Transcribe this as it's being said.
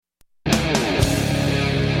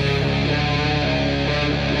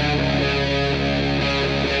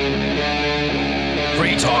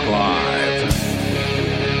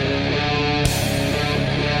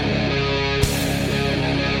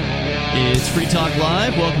Free Talk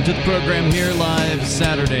Live. Welcome to the program here, live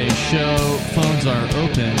Saturday show. Phones are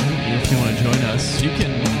open if you want to join us. You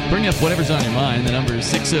can bring up whatever's on your mind. The number is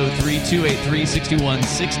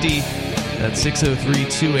 603-283-6160. That's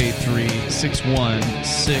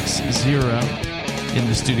 603-283-6160. In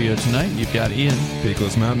the studio tonight, you've got Ian,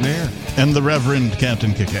 Peakless Mountaineer, and the Reverend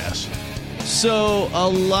Captain Kickass. So, a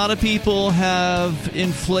lot of people have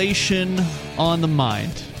inflation on the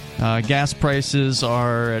mind. Gas prices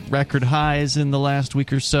are at record highs in the last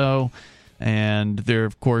week or so, and there,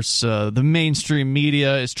 of course, the mainstream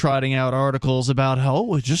media is trotting out articles about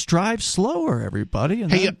how just drive slower, everybody.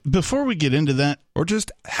 And hey, before we get into that, or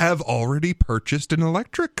just have already purchased an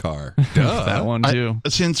electric car. Duh. That one too.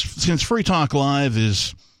 Since Free Talk Live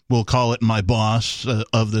is, we'll call it my boss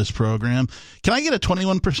of this program, can I get a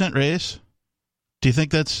 21% raise? Do you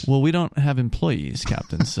think that's... Well, we don't have employees,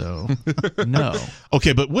 Captain, so no.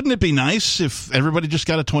 Okay, but wouldn't it be nice if everybody just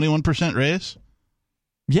got a 21% raise?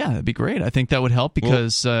 Yeah, that'd be great. I think that would help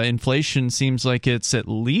because inflation seems like it's at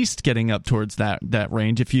least getting up towards that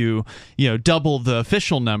range. If you double the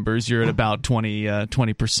official numbers, you're at about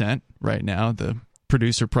 20% right now. The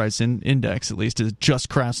producer price index, at least, has just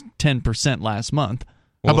crossed 10% last month.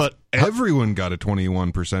 Well, how about everyone got a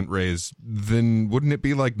 21% raise, then wouldn't it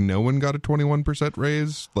be like no one got a 21%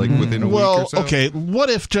 raise within a week or so? Well, okay,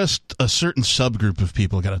 what if just a certain subgroup of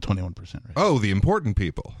people got a 21% raise? Oh, the important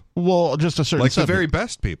people. Well, just a certain subgroup. The very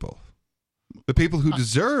best people. The people who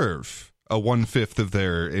deserve a 1/5 of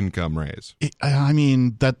their income raise. I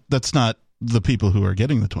mean, that's not the people who are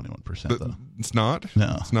getting the 21%, though. It's not?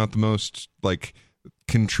 No. It's not the most,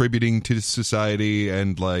 contributing to society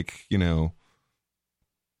and,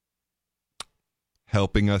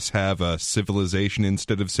 helping us have a civilization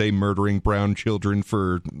instead of, say, murdering brown children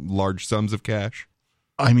for large sums of cash?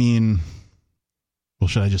 I mean, well,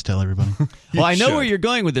 should I just tell everybody? Well, I know where you're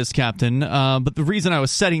going with this, Captain, but the reason I was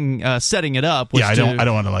setting it up was I don't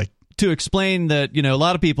want to to explain that a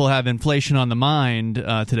lot of people have inflation on the mind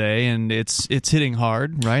today, and it's hitting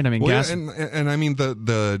hard, right? I mean, gas. And I mean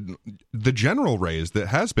the general raise that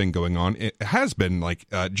has been going on, it has been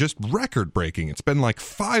just record breaking. It's been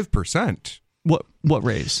 5%. What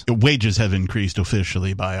raise? Wages have increased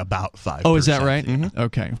officially by about 5%. Oh, is that right? Mm-hmm.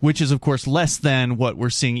 Okay. Which is, of course, less than what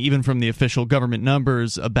we're seeing even from the official government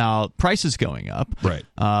numbers about prices going up. Right.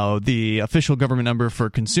 The official government number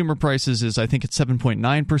for consumer prices is, I think it's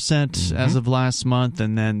 7.9% as of last month,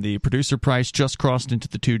 and then the producer price just crossed into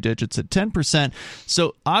the two digits at 10%.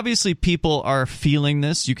 So obviously people are feeling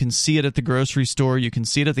this. You can see it at the grocery store. You can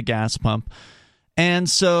see it at the gas pump. And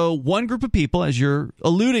so one group of people, as you're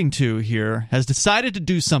alluding to here, has decided to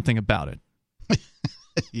do something about it.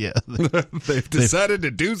 Yeah. They've decided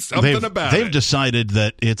to do something about it. They've decided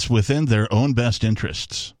that it's within their own best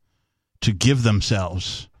interests to give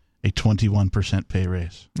themselves a 21% pay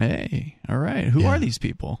raise. Hey, all right. Who are these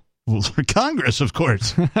people? Well, Congress, of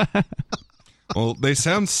course. Well, they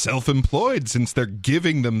sound self-employed since they're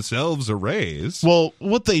giving themselves a raise. Well,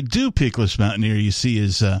 what they do, Peakless Mountaineer, you see,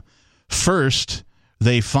 is... First,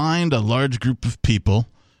 they find a large group of people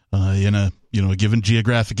in a given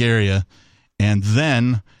geographic area, and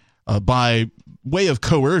then by way of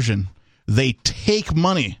coercion, they take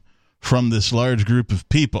money from this large group of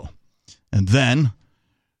people, and then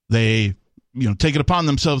they take it upon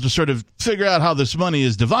themselves to sort of figure out how this money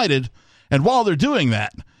is divided. And while they're doing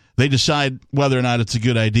that, they decide whether or not it's a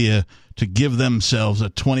good idea to give themselves a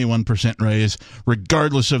 21% raise,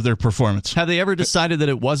 regardless of their performance. Have they ever decided that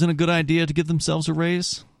it wasn't a good idea to give themselves a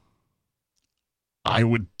raise? I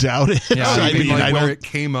would doubt it. Yeah, I mean, where it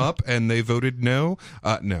came up and they voted no?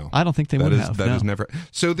 No. I don't think they would have. That is never.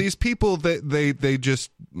 So these people, they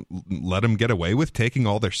just let them get away with taking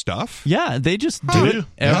all their stuff? Yeah, they just do it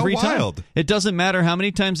every time. Wild. It doesn't matter how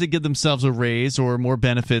many times they give themselves a raise or more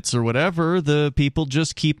benefits or whatever, the people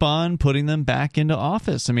just keep on putting them back into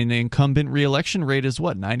office. I mean, the incumbent re-election rate is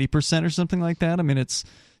what, 90% or something like that? I mean, it's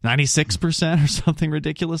 96% or something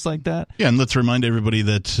ridiculous like that. Yeah, and let's remind everybody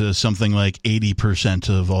that something like 80%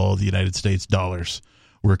 of all the United States dollars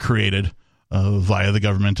were created via the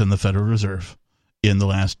government and the Federal Reserve in the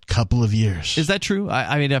last couple of years. Is that true?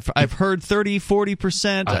 I mean, I've heard 30,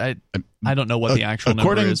 40%. I don't know what the actual number is.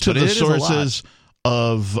 According to the sources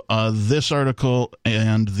of this article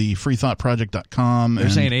and the freethoughtproject.com. They're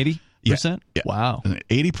saying 80%? Yeah. Wow.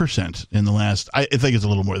 80% in the last, I think it's a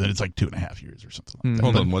little more than, it's like 2.5 years or something like that.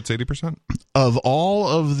 Hold on, what's 80%? Of all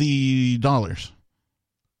of the dollars.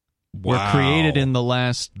 Were created in the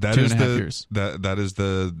last 2.5 years. That is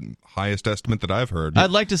the highest estimate that I've heard. I'd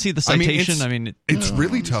like to see the citation. It's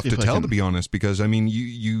really tough to tell, to be honest, because, I mean,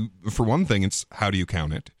 you for one thing, it's how do you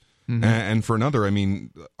count it? And for another, I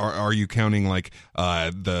mean, are you counting like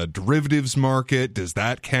the derivatives market? Does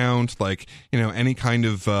that count? Like, any kind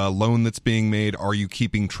of loan that's being made? Are you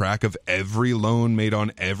keeping track of every loan made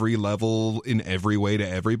on every level in every way to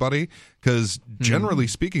everybody? Because generally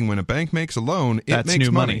speaking, when a bank makes a loan, it makes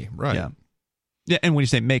new money. Right. Yeah, and when you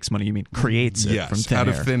say makes money, you mean creates it from thin out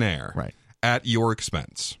air. Of thin air. Right. At your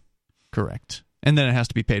expense. Correct. And then it has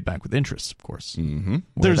to be paid back with interest, of course. Mm-hmm.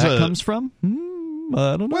 Where that comes from?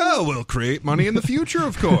 I don't know. Well, we'll create money in the future,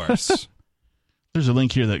 of course. There's a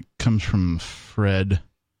link here that comes from Fred,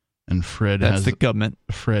 and That's the government.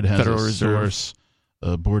 Fred has Federal a Reserve. source,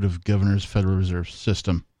 Board of Governors, Federal Reserve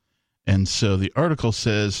System. And so the article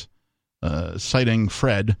says, citing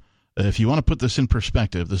Fred, if you want to put this in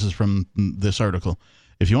perspective, this is from this article,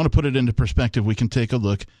 if you want to put it into perspective, we can take a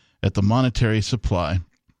look at the monetary supply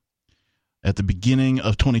at the beginning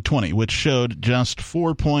of 2020, which showed just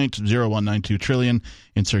 4.0192 trillion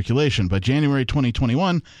in circulation. By January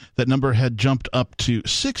 2021, that number had jumped up to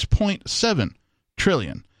 6.7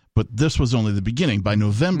 trillion. But this was only the beginning. By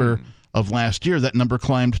November of last year, that number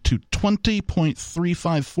climbed to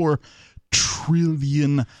 $20.354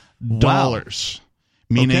 trillion. Wow.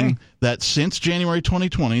 Meaning that since January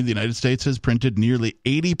 2020, the United States has printed nearly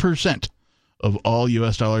 80% of all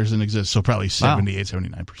U.S. dollars in existence. So probably 78,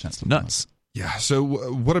 79%. Nuts. Yeah, so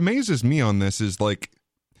what amazes me on this is, like,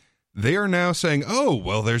 they are now saying, oh,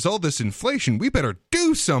 well, there's all this inflation. We better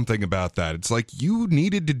do something about that. It's like, you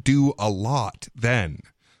needed to do a lot then.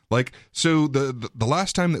 Like, so the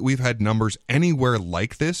last time that we've had numbers anywhere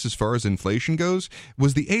like this as far as inflation goes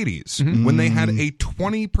was the 80s, when they had a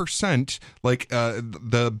 20%, like,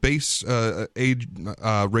 the base age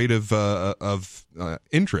rate of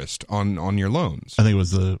interest on your loans. I think it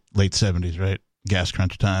was the late 70s, right? Gas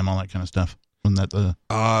crunch time, all that kind of stuff. Wasn't that the...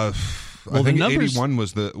 I think 81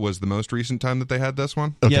 was the most recent time that they had this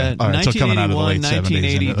one. Okay. Yeah, all right, 1981, so coming out of the late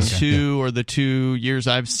 1982 are the 2 years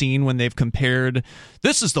I've seen when they've compared.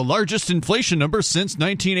 This is the largest inflation number since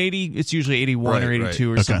 1980. It's usually 81 or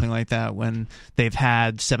 82 or something like that, when they've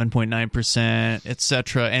had 7.9%,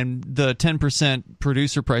 etc. And the 10%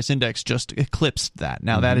 producer price index just eclipsed that.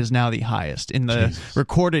 Now that is now the highest in the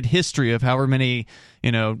recorded history of however many,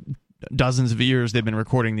 dozens of years they've been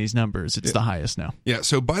recording these numbers. It's the highest now. Yeah,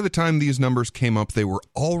 so by the time these numbers came up, they were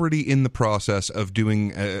already in the process of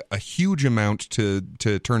doing a huge amount to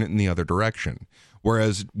turn it in the other direction.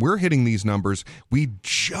 Whereas we're hitting these numbers, we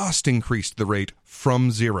just increased the rate from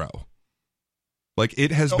 0. Like,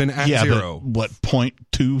 it has been at 0. But what,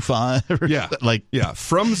 0.25? Yeah,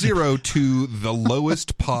 from 0 to the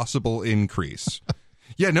lowest possible increase.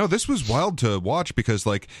 Yeah, no, this was wild to watch because,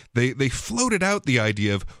 like, they floated out the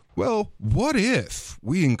idea of, well, what if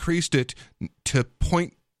we increased it to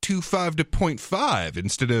 0.25 to 0.5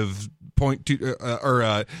 instead of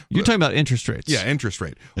 0.2 You're talking about interest rates. Yeah, interest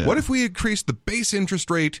rate. Yeah. What if we increased the base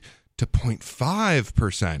interest rate to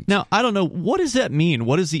 0.5%? Now, I don't know, what does that mean?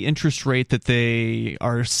 What is the interest rate that they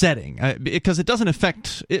are setting? Because it doesn't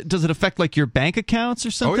affect. Does it affect like your bank accounts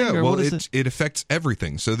or something? Oh yeah, or well, what it affects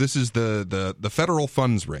everything. So this is the federal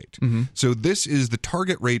funds rate. So this is the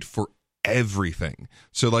target rate for everything.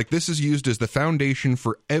 So, like, this is used as the foundation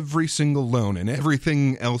for every single loan, and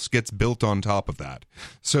everything else gets built on top of that.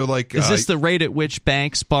 So, like, is this the rate at which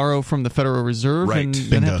banks borrow from the Federal Reserve? Right. And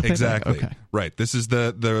then have to pay exactly. back? Okay. Right. This is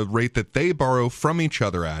the rate that they borrow from each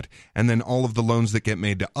other at, and then all of the loans that get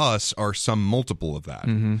made to us are some multiple of that.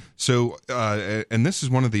 So, and this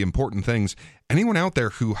is one of the important things. Anyone out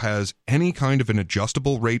there who has any kind of an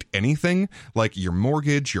adjustable rate anything, like your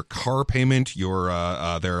mortgage, your car payment, your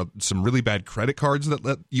there are some really bad credit cards that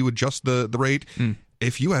let you adjust the rate.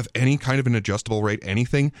 If you have any kind of an adjustable rate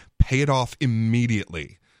anything, pay it off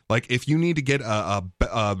immediately. Like, if you need to get a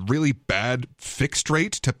really bad fixed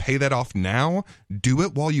rate to pay that off now, do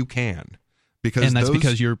it while you can. And that's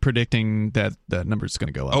because you're predicting that that number is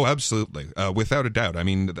going to go up. Oh, absolutely. Without a doubt. I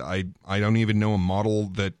mean, I don't even know a model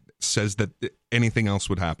that says that anything else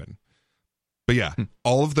would happen. But yeah,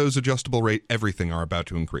 all of those adjustable rate, everything are about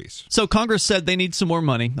to increase. So Congress said they need some more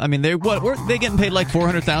money. I mean, were they getting paid like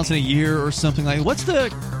 $400,000 a year or something like? What's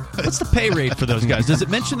the pay rate for those guys? Does it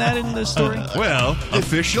mention that in the story? Well,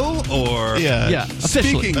 official or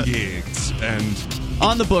officially. Speaking gigs and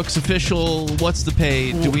on the books, official. What's the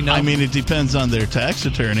pay? Do we know? I mean, it depends on their tax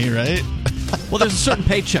attorney, right? Well, there's a certain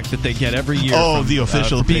paycheck that they get every year. Oh, the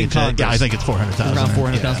official paycheck. Yeah, I think it's $400,000. Around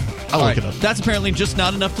 $400,000. Yeah. I'll look it up. That's apparently just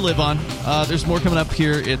not enough to live on. There's more coming up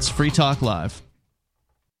here. It's Free Talk Live.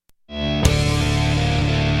 It's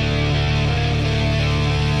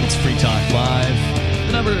Free Talk Live.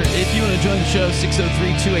 the number if you want to join the show,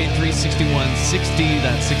 603-283-6160.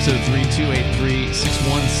 That's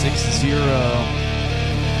 603-283-6160.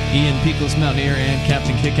 Ian Peakless Mountaineer and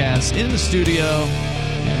Captain Kickass in the studio.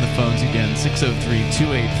 And the phones again,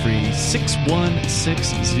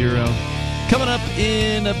 603-283-6160. Coming up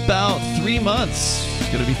in about 3 months,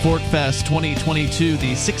 it's going to be ForkFest 2022,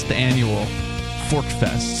 the 6th annual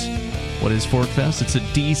ForkFest. What is ForkFest? It's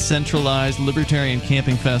a decentralized libertarian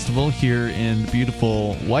camping festival here in the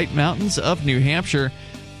beautiful White Mountains of New Hampshire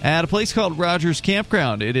at a place called Rogers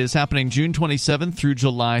Campground. It is happening June 27th through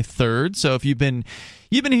July 3rd. So if you've been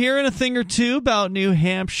hearing a thing or two about New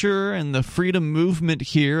Hampshire and the freedom movement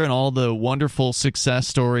here and all the wonderful success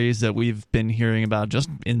stories that we've been hearing about just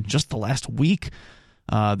the last week,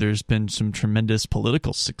 there's been some tremendous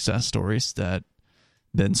political success stories that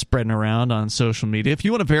been spreading around on social media. If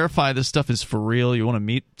you want to verify this stuff is for real, you want to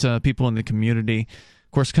meet people in the community,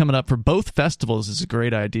 of course, coming up for both festivals is a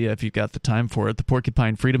great idea if you've got the time for it. The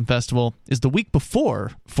Porcupine Freedom Festival is the week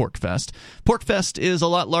before ForkFest. PorcFest is a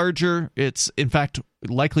lot larger. It's, in fact,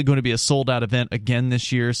 likely going to be a sold-out event again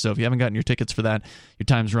this year, so if you haven't gotten your tickets for that, your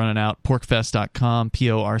time's running out. Porcfest.com,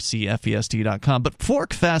 PORCFEST.com. But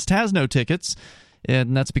ForkFest has no tickets,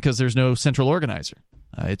 and that's because there's no central organizer.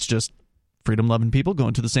 It's just freedom-loving people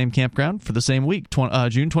going to the same campground for the same week,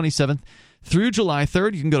 June 27th through July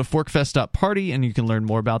 3rd. You can go to forkfest.party and you can learn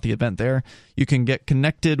more about the event there. You can get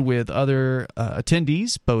connected with other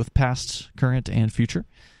attendees, both past, current, and future.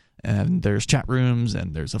 And there's chat rooms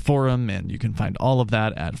and there's a forum, and you can find all of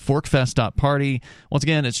that at forkfest.party. Once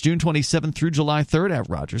again, it's June 27th through July 3rd at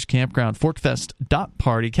Rogers Campground,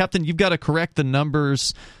 forkfest.party. Captain, you've got to correct the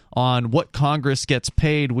numbers on what Congress gets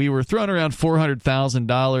paid. We were throwing around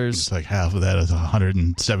 $400,000. It's like half of that is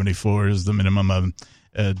 174 is the minimum.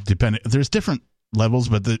 Depending, there's different levels,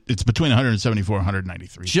 but it's between 174 and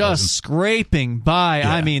 193. Just scraping by.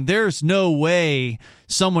 Yeah. I mean, there's no way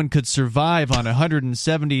someone could survive on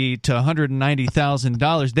 $170,000 to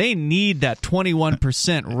 $190,000. They need that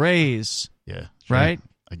 21% raise. Yeah, right.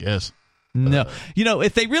 I guess. No.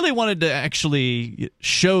 If they really wanted to actually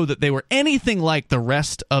show that they were anything like the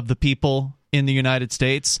rest of the people in the United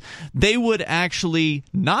States, they would actually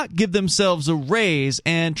not give themselves a raise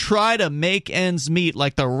and try to make ends meet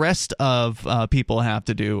like the rest of people have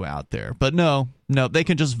to do out there. But no, they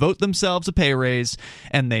can just vote themselves a pay raise,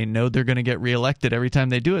 and they know they're going to get reelected every time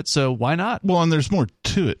they do it, so why not? Well, and there's more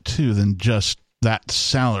to it, too, than just that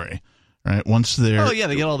salary, right? Once they're... Oh, yeah,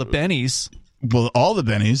 they get all the bennies. Well, all the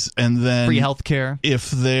bennies, and then free health care.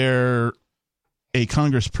 If they're a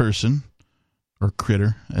congressperson, or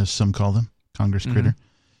critter, as some call them, Congress critter,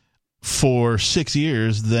 for 6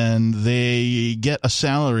 years, then they get a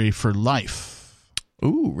salary for life.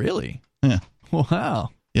 Ooh, really? Yeah. Wow.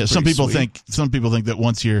 Yeah. Some people think that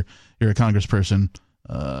once you're a congressperson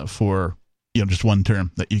for just one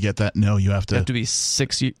term that you get that. No, you have to be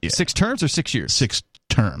 6 terms or 6 years. 6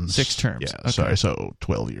 terms. 6 terms. Yeah. Okay. Sorry. So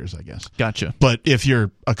 12 years, I guess. Gotcha. But if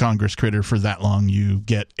you're a Congress critter for that long, you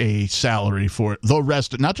get a salary for the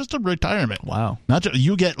rest, not just a retirement. Wow. Not just,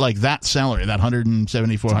 you get like that salary, that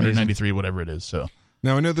 174, 193, whatever it is. So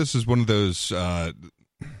now I know this is one of those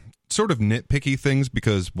sort of nitpicky things,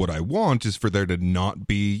 because what I want is for there to not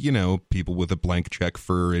be, people with a blank check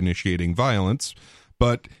for initiating violence.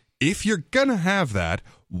 But if you're gonna have that,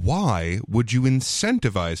 why would you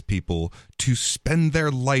incentivize people to spend their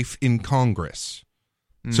life in Congress?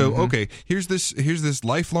 So, okay, here's this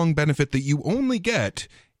lifelong benefit that you only get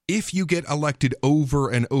if you get elected over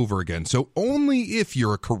and over again. So only if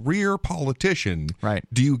you're a career politician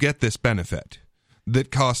do you get this benefit that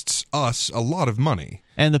costs us a lot of money.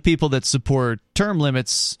 And the people that support term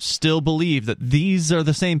limits still believe that these are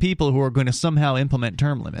the same people who are going to somehow implement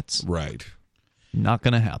term limits. Right. Not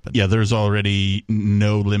going to happen. Yeah, there's already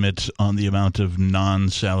no limit on the amount of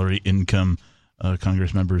non-salary income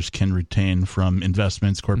Congress members can retain from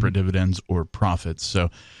investments, corporate dividends, or profits. So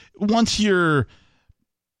once you're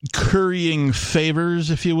currying favors,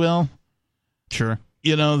 if you will, sure,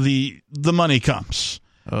 the money comes.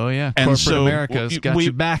 Oh, yeah. And corporate America's got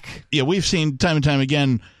you back. Yeah, we've seen time and time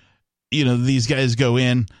again, these guys go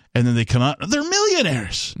in and then they come out, they're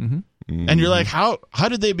millionaires. And you're like, how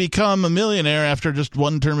did they become a millionaire after just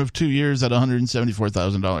one term of 2 years at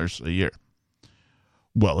 $174,000 a year?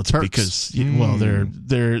 Well, it's because they're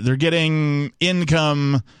getting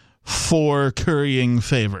income for currying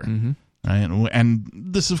favor, right? And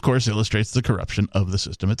this, of course, illustrates the corruption of the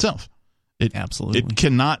system itself. Absolutely, it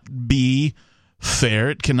cannot be fair.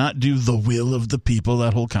 It cannot do the will of the people.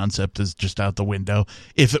 That whole concept is just out the window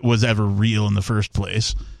if it was ever real in the first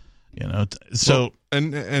place. So. Well,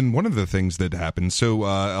 And one of the things that happened, so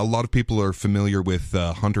a lot of people are familiar with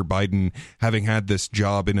Hunter Biden having had this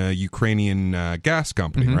job in a Ukrainian gas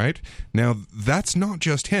company, right? Now, that's not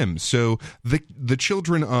just him. So the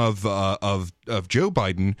children of Joe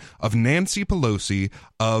Biden, of Nancy Pelosi,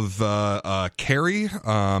 of Kerry,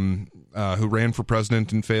 who ran for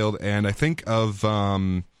president and failed, and I think of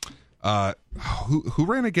who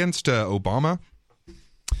ran against Obama?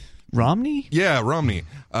 Romney? Yeah, Romney.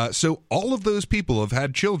 So all of those people have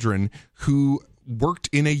had children who worked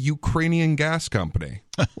in a Ukrainian gas company.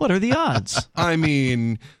 What are the odds? I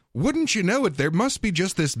mean, wouldn't you know it? There must be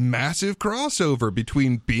just this massive crossover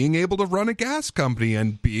between being able to run a gas company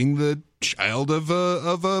and being the child of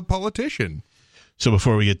a politician. So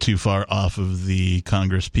before we get too far off of the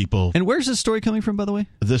Congress people... And where's this story coming from, by the way?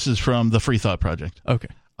 This is from the Free Thought Project. Okay.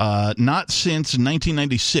 Not since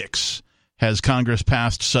 1996 has Congress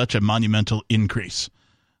passed such a monumental increase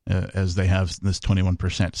as they have this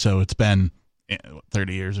 21%. So it's been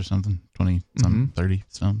 30 years or something, 20-some,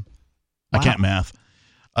 30-some. Wow. I can't math.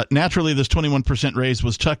 Naturally, this 21% raise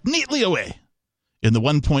was tucked neatly away in the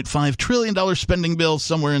 $1.5 trillion spending bill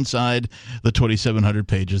somewhere inside the 2,700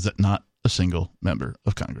 pages that not a single member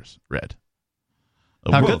of Congress read.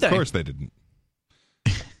 How good they? Of course they didn't.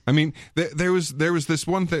 I mean, there was this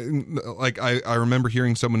one thing, like I remember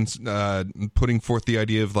hearing someone putting forth the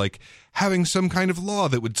idea of like having some kind of law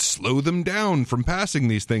that would slow them down from passing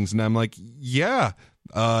these things, and I'm like, yeah,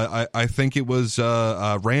 I think it was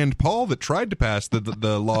Rand Paul that tried to pass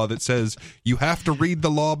the law that says you have to read the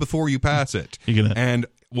law before you pass it, and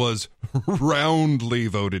was roundly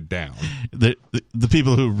voted down. The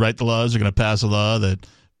people who write the laws are going to pass a law that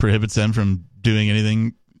prohibits them from doing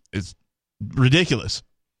anything. It's ridiculous.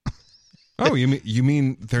 Oh, you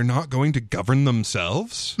mean they're not going to govern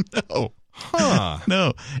themselves? No. Huh.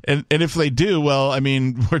 No. And if they do, well, I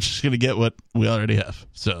mean, we're just going to get what we already have.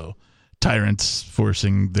 So tyrants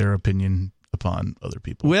forcing their opinion upon other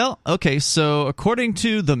people. Well, okay, so according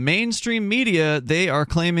to the mainstream media, they are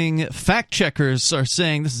claiming fact checkers are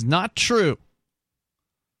saying this is not true.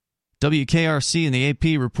 WKRC and the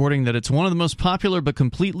AP reporting that it's one of the most popular but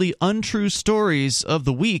completely untrue stories of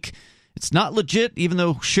the week. It's not legit, even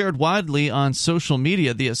though shared widely on social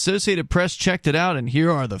media. The Associated Press checked it out, and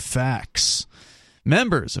here are the facts.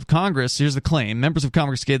 Members of Congress, here's the claim, members of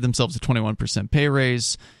Congress gave themselves a 21% pay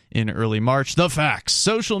raise in early March. The facts.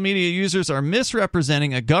 Social media users are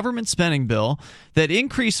misrepresenting a government spending bill that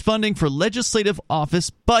increased funding for legislative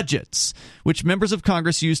office budgets, which members of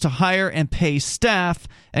Congress use to hire and pay staff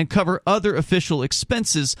and cover other official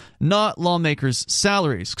expenses, not lawmakers'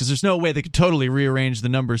 salaries, because there's no way they could totally rearrange the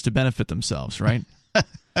numbers to benefit themselves, right?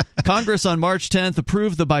 Congress on March 10th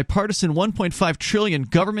approved the bipartisan $1.5 trillion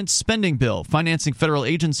government spending bill, financing federal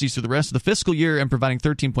agencies through the rest of the fiscal year and providing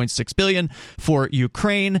 $13.6 billion for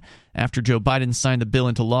Ukraine. After Joe Biden signed the bill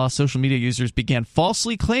into law, social media users began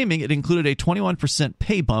falsely claiming it included a 21%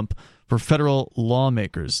 pay bump for federal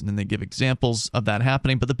lawmakers. And then they give examples of that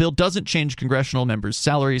happening. But the bill doesn't change congressional members'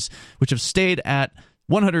 salaries, which have stayed at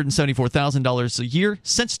 $174,000 a year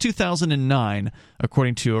since 2009,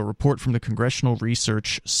 according to a report from the Congressional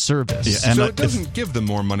Research Service. Yeah, and so it doesn't give them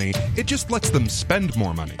more money, it just lets them spend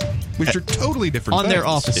more money, which are totally different on things. Their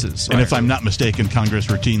offices. And if I'm not mistaken, Congress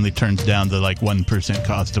routinely turns down the 1%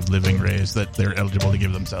 cost of living raise that they're eligible to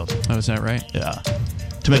give themselves. Oh, is that right? Yeah.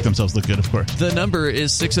 To make themselves look good, of course. The number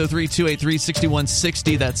is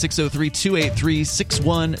 603-283-6160. That's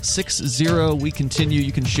 603-283-6160. We continue.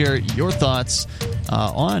 You can share your thoughts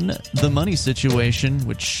on the money situation,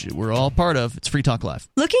 which we're all part of. It's Free Talk Live.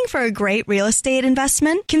 Looking for a great real estate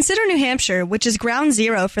investment? Consider New Hampshire, which is ground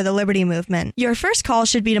zero for the Liberty Movement. Your first call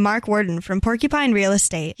should be to Mark Worden from Porcupine Real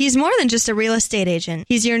Estate. He's more than just a real estate agent.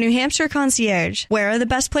 He's your New Hampshire concierge. Where are the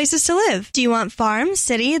best places to live? Do you want farm,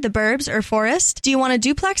 city, the burbs, or forest? Do you want a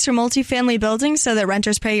duplex or multifamily building so that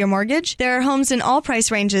renters pay your mortgage? There are homes in all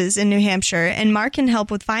price ranges in New Hampshire, and Mark can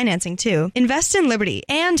help with financing too. Invest in liberty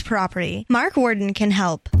and property. Mark Worden can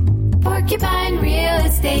help.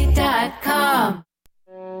 PorcupineRealEstate.com.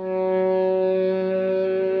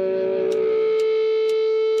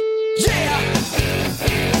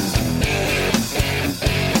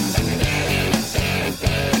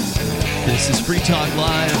 This is Free Talk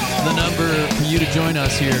Live. The number for you to join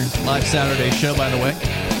us here, live Saturday show, by the way.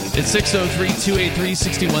 It's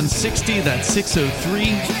 603-283-6160. That's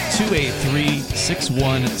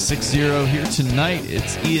 603-283-6160. Here tonight,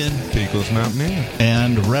 it's Ian, Peakless Mountaineer,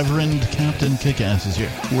 and Reverend Captain Kickass is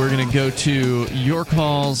here. We're going to go to your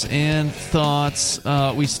calls and thoughts.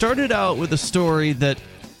 We started out with a story that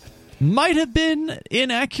might have been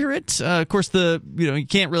inaccurate. Of course, you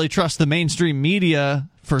can't really trust the mainstream media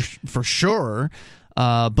for sure.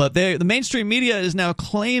 But the mainstream media is now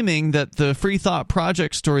claiming that the Free Thought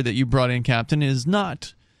Project story that you brought in, Captain, is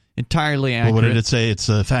not entirely accurate. Well, what did it say? It's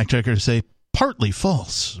a fact checker to say partly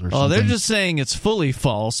false or something. They're just saying it's fully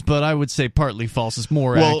false, but I would say partly false is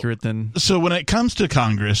more accurate than... So when it comes to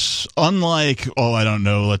Congress, unlike,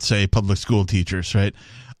 let's say public school teachers, right?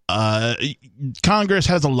 Congress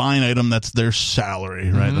has a line item that's their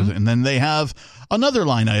salary, right? Mm-hmm. And then they have another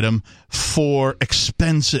line item for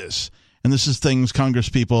expenses. And this is things Congress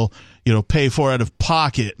people, pay for out of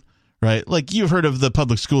pocket, right? Like you've heard of the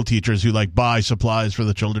public school teachers who buy supplies for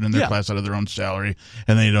the children in their class out of their own salary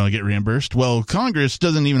and they don't get reimbursed. Well, Congress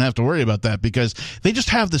doesn't even have to worry about that because they just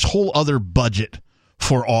have this whole other budget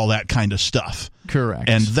for all that kind of stuff. Correct.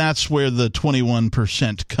 And that's where the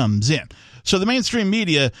 21% comes in. So the mainstream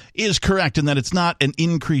media is correct in that it's not an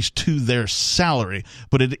increase to their salary,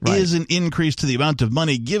 but it is an increase to the amount of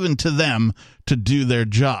money given to them to do their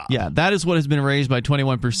job. Yeah, that is what has been raised by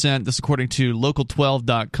 21%. This according to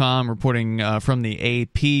Local12.com, reporting from the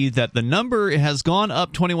AP that the number has gone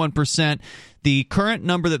up 21%. The current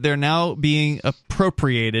number that they're now being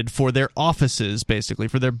appropriated for their offices, basically,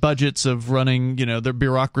 for their budgets of running, their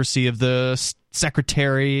bureaucracy of the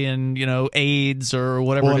secretary and, aides or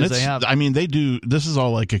whatever it is they have. I mean, they do, this is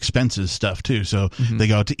all expenses stuff too. So they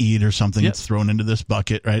go out to eat or something. It's thrown into this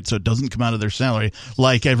bucket, right? So it doesn't come out of their salary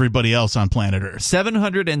like everybody else on planet Earth.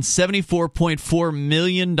 $774.4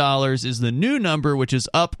 million is the new number, which is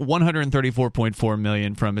up $134.4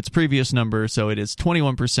 million from its previous number. So it is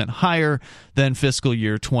 21% higher than fiscal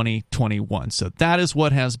year 2021. So that is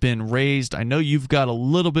what has been raised. I know you've got a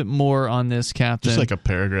little bit more on this, Captain. Just like a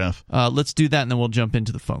paragraph. Let's do that, and then we'll jump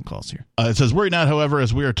into the phone calls here. It says, worry not, however,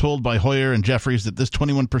 as we are told by Hoyer and Jeffries that this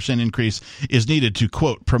 21% increase is needed to,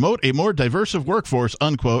 quote, promote a more diverse workforce,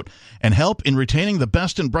 unquote, and help in retaining the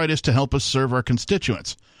best and brightest to help us serve our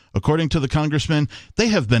constituents. According to the congressman, they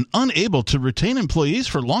have been unable to retain employees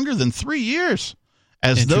for longer than 3 years,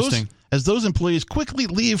 as those employees quickly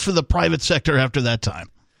leave for the private sector after that time.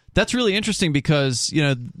 That's really interesting because,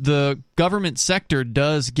 the government sector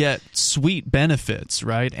does get sweet benefits,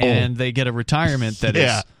 right? And they get a retirement that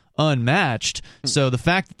is unmatched. So the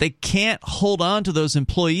fact that they can't hold on to those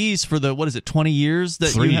employees for the 20 years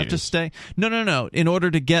that you have to stay? No. In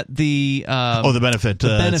order to get the the benefit, the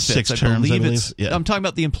benefits, 6 terms, I believe. I'm talking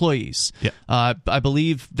about the employees. Yeah. I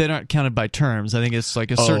believe they're not counted by terms. I think it's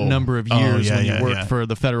a certain number of years when you work for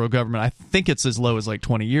the federal government. I think it's as low as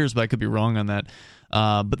 20 years, but I could be wrong on that.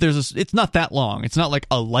 But it's not that long. It's not like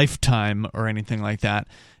a lifetime or anything like that.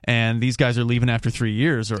 And these guys are leaving after 3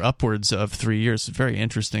 years or upwards of 3 years. It's very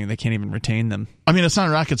interesting. They can't even retain them. I mean, it's not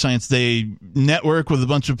rocket science. They network with a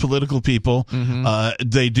bunch of political people. Mm-hmm.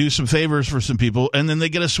 They do some favors for some people, and then they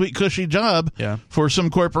get a sweet, cushy job for some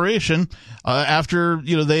corporation after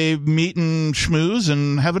they meet and schmooze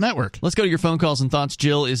and have a network. Let's go to your phone calls and thoughts.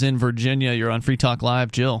 Jill is in Virginia. You're on Free Talk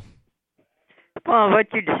Live. Jill. Well, what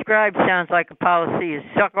you described sounds like a policy is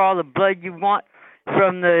suck all the blood you want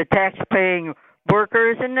from the tax-paying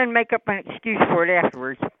workers and then make up an excuse for it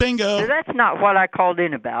afterwards. Bingo. So that's not what I called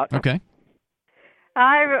in about. Okay.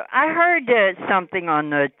 I heard something on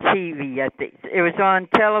the TV. I think it was on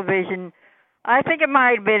television. I think it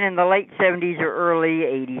might have been in the late 70s or early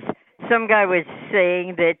 80s. Some guy was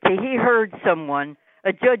saying that he heard someone,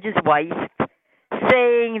 a judge's wife,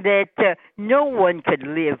 saying that no one could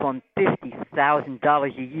live on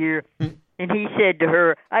 $50,000 a year. And he said to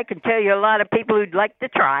her, I can tell you a lot of people who'd like to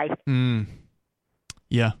try.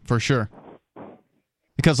 Yeah, for sure.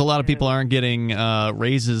 Because a lot of people aren't getting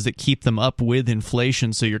raises that keep them up with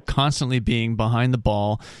inflation, so you're constantly being behind the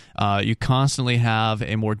ball. You constantly have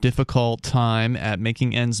a more difficult time at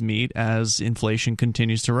making ends meet as inflation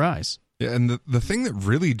continues to rise. Yeah, and the thing that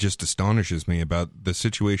really just astonishes me about the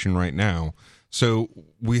situation right now, so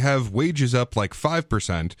we have wages up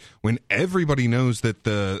 5% when everybody knows that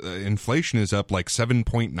the inflation is up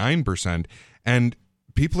 7.9%, and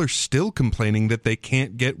people are still complaining that they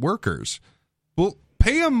can't get workers. Well,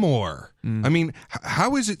 pay them more. I mean,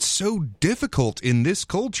 how is it so difficult in this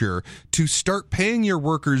culture to start paying your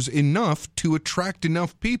workers enough to attract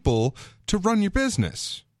enough people to run your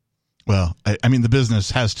business? Well, I mean, the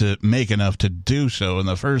business has to make enough to do so in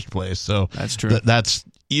the first place. So that's true. That's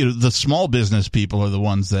the small business people are the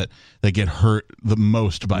ones that get hurt the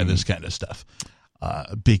most by this kind of stuff.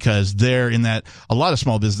 Because they're in that a lot of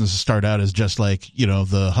small businesses start out as just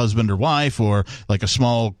the husband or wife or a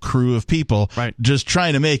small crew of people just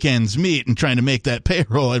trying to make ends meet and trying to make that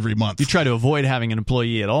payroll every month. You try to avoid having an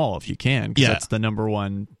employee at all if you can, because that's the number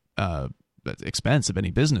one expense of any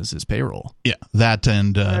business is payroll. Yeah, that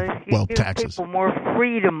and taxes. People more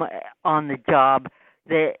freedom on the job,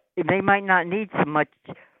 they might not need so much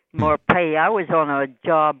more pay. I was on a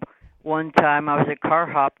job one time. I was a car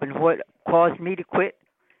hop, and what caused me to quit,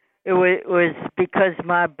 it was because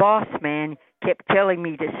my boss man kept telling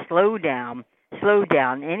me to slow down.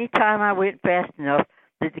 Anytime I went fast enough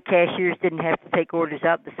that the cashiers didn't have to take orders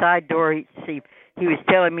out the side door, he was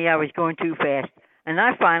telling me I was going too fast. And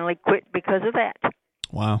I finally quit because of that.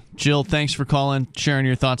 Wow. Jill, thanks for calling, sharing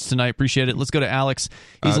your thoughts tonight. Appreciate it. Let's go to Alex.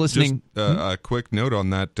 He's listening. Just a quick note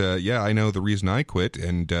on that. Yeah, I know the reason I quit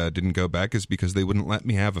and didn't go back is because they wouldn't let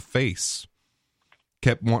me have a face.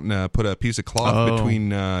 Kept wanting to put a piece of cloth between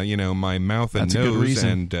my mouth and nose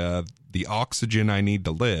and the oxygen I need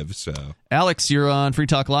to live. So, Alex, you're on Free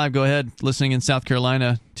Talk Live. Go ahead. Listening in South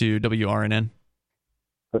Carolina to WRNN.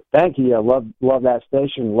 Thank you. I love that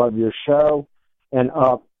station. Love your show. And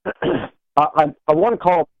I want to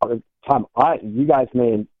call the time. You guys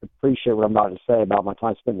may appreciate what I'm about to say about my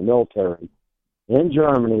time spent in the military in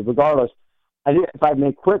Germany. Regardless, if I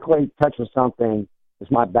may quickly touch on something,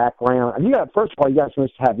 is my background. And first of all, you guys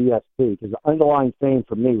must have ESP, because the underlying theme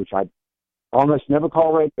for me, which I almost never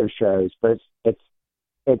call radio shows, but it's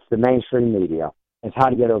the mainstream media. It's how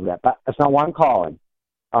to get over that. But that's not why I'm calling.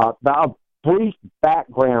 But a brief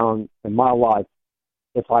background in my life,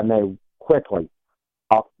 if I may quickly.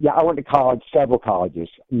 I went to college, several colleges.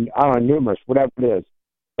 I don't know, numerous, whatever it is.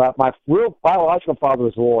 But my real biological father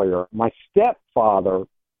was a lawyer. My stepfather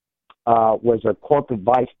was a corporate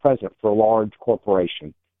vice president for a large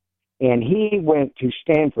corporation. And he went to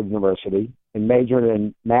Stanford University and majored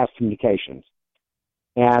in mass communications.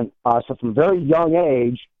 And so from a very young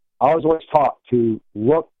age, I was always taught to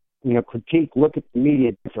look at the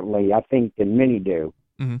media differently, I think, than many do.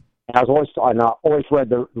 Mm-hmm. And I always read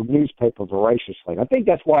the newspaper voraciously. And I think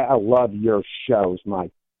that's why I love your shows, my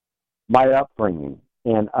upbringing.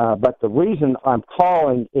 And but the reason I'm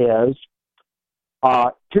calling is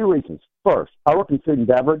two reasons. First, I work in food and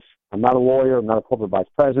beverage. I'm not a lawyer. I'm not a corporate vice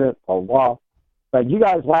president, blah, blah, blah. But you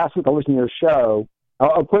guys, last week, I listened to your show.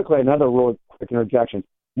 Quickly, another really quick interjection.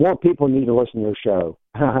 More people need to listen to your show.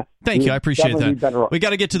 Thank you. I appreciate that. We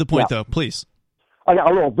got to get to the point, though. Please. Okay, I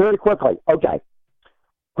will. Very quickly. Okay.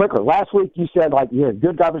 Quickly. Last week, you said, you had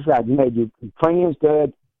good government bad. You made Ukrainians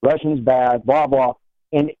good, Russians bad, blah, blah.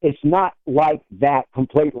 And it's not like that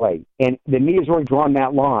completely. And the media's already drawn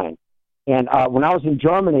that line. And when I was in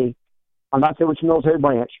Germany, I'm not saying which military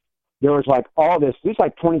branch, there was all this. This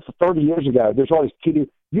is 20 to 30 years ago. There's all this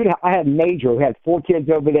I had a major who had 4 kids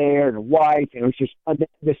over there and a wife, and it was just the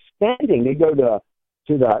spending. They go to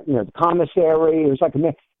the commissary. It was I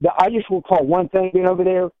just recall one thing being over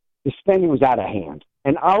there. The spending was out of hand,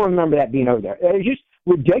 and I remember that being over there. It was just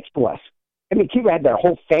ridiculous. I mean, Cuba had their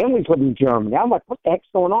whole families living in Germany. I'm like, what the heck's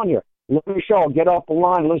going on here? Let me show. Get off the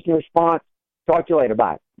line. Listen to your response. Talk to you later.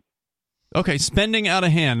 Bye. Okay, spending out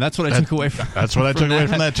of hand. That's what I took away from that. That's what I took away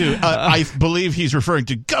from that, too. I believe he's referring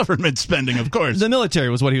to government spending, of course. The military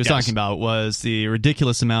was what he was talking about, was the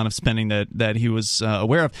ridiculous amount of spending that he was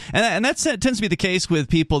aware of. And that tends to be the case with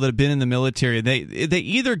people that have been in the military. They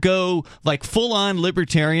either go full-on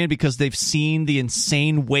libertarian because they've seen the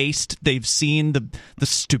insane waste, they've seen the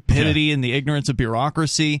stupidity and the ignorance of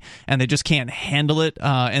bureaucracy, and they just can't handle it.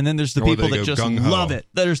 And then there's the people that just love it.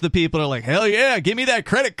 There's the people that are like, hell yeah, give me that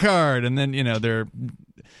credit card. And then, they're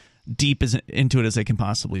deep into it as they can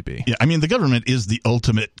possibly be. Yeah, I mean, the government is the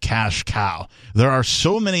ultimate cash cow. There are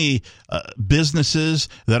so many businesses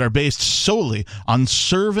that are based solely on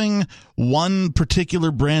serving one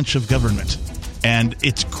particular branch of government. And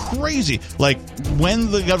it's crazy.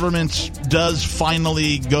 When the government does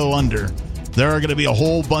finally go under, there are going to be a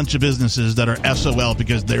whole bunch of businesses that are SOL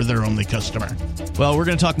because they're their only customer. Well, we're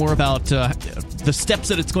going to talk more about the steps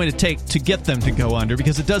that it's going to take to get them to go under,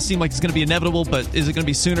 because it does seem like it's going to be inevitable, but is it going to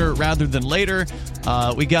be sooner rather than later?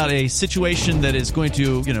 We got a situation that is going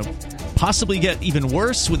to, possibly get even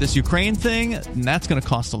worse with this Ukraine thing, and that's going to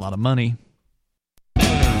cost a lot of money. Free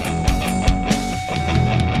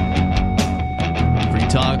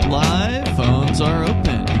Talk Live. Phones are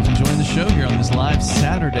open. Join the show here on this live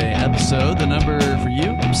Saturday episode. The number for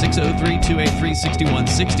you,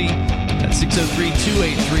 603-283-6160. That's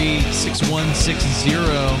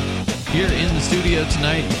 603-283-6160. Here in the studio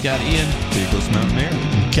tonight, we've got Ian, Peakless Mountaineer,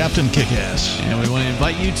 Captain Kickass. And we want to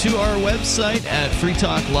invite you to our website at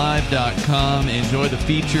freetalklive.com. Enjoy the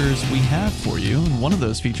features we have for you. And one of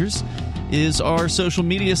those features is our social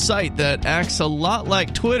media site that acts a lot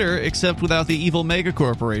like Twitter, except without the evil mega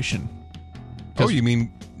corporation. Oh, you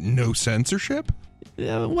mean no censorship?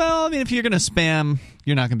 Well, I mean, if you're going to spam,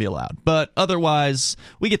 you're not going to be allowed. But otherwise,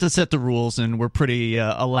 we get to set the rules, and we're pretty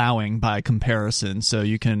allowing by comparison. So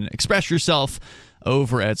you can express yourself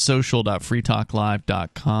over at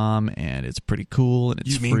social.freetalklive.com, and it's pretty cool and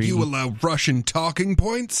it's free. You mean you allow Russian talking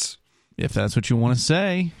points? If that's what you want to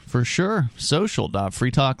say, for sure.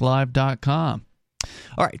 Social.freetalklive.com.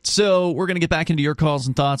 All right, so we're going to get back into your calls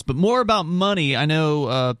and thoughts, but more about money. I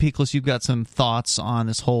know, Peakless, you've got some thoughts on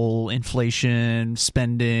this whole inflation,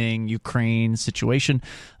 spending, Ukraine situation.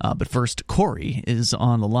 But first, Corey is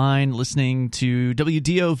on the line listening to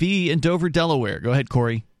WDOV in Dover, Delaware. Go ahead,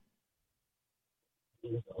 Corey.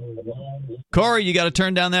 Corey, you got to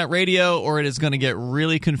turn down that radio or it is going to get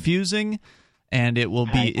really confusing, and it will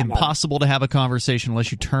be impossible to have a conversation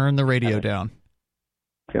unless you turn the radio down.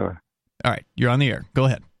 Sure. All right, you're on the air. Go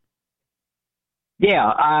ahead. Yeah,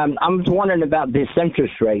 I'm just wondering about this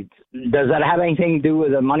interest rate. Does that have anything to do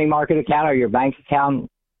with a money market account or your bank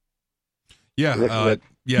account? Yeah,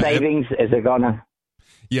 savings, is it gonna?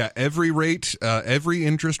 Yeah, every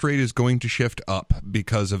interest rate is going to shift up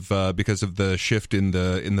because of the shift in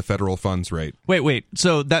the federal funds rate. Wait.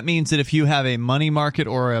 So that means that if you have a money market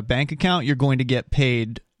or a bank account, you're going to get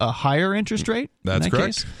paid a higher interest rate? That's correct.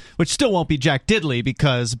 Case? Which still won't be jack diddly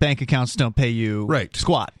because bank accounts don't pay you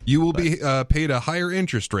squat. You will be paid a higher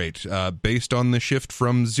interest rate based on the shift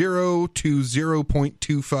from 0 to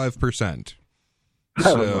 0.25%.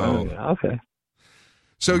 Okay.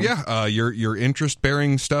 So yeah, your interest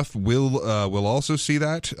bearing stuff will also see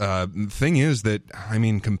that. Thing is that, I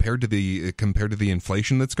mean, compared to the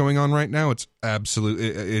inflation that's going on right now, it's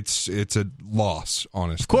it's a loss,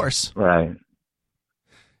 honestly. Of course, right.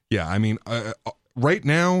 Yeah, I mean, right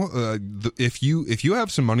now, if you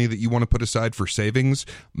have some money that you want to put aside for savings,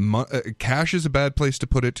 cash is a bad place to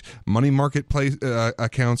put it. Money market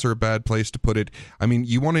accounts are a bad place to put it. I mean,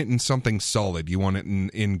 you want it in something solid. You want it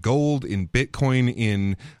in gold, in Bitcoin,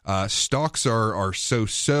 in stocks are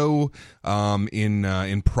so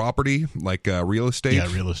in property like real estate.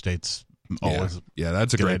 Yeah, real estate's always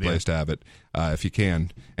that's a great place to have it if you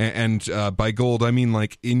can. And by gold, I mean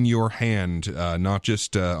like in your hand, not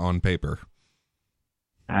just on paper.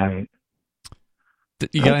 All right.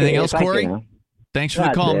 You got anything else, Corey? You. Thanks for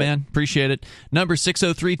the call, man. Appreciate it. Number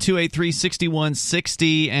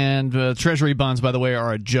 603-283-6160. And Treasury bonds, by the way,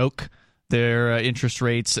 are a joke. Their interest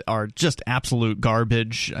rates are just absolute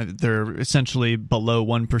garbage. They're essentially below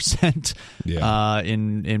 1%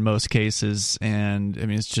 in most cases. And, I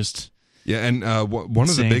mean, it's just... Yeah, and one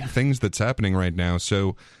of the big things that's happening right now,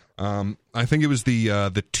 so I think it was the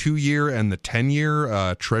 2-year and the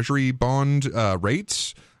 10-year Treasury bond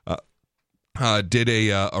rates did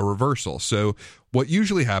a reversal. So what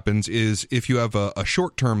usually happens is if you have a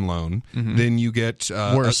short-term loan, then you get...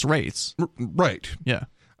 worse rates. Right. Yeah.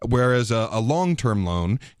 Whereas a long-term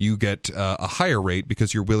loan, you get a higher rate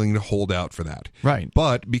because you're willing to hold out for that. Right.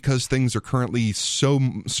 But because things are currently so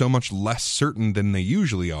much less certain than they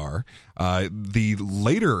usually are, the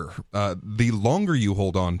longer you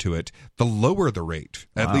hold on to it, the lower the rate,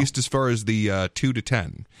 at least as far as the 2 to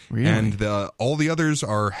 10. Really? And all the others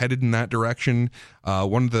are headed in that direction.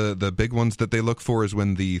 One of the big ones that they look for is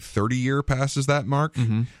when the 30-year passes that mark.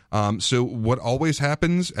 So what always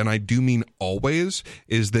happens, and I do mean always,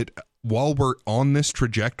 is that while we're on this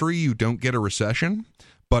trajectory, you don't get a recession.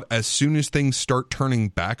 But as soon as things start turning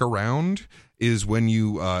back around is when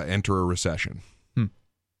you enter a recession.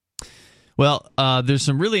 Well, there's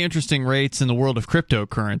some really interesting rates in the world of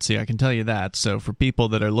cryptocurrency, I can tell you that. So for people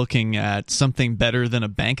that are looking at something better than a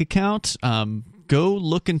bank account, go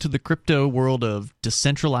look into the crypto world of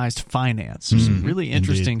decentralized finance. There's some really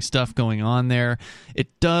interesting stuff going on there.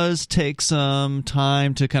 It does take some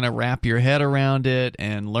time to kind of wrap your head around it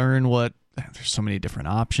and learn there's so many different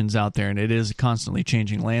options out there, and it is a constantly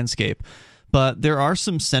changing landscape. But there are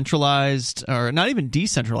some centralized, or not even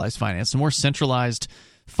decentralized finance, more centralized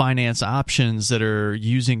finance options that are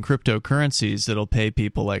using cryptocurrencies that'll pay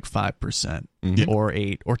people like 5% or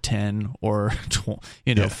 8 or 10 or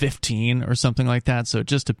 15 or something like that. So it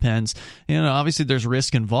just depends. Obviously there's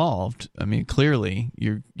risk involved. I mean, clearly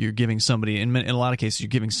you're giving somebody, in a lot of cases, you're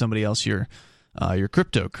giving somebody else your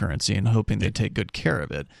cryptocurrency and hoping they take good care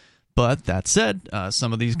of it. But that said,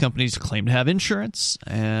 some of these companies claim to have insurance,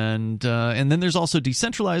 and then there's also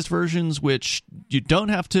decentralized versions which you don't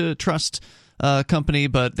have to trust company,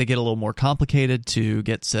 but they get a little more complicated to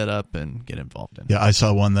get set up and get involved in. Yeah, I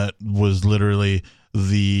saw one that was literally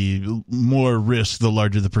the more risk, the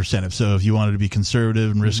larger the percentage. So if you wanted to be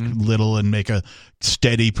conservative and risk little and make a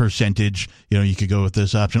steady percentage, you could go with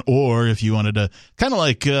this option. Or if you wanted to, kind of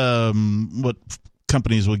like what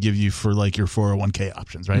companies will give you for like your 401k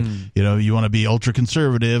options, right? You want to be ultra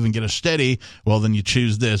conservative and get a steady, well, then you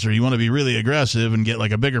choose this. Or you want to be really aggressive and get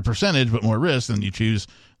like a bigger percentage but more risk, then you choose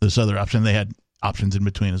this other option. They had options in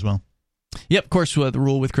between as well. Yep, of course, the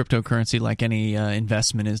rule with cryptocurrency, like any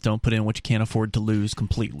investment, is don't put in what you can't afford to lose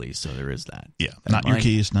completely. So there is that. Yeah, not your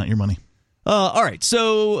keys, not your money. All right,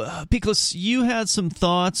 so Peakless, you had some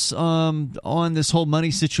thoughts on this whole money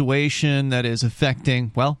situation that is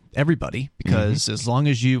affecting, well, everybody, because as long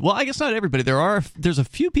as you, well, I guess not everybody. There's a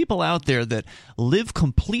few people out there that live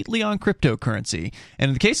completely on cryptocurrency, and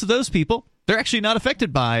in the case of those people, they're actually not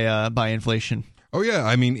affected by inflation. Oh yeah,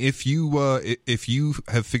 I mean, if you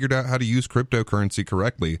have figured out how to use cryptocurrency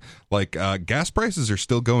correctly, like gas prices are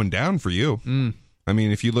still going down for you. I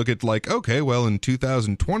mean, if you look at like, okay, well, in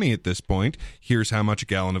 2020 at this point, here's how much a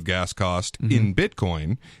gallon of gas cost in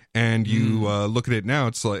Bitcoin, and you look at it now,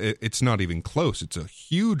 it's like it's not even close. It's a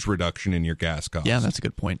huge reduction in your gas cost. Yeah, that's a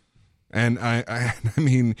good point. And I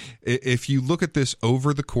mean, if you look at this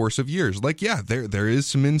over the course of years, like, yeah, there is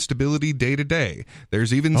some instability day to day.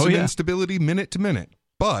 There's even some instability minute to minute.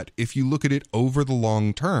 But if you look at it over the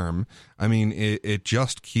long term, I mean, it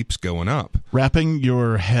just keeps going up. Wrapping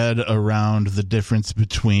your head around the difference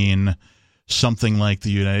between something like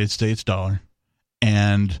the United States dollar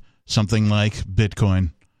and something like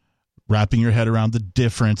Bitcoin, wrapping your head around the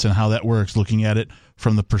difference and how that works, looking at it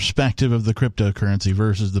from the perspective of the cryptocurrency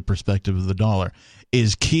versus the perspective of the dollar,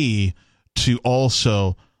 is key to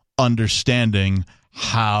also understanding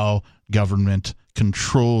how government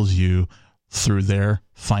controls you through their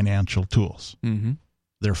financial tools,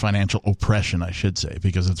 their financial oppression, I should say,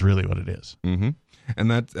 because it's really what it is.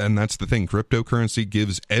 And that's the thing. Cryptocurrency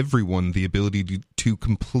gives everyone the ability to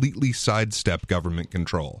completely sidestep government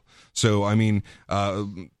control. So, I mean,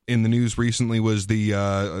 in the news recently was the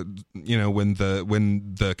when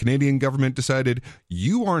the Canadian government decided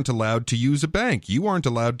you aren't allowed to use a bank, you aren't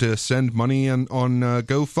allowed to send money on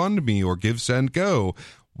GoFundMe or Give Send Go.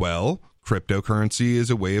 Well, cryptocurrency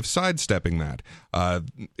is a way of sidestepping that.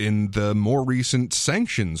 In the more recent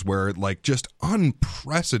sanctions, where like just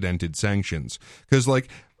unprecedented sanctions, because like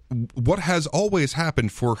what has always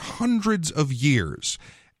happened for hundreds of years,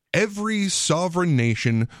 every sovereign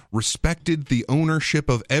nation respected the ownership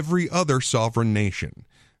of every other sovereign nation.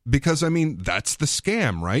 Because, I mean, that's the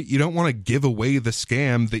scam, right? You don't want to give away the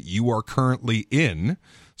scam that you are currently in.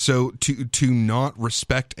 So to not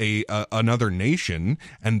respect another nation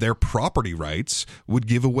and their property rights would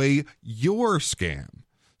give away your scam.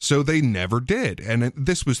 So they never did. And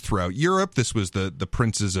this was throughout Europe. This was the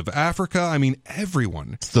princes of Africa. I mean,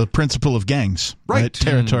 everyone. It's the principle of gangs. Right?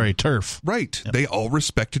 Territory, turf. Right. Yep. They all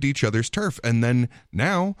respected each other's turf. And then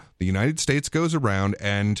now the United States goes around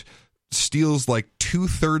and steals like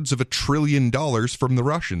 2/3 of $1 trillion from the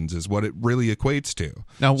Russians is what it really equates to.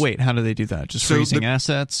 Now, wait, how do they do that? Just freezing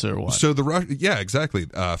assets or what? So yeah, exactly.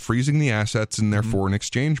 Freezing the assets in their foreign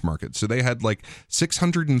exchange market. So they had like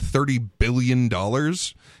 $630 billion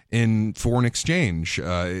in foreign exchange,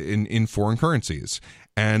 in foreign currencies.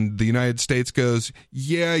 And the United States goes,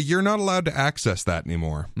 yeah, you're not allowed to access that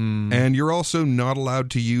anymore. And you're also not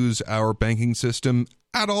allowed to use our banking system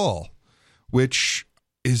at all, which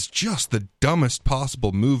is just the dumbest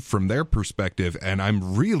possible move from their perspective, and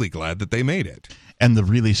I'm really glad that they made it. And the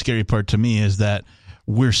really scary part to me is that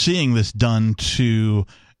we're seeing this done to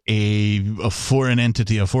a foreign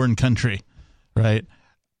entity, a foreign country, right?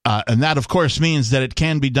 And that, of course, means that it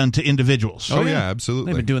can be done to individuals. Oh, yeah,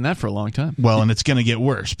 absolutely. They've been doing that for a long time. Well, and it's going to get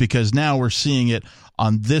worse because now we're seeing it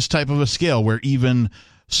on this type of a scale where even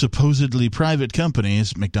supposedly private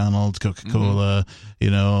companies, McDonald's, Coca-Cola,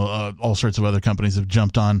 all sorts of other companies have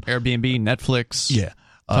jumped on. Airbnb, Netflix. Yeah.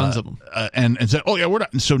 Tons of them. And said, oh, yeah, we're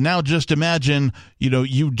not. So now just imagine,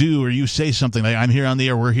 you do or you say something like, I'm here on the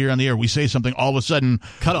air, we're here on the air, we say something, all of a sudden.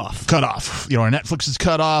 Cut off. Our Netflix is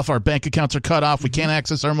cut off, our bank accounts are cut off, we can't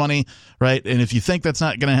access our money, right? And if you think that's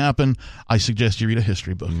not going to happen, I suggest you read a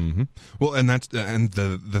history book. Well, and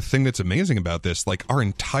the thing that's amazing about this, like our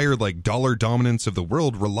entire like dollar dominance of the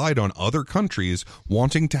world relied on other countries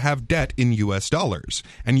wanting to have debt in U.S. dollars.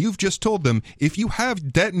 And you've just told them, if you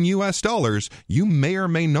have debt in U.S. dollars, you may or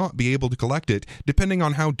may not be able to collect it, depending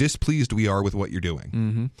on how displeased we are with what you're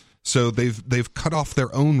doing. So they've cut off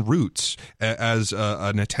their own roots as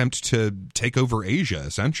an attempt to take over Asia,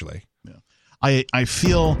 essentially. I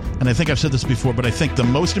feel, and I think I've said this before, but I think the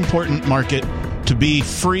most important market to be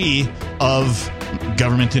free of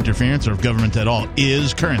government interference or of government at all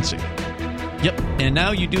is currency. Yep, and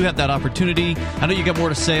now you do have that opportunity. I know you got more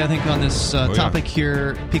to say, I think, on this topic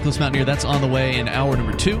here. Peakless Mountaineer, that's on the way in hour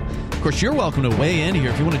number 2. Of course, you're welcome to weigh in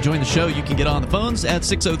here. If you want to join the show, you can get on the phones at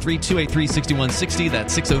 603-283-6160.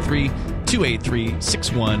 That's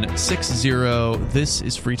 603-283-6160. This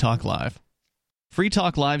is Free Talk Live. Free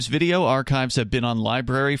Talk Live's video archives have been on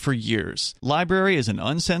LBRY for years. LBRY is an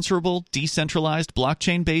uncensorable, decentralized,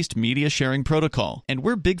 blockchain-based media sharing protocol, and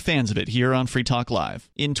we're big fans of it here on Free Talk Live.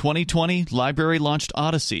 In 2020, LBRY launched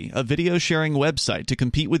Odysee, a video sharing website to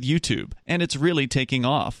compete with YouTube, and it's really taking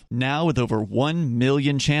off. Now with over 1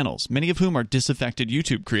 million channels, many of whom are disaffected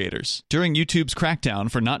YouTube creators. During YouTube's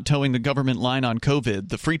crackdown for not towing the government line on COVID,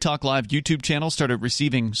 the Free Talk Live YouTube channel started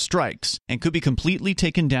receiving strikes and could be completely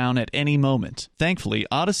taken down at any moment. Thankfully,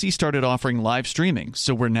 Odysee started offering live streaming,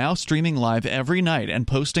 so we're now streaming live every night and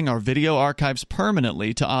posting our video archives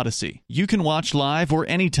permanently to Odysee. You can watch live or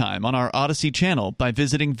anytime on our Odysee channel by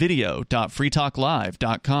visiting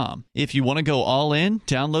video.freetalklive.com. If you want to go all in,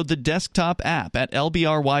 download the desktop app at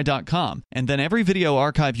lbry.com, and then every video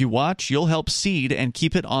archive you watch, you'll help seed and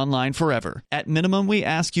keep it online forever. At minimum, we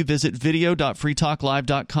ask you visit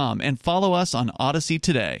video.freetalklive.com and follow us on Odysee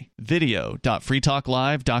today.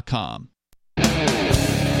 video.freetalklive.com.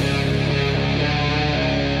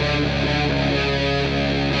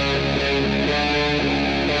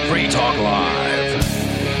 Free Talk Live.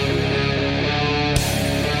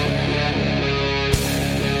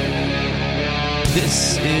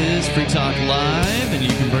 This is Free Talk Live, and you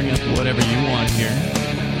can bring up whatever you want here.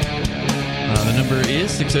 The number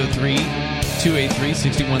is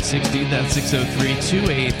 603-283-6160. That's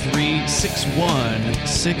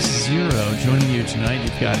 603-283-6160. Joining you tonight,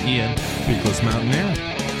 you've got Ian. Peakless Mountaineer.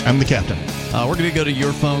 I'm the captain. We're going to go to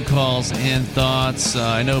your phone calls and thoughts.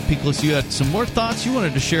 I know, Peakless, you had some more thoughts you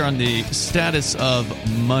wanted to share on the status of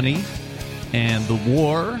money and the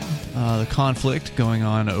war, the conflict going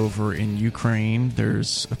on over in Ukraine.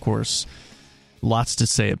 There's, of course, lots to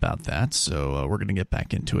say about that, so we're going to get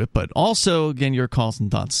back into it. But also, again, your calls and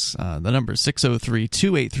thoughts. The number is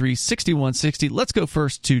 603-283-6160. Let's go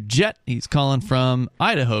first to Jet. He's calling from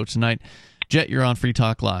Idaho tonight. Jet, you're on Free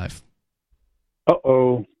Talk Live.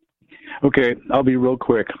 Uh-oh. Okay, I'll be real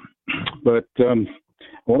quick. But I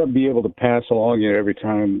want to be able to pass along here every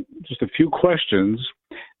time just a few questions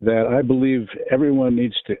that I believe everyone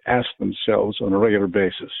needs to ask themselves on a regular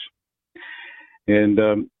basis.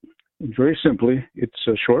 And very simply, it's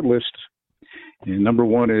a short list. And number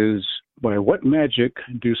one is, by what magic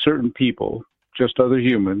do certain people, just other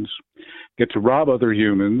humans, get to rob other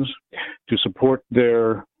humans to support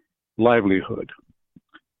their livelihood?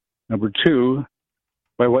 Number two,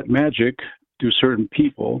 by what magic do certain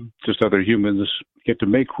people, just other humans, get to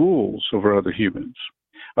make rules over other humans,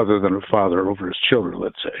 other than a father over his children,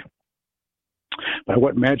 let's say? By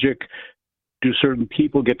what magic do certain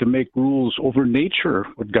people get to make rules over nature,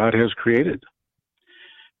 what God has created?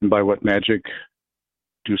 And by what magic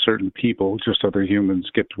do certain people, just other humans,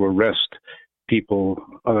 get to arrest people,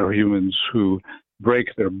 other humans, who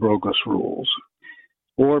break their bogus rules,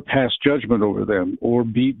 or pass judgment over them, or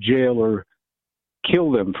beat, jail, or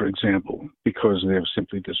kill them, for example, because they have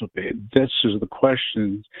simply disobeyed? These are the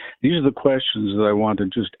questions that I want to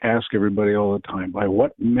just ask everybody all the time. By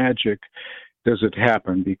what magic does it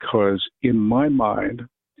happen? Because in my mind,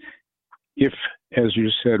 if, as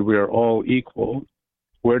you said, we are all equal,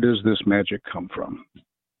 where does this magic come from?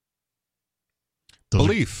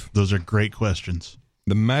 Belief. Those are great questions.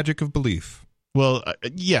 The magic of belief. Well,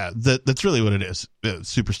 yeah, that's really what it is.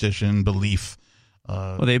 Superstition, belief.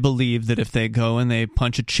 Well, they believe that if they go and they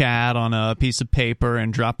punch a chat on a piece of paper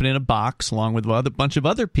and drop it in a box along with a bunch of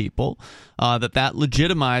other people, that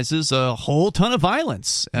legitimizes a whole ton of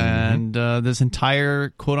violence and this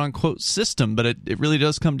entire quote-unquote system. But it really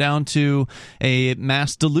does come down to a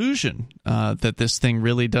mass delusion that this thing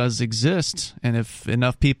really does exist. And if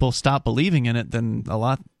enough people stop believing in it, then a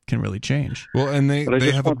lot can really change. Well, and they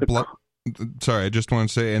have Sorry, I just want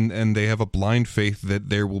to say, and they have a blind faith that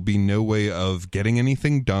there will be no way of getting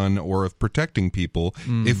anything done or of protecting people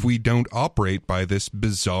if we don't operate by this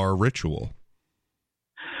bizarre ritual.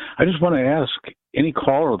 I just want to ask any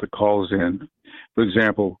caller that calls in, for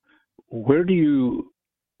example, where do you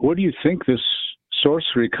think this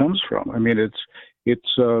sorcery comes from? I mean,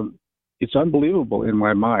 it's unbelievable in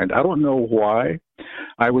my mind. I don't know why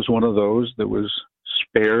I was one of those that was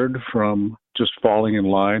spared from just falling in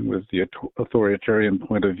line with the authoritarian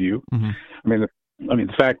point of view. I mean,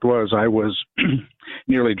 the fact was I was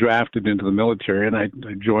nearly drafted into the military, and I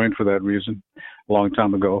joined for that reason a long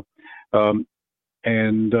time ago. And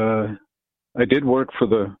I did work for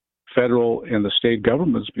the federal and the state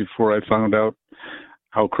governments before I found out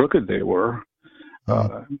how crooked they were.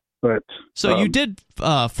 So you did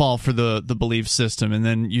fall for the belief system, and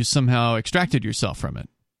then you somehow extracted yourself from it.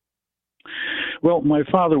 Well, my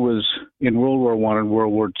father was in World War I and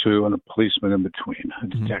World War II, and a policeman in between, a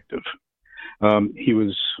detective. He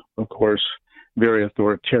was, of course, very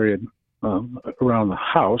authoritarian. around the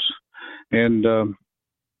house, and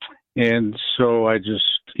so I just,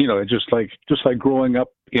 just like growing up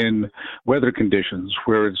in weather conditions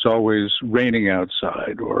where it's always raining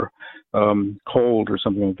outside or cold or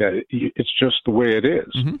something like that. It's just the way it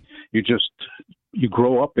is. Mm-hmm. You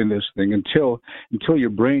grow up in this thing until your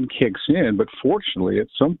brain kicks in. But fortunately, at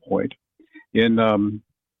some point in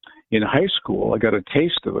high school, I got a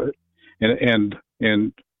taste of it,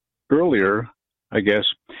 and earlier, I guess,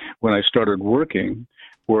 when I started working,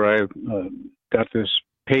 where I got this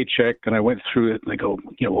paycheck and I went through it and I go,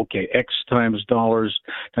 okay, X times dollars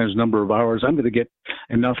times number of hours, I'm going to get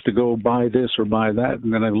enough to go buy this or buy that.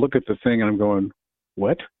 And then I look at the thing and I'm going,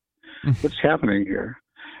 what? What's happening here?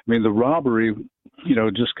 I mean, the robbery,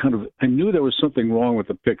 just kind of, I knew there was something wrong with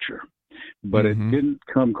the picture, but it didn't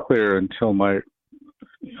come clear until my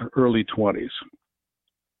early 20s,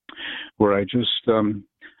 where I just,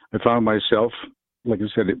 I found myself, like I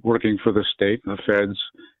said, working for the state and the feds,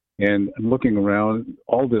 and I'm looking around,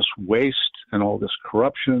 all this waste and all this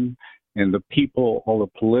corruption and the people, all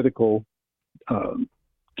the political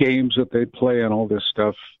games that they play and all this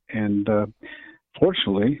stuff. And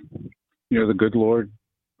fortunately, the good Lord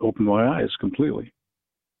opened my eyes completely.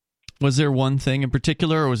 Was there one thing in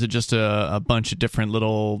particular, or was it just a bunch of different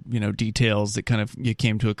little, details that kind of you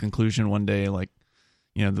came to a conclusion one day, like,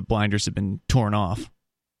 the blinders had been torn off?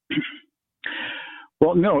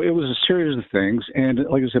 Well, no, it was a series of things. And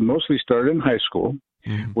like I said, mostly started in high school,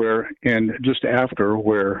 and just after,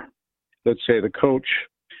 where, let's say, the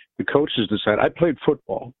coaches decide. I played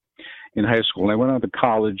football in high school, and I went on to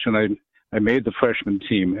college, and I made the freshman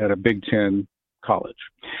team at a Big Ten college.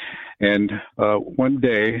 And one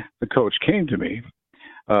day, the coach came to me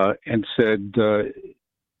and said,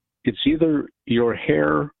 it's either your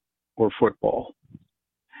hair or football.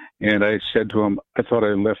 And I said to him, I thought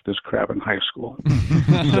I left this crap in high school.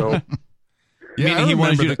 So, meaning he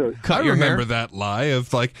wanted you to cut your hair? I remember that lie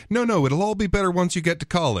of like, no, it'll all be better once you get to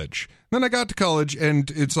college. Then I got to college,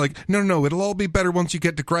 and it's like, no, it'll all be better once you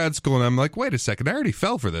get to grad school. And I'm like, wait a second, I already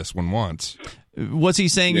fell for this one once. Was he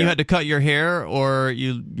saying you had to cut your hair, or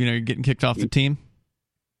you're getting kicked off the team?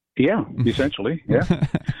 Yeah, essentially, yeah.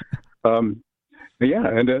 Yeah,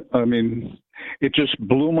 and I mean, it just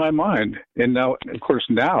blew my mind. And now, of course,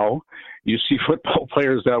 you see football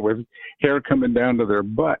players out with hair coming down to their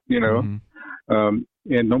butt, and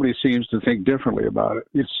nobody seems to think differently about it.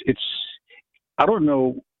 It's I don't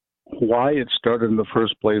know why it started in the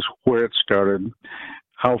first place, where it started,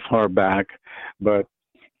 how far back, but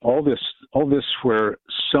all this where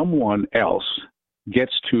someone else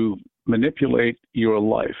gets to manipulate your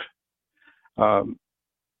life, and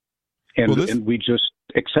we just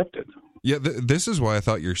accept it. Yeah, this is why I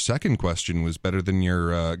thought your second question was better than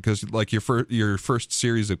your, because like your first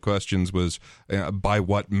series of questions was by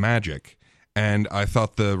what magic, and I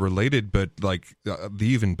thought the related but like the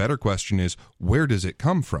even better question is, where does it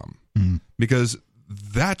come from? Because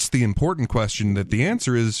that's the important question. That the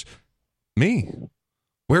answer is me.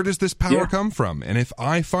 Where does this power come from? And if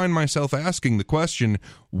I find myself asking the question,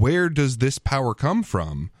 where does this power come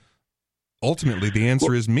from? Ultimately, the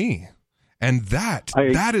answer is me. And that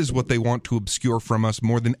is what they want to obscure from us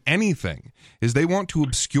more than anything, is they want to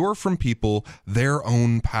obscure from people their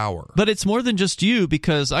own power. But it's more than just you,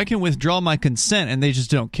 because I can withdraw my consent and they just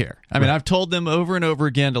don't care. I mean, I've told them over and over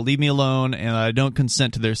again to leave me alone, and I don't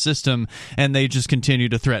consent to their system, and they just continue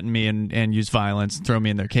to threaten me and use violence and throw me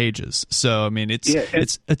in their cages. So, I mean, it's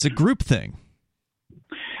a group thing.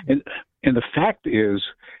 And the fact is,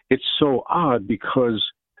 it's so odd because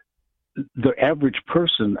the average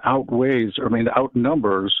person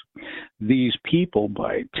outnumbers these people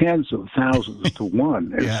by tens of thousands to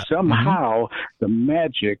one. And somehow the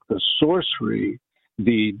magic, the sorcery,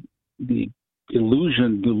 the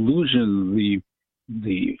illusion, delusion,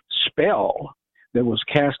 the spell that was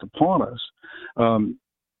cast upon us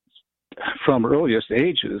from earliest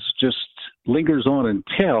ages just lingers on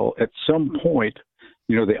until at some point,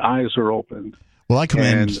 the eyes are opened. Well, I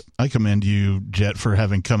commend you, Jet, for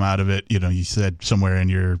having come out of it. You said somewhere in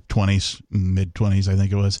your 20s, mid-20s, I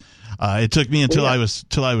think it was. It took me until I was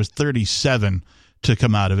 37 to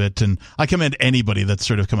come out of it, and I commend anybody that's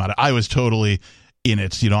sort of come out of it. I was totally in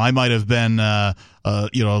it. I might have been, a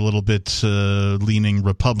little bit leaning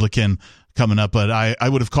Republican coming up, but I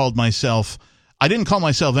would have called myself I didn't call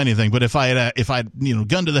myself anything, but if I had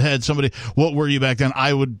gun to the head, somebody, what were you back then?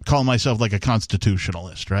 I would call myself like a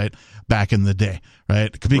constitutionalist, right? Back in the day,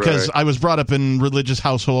 right? Because I was brought up in religious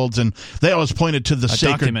households, and they always pointed to the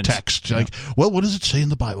sacred document. text. Yeah. Like, well, what does it say in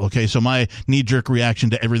the Bible? Okay, so my knee-jerk reaction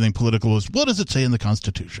to everything political was, what does it say in the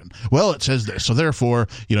Constitution? Well, it says this, so therefore,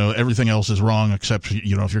 everything else is wrong except, if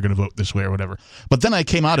you're going to vote this way or whatever. But then I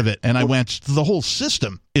came out of it, and I went, the whole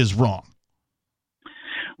system is wrong.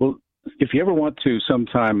 Well, if you ever want to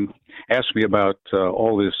sometime ask me about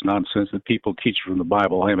all this nonsense that people teach from the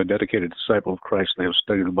Bible, I am a dedicated disciple of Christ. I have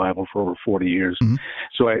studied the Bible for over 40 years. Mm-hmm.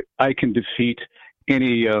 So I can defeat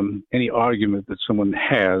any argument that someone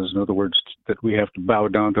has, in other words, that we have to bow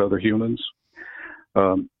down to other humans,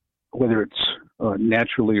 whether it's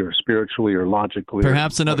naturally or spiritually or logically.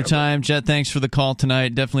 Perhaps or another time. Jet, thanks for the call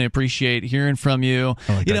tonight. Definitely appreciate hearing from you.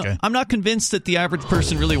 I'm not convinced that the average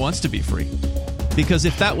person really wants to be free. Because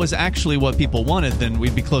if that was actually what people wanted, then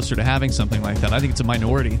we'd be closer to having something like that. I think it's a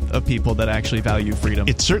minority of people that actually value freedom.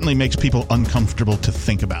 It certainly makes people uncomfortable to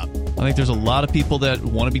think about. I think there's a lot of people that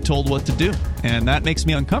want to be told what to do. And that makes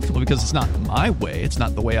me uncomfortable because it's not my way. It's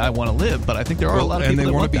not the way I want to live. But I think there are a lot of people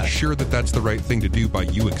that want to be sure that that's the right thing to do by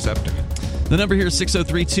you accepting it. The number here is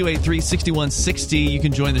 603-283-6160. You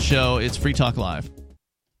can join the show. It's Free Talk Live.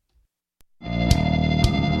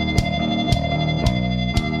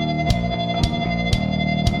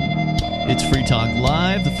 It's Free Talk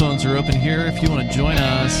Live. The phones are open here. If you want to join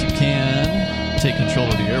us, you can take control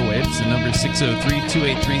of the airwaves. The number is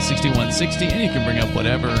 603-283-6160, and you can bring up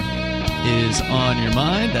whatever is on your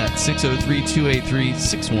mind. That's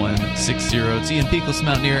 603-283-6160. It's Ian Peakless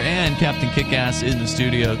Mountaineer and Captain Kickass in the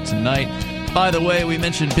studio tonight. By the way, we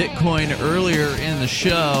mentioned Bitcoin earlier in the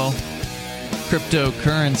show.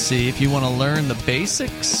 Cryptocurrency. If you want to learn the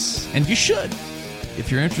basics, and you should. If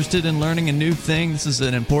you're interested in learning a new thing, this is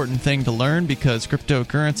an important thing to learn because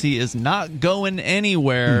cryptocurrency is not going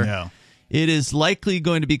anywhere. No. It is likely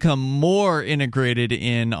going to become more integrated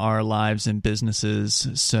in our lives and businesses.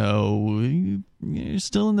 So you're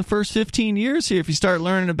still in the first 15 years here if you start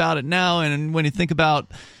learning about it now. And when you think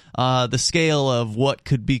about the scale of what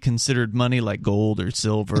could be considered money like gold or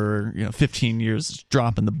silver, 15 years is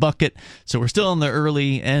drop in the bucket. So we're still in the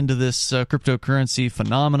early end of this cryptocurrency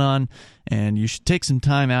phenomenon, and you should take some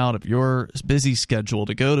time out of your busy schedule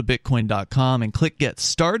to go to Bitcoin.com and click Get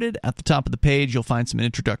Started. At the top of the page, you'll find some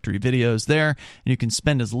introductory videos there, and you can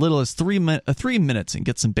spend as little as 3 minutes and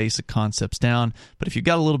get some basic concepts down. But if you've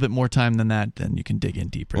got a little bit more time than that, then you can dig in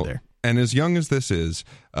deeper there. And as young as this is,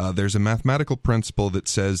 there's a mathematical principle that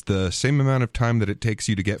says the same amount of time that it takes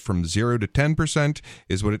you to get from 0 to 10%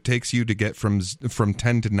 is what it takes you to get from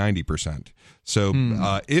 10 to 90%. So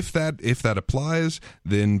if that applies,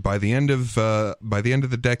 then by the end of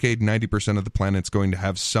the decade, 90% of the planet's going to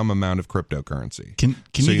have some amount of cryptocurrency.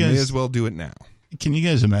 So you may as well do it now. Can you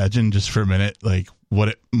guys imagine just for a minute, like what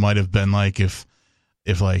it might have been like if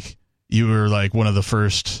like you were like one of the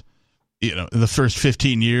first. The first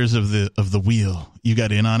 15 years of the wheel, you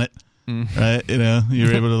got in on it, right? You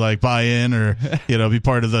were able to like buy in or, be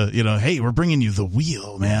part of the, hey, we're bringing you the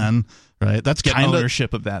wheel, man. Right. That's kind of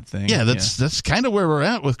ownership of that thing. Yeah. That's kind of where we're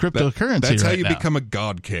at with cryptocurrency. That's how you now. Become a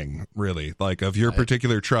god king, really. Like of your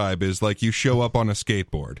particular tribe is like you show up on a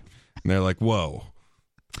skateboard and they're like, whoa.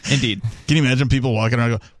 Indeed. Can you imagine people walking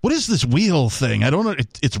around and go, what is this wheel thing? I don't know.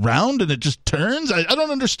 It's round and it just turns. I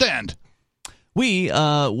don't understand. We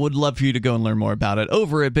would love for you to go and learn more about it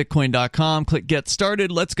over at Bitcoin.com. Click Get Started.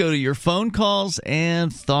 Let's go to your phone calls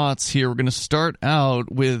and thoughts here. We're going to start out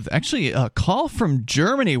with actually a call from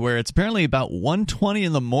Germany where it's apparently about 1:20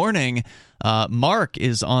 in the morning. Mark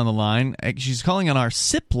is on the line. She's calling on our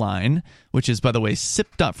SIP line, which is, by the way,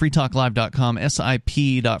 sip.freetalklive.com,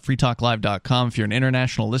 sip.freetalklive.com. If you're an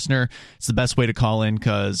international listener, it's the best way to call in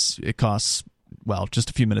because it costs just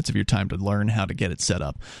a few minutes of your time to learn how to get it set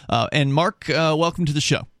up. And Mark, welcome to the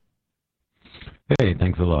show. Hey,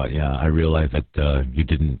 thanks a lot. Yeah, I realize that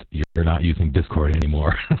you're not using Discord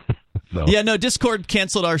anymore. So. Yeah, no, Discord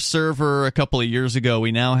canceled our server a couple of years ago.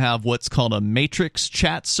 We now have what's called a Matrix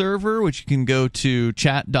chat server, which you can go to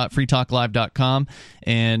chat.freetalklive.com,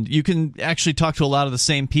 and you can actually talk to a lot of the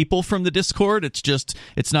same people from the Discord.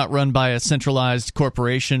 It's not run by a centralized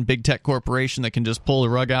corporation, big tech corporation that can just pull the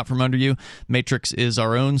rug out from under you. Matrix is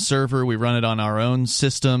our own server. We run it on our own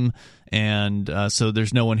system. And so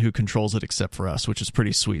there's no one who controls it except for us, which is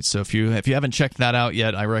pretty sweet. So if you haven't checked that out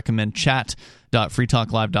yet, I recommend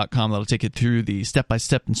chat.freetalklive.com. That'll take you through the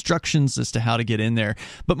step-by-step instructions as to how to get in there.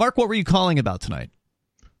 But Mark, what were you calling about tonight?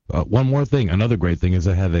 One more thing. Another great thing is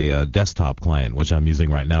I have a desktop client, which I'm using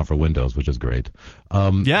right now for Windows, which is great.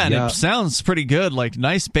 It sounds pretty good. Like,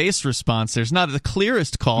 nice bass response. There's not the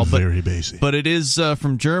clearest call, but very bassy. But it is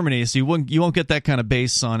from Germany, so you won't get that kind of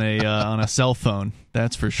bass on a cell phone.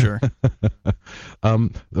 That's for sure.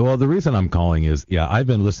 Well, the reason I'm calling is, I've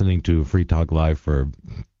been listening to Free Talk Live for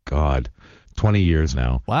 20 years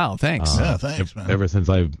now. Wow, thanks. Thanks, man.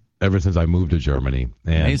 Ever since I moved to Germany,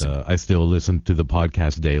 and I still listen to the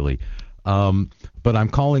podcast daily. But I'm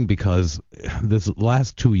calling because this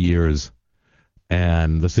last 2 years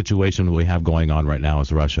and the situation we have going on right now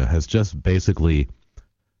with Russia has just basically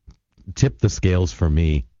tipped the scales for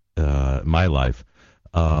me, my life.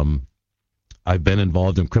 I've been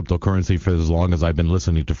involved in cryptocurrency for as long as I've been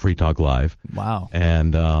listening to Free Talk Live. Wow.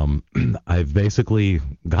 And I've basically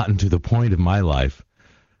gotten to the point of my life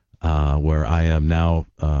where I am now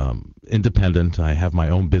independent. I have my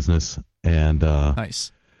own business, and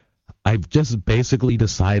nice. I've just basically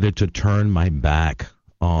decided to turn my back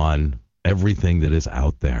on everything that is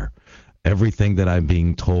out there, everything that I'm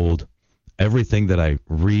being told, everything that I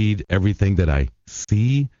read, everything that I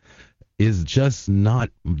see is just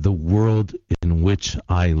not the world in which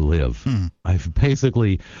I live. I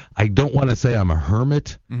don't want to say I'm a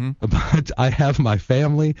hermit, but I have my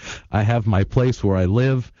family, I have my place where I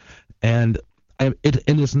live, and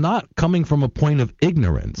it's not coming from a point of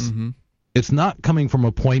ignorance. It's not coming from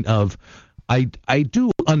a point of, I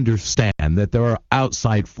do understand that there are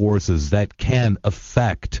outside forces that can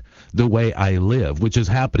affect the way I live, which is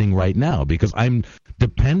happening right now because I'm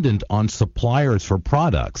dependent on suppliers for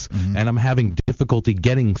products, and I'm having difficulty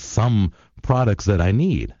getting some products that I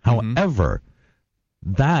need. However,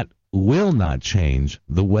 that will not change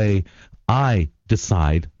the way I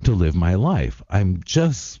decide to live my life. I'm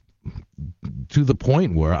just to the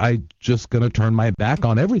point where I'm just going to turn my back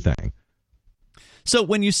on everything. So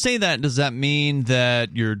when you say that, does that mean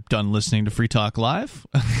that you're done listening to Free Talk Live?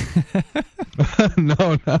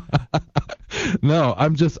 No.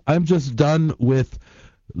 I'm just done with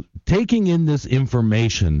taking in this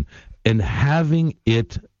information and having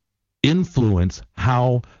it influence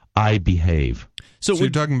how I behave. So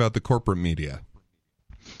you're talking about the corporate media.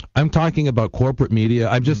 I'm talking about corporate media.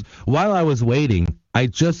 I'm just while I was waiting, I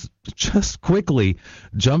just quickly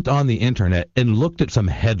jumped on the internet and looked at some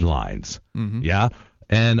headlines. Yeah.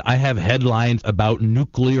 And I have headlines about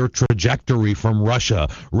nuclear trajectory from Russia.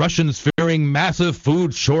 Russians fearing massive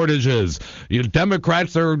food shortages.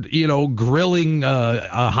 Democrats are, grilling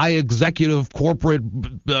a high executive corporate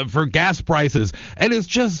for gas prices. And it's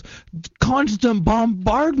just constant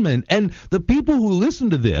bombardment. And the people who listen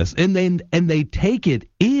to this and they take it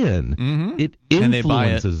in, it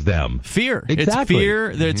influences them. Fear. Exactly. It's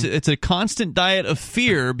fear. It's a constant diet of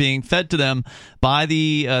fear being fed to them by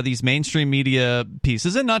these mainstream media pieces.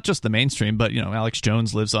 And not just the mainstream, but Alex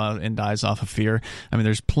Jones lives and dies off of fear. I mean,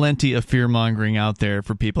 there's plenty of fear mongering out there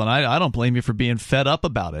for people, and I don't blame you for being fed up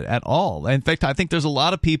about it at all. In fact, I think there's a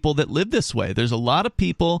lot of people that live this way. There's a lot of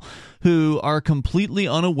people who are completely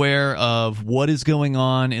unaware of what is going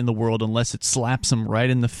on in the world unless it slaps them right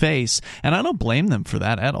in the face, and I don't blame them for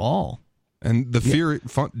that at all. And the fear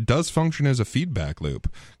does function as a feedback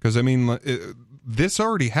loop, because I mean, this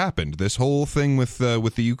already happened. This whole thing with the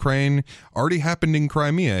Ukraine already happened in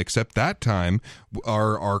Crimea, except that time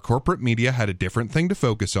our corporate media had a different thing to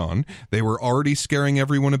focus on. They were already scaring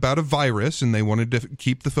everyone about a virus, and they wanted to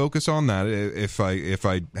keep the focus on that. If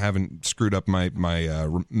I haven't screwed up my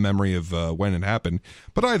memory of when it happened,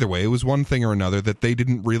 but either way, it was one thing or another that they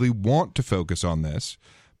didn't really want to focus on this,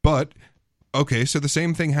 but. Okay, so the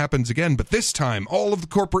same thing happens again, but this time all of the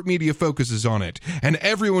corporate media focuses on it, and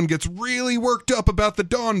everyone gets really worked up about the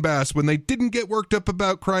Donbass when they didn't get worked up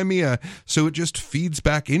about Crimea, so it just feeds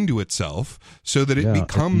back into itself so that it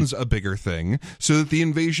becomes a bigger thing, so that the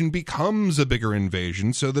invasion becomes a bigger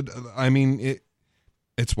invasion, so that, I mean,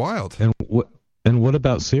 it's wild. And what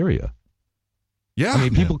about Syria? Yeah, I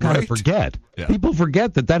mean, people kind of forget. Yeah. People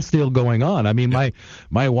forget that that's still going on. I mean,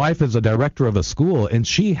 my wife is a director of a school, and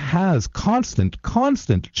she has constant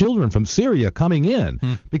children from Syria coming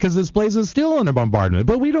in because this place is still under bombardment.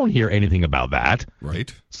 But we don't hear anything about that.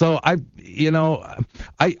 Right. So I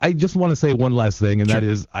just want to say one last thing, and that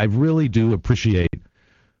is I really do appreciate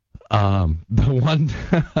the one.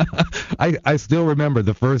 I still remember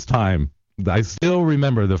the first time.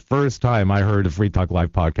 I heard a Free Talk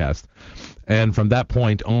Live podcast. And from that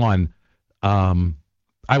point on,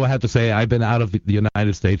 I will have to say I've been out of the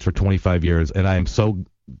United States for 25 years, and I am so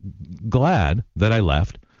glad that I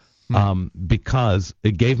left because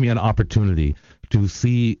it gave me an opportunity to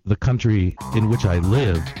see the country in which I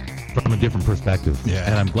live from a different perspective. Yeah.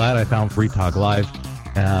 And I'm glad I found Free Talk Live.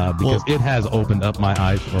 because it has opened up my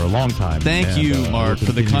eyes for a long time. Thank you, Mark,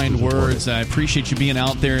 for the kind support words. I appreciate you being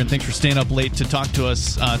out there, and thanks for staying up late to talk to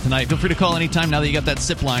us tonight. Feel free to call anytime now that you got that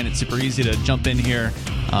SIP line. It's super easy to jump in here.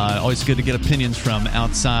 Always good to get opinions from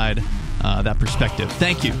outside that perspective.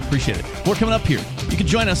 Thank you. Appreciate it. More coming up here. You can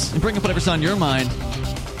join us and bring up whatever's on your mind.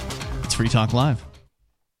 It's Free Talk Live.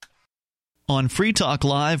 On Free Talk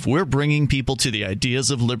Live, we're bringing people to the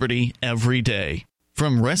ideas of liberty every day.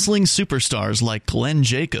 From wrestling superstars like Glenn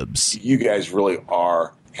Jacobs. You guys really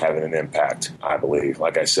are having an impact, I believe.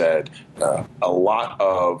 Like I said, a lot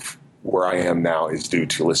of where I am now is due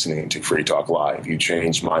to listening to Free Talk Live. You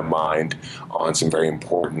changed my mind on some very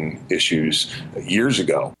important issues years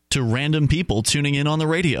ago. To random people tuning in on the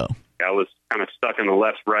radio. I was kind of stuck in the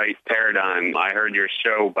left-right paradigm. I heard your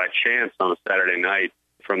show by chance on a Saturday night.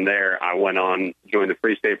 From there, I went on, joined the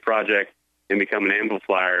Free State Project, and become an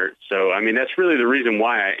amplifier. So, I mean, that's really the reason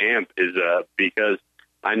why I amp is because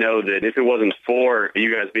I know that if it wasn't for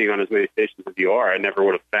you guys being on as many stations as you are, I never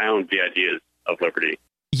would have found the ideas of liberty.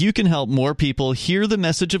 You can help more people hear the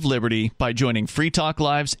message of liberty by joining Free Talk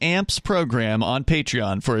Live's AMPS program on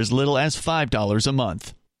Patreon for as little as $5 a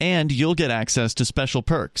month. And you'll get access to special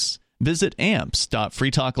perks. Visit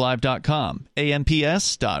amps.freetalklive.com,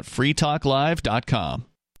 amps.freetalklive.com.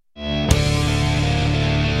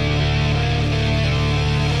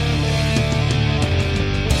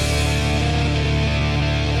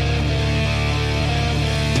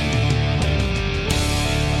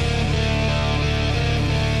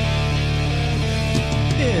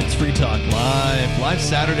 It's Free Talk Live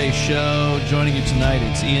Saturday show. Joining you tonight,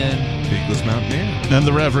 it's Ian, Peakless Mountaineer, and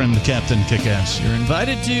the Reverend Captain Kickass. You're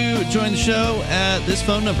invited to join the show at this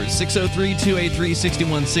phone number,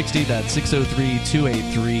 603-283-6160. That's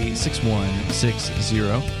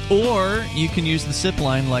 603-283-6160. Or you can use the SIP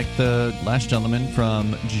line like the last gentleman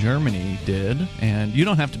from Germany did. And you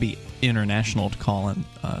don't have to be international to call in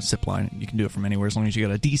SIP line. You can do it from anywhere as long as you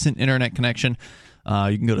got a decent internet connection.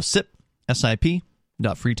 You can go to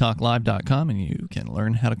SIP.freetalklive.com and you can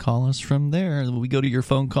learn how to call us from there. We go to your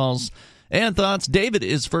phone calls and thoughts. David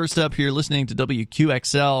is first up here listening to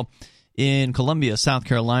WQXL in Columbia, South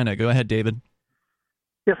Carolina. Go ahead, David.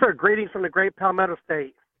 Yes, sir. Greetings from the great Palmetto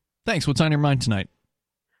State. Thanks. What's on your mind tonight?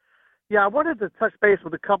 Yeah, I wanted to touch base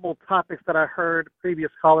with a couple topics that I heard previous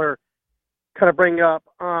caller kind of bring up.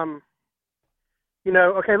 Okay,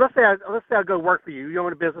 let's say I go work for you. You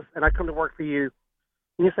own a business, and I come to work for you.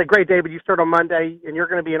 And you say, great, David, you start on Monday, and you're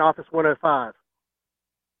going to be in office 105.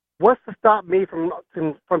 What's to stop me from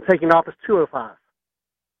taking office 205?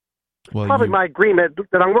 Well, probably my agreement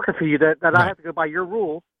that I'm working for you, that right. I have to go by your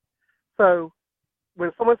rules. So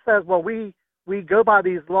when someone says, well, we go by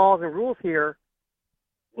these laws and rules here,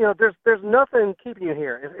 there's nothing keeping you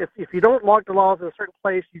here. If you don't log the laws in a certain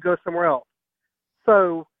place, you go somewhere else.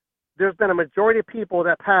 So there's been a majority of people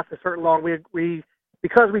that pass a certain law.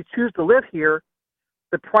 Because we choose to live here,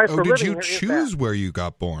 the price for living here is that. Did you choose where you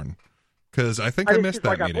got born? Because I think I missed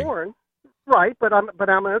that meeting. Born, right? But I'm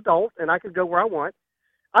an adult and I can go where I want.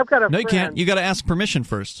 I've got a friend. No, you can't. You got to ask permission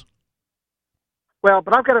first. Well,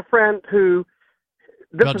 but I've got a friend who.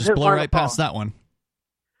 I'll just blow right past that one.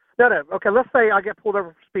 No. Okay, let's say I get pulled over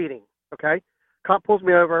for speeding. Okay, cop pulls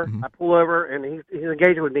me over. Mm-hmm. I pull over and he's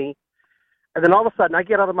engaging with me, and then all of a sudden I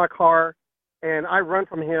get out of my car and I run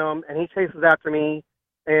from him and he chases after me.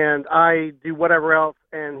 And I do whatever else,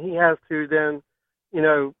 and he has to then,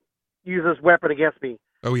 use his weapon against me.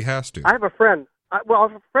 Oh, he has to. I have a friend. I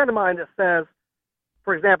have a friend of mine that says,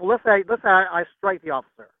 for example, let's say I strike the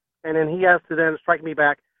officer, and then he has to then strike me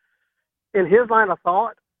back. In his line of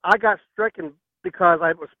thought, I got stricken because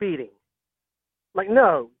I was speeding. Like,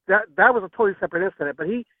 no, that was a totally separate incident. But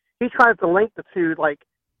he tries to link the two, like,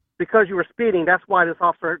 because you were speeding, that's why this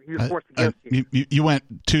officer used force against you. You went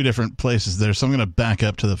two different places there, so I'm going to back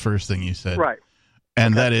up to the first thing you said. Right.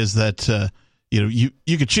 And that is that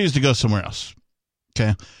you could choose to go somewhere else.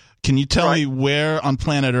 Okay. Can you tell me where on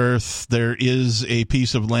planet Earth there is a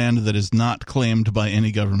piece of land that is not claimed by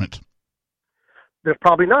any government? There's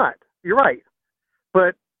probably not. You're right.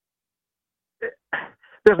 But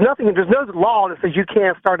there's no law that says you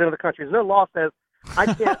can't start another country. There's no law that says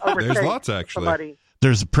I can't overtake There's lots, actually. somebody.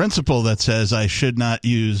 There's a principle that says I should not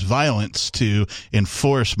use violence to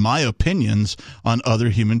enforce my opinions on other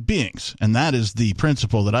human beings. And that is the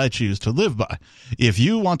principle that I choose to live by. If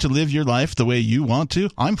you want to live your life the way you want to,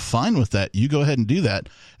 I'm fine with that. You go ahead and do that.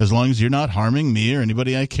 As long as you're not harming me or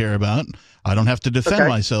anybody I care about, I don't have to defend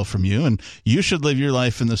myself from you. And you should live your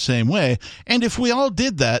life in the same way. And if we all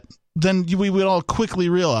did that, then we would all quickly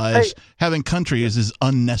realize having countries is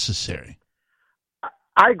unnecessary.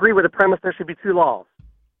 I agree with the premise there should be two laws.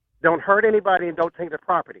 don't hurt anybody, and don't take their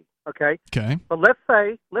property. Okay. Okay. But let's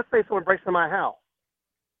say someone breaks into my house.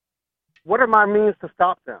 What are my means to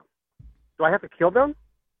stop them? Do I have to kill them?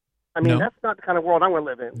 I mean, No. that's not the kind of world I want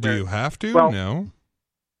to live in. Do you have to? Well, No.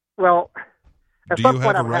 Well, at Do some you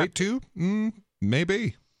point have I a would right to?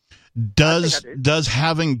 Maybe. Does I do. does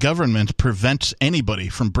having government prevent anybody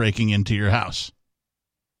from breaking into your house?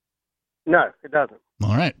 No, it doesn't.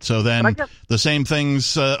 All right. So then But I guess- the same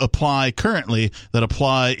things apply currently that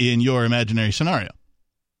apply in your imaginary scenario.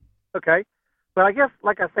 Okay. But I guess,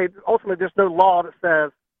 like I say, ultimately there's no law that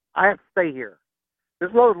says I have to stay here.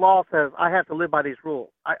 There's no law that says I have to live by these rules.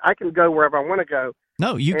 I can go wherever I want to go.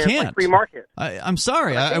 No, you and it's can't. like free market. I'm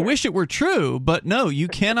sorry. I wish it were true, but no, you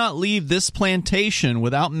cannot leave this plantation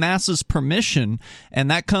without NASA's permission, and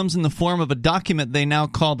that comes in the form of a document they now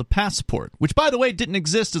call the passport, which, by the way, didn't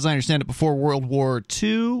exist, as I understand it, before World War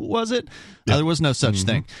II, was it? Yeah. There was no such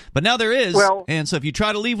thing. But now there is, and so if you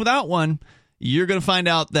try to leave without one, you're going to find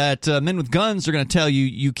out that men with guns are going to tell you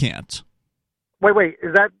you can't. Wait.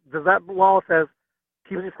 Does that law says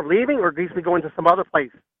keeps me from leaving, or keeps me going to some other place?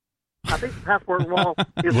 I think the passport law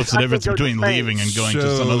is. What's the difference between leaving and going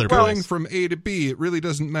to some other going place? from A to B, it really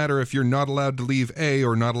doesn't matter if you're not allowed to leave A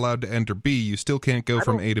or not allowed to enter B. You still can't go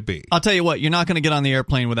from A to B. I'll tell you what, you're not going to get on the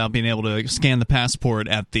airplane without being able to scan the passport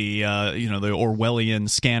at the the Orwellian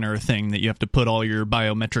scanner thing that you have to put all your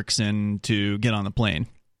biometrics in to get on the plane.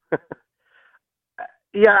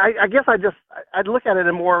 Yeah, I guess I'd look at it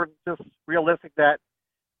in more just realistic that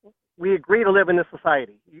we agree to live in this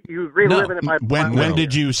society. You agree to live in it by When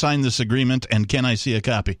did you sign this agreement, and can I see a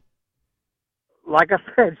copy? Like I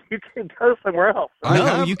said, you can go somewhere else.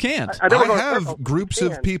 You can't. I have groups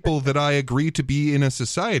of people that I agree to be in a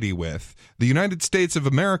society with. The United States of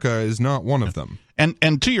America is not one of them.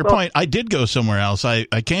 And to your point, I did go somewhere else. I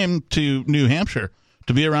came to New Hampshire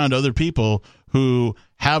to be around other people who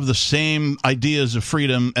have the same ideas of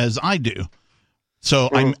freedom as I do. So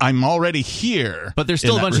I'm already here. But there's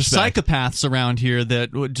still a bunch respect. of psychopaths around here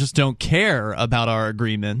that just don't care about our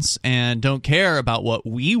agreements and don't care about what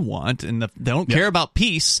we want, and they don't care about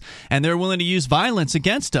peace, and they're willing to use violence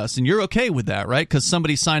against us. And you're okay with that, right? Because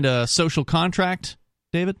somebody signed a social contract,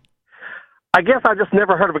 David? I guess I just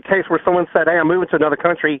never heard of a case where someone said, "Hey, I'm moving to another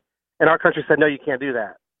country," and our country said, "No, you can't do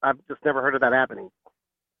that." I've just never heard of that happening.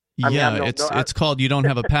 It's called you don't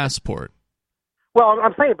have a passport. Well,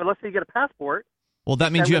 I'm saying, but let's say you get a passport. Well,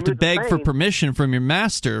 that means you have to beg for permission from your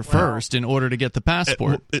master first in order to get the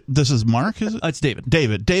passport. This is Mark, is it? It's David.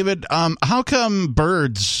 David, how come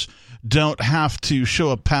birds don't have to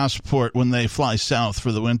show a passport when they fly south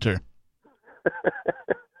for the winter?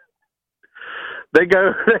 They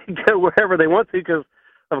go wherever they want to because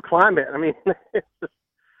of climate. I mean, it's just,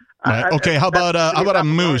 Right. Okay, how about a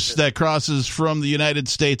moose that crosses from the United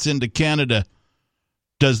States into Canada?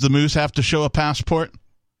 Does the moose have to show a passport?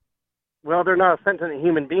 well, they're not a sentient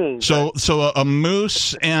human being. So a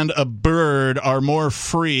moose and a bird are more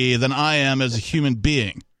free than I am as a human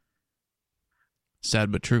being.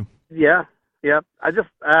 Sad but true. Yeah. Yep. I don't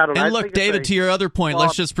know. And look, David, to your other point,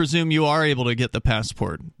 let's just presume you are able to get the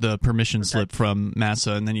passport, the permission slip from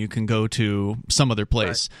NASA, and then you can go to some other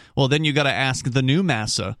place. Right. Well, then you got to ask the new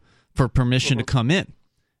NASA for permission to come in,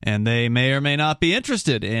 and they may or may not be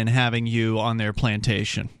interested in having you on their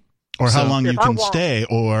plantation. Or how long you can stay,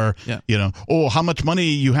 or, how much money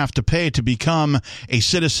you have to pay to become a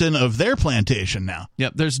citizen of their plantation now.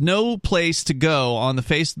 Yep, there's no place to go on the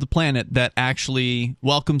face of the planet that actually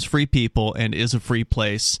welcomes free people and is a free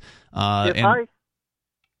place. Let's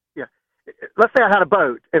say I had a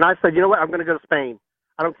boat, and I said, you know what, I'm going to go to Spain.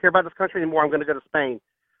 I don't care about this country anymore, I'm going to go to Spain.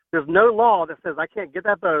 There's no law that says I can't get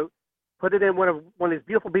that boat, put it in one of these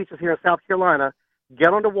beautiful beaches here in South Carolina, get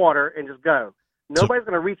on the water, and just go. Nobody's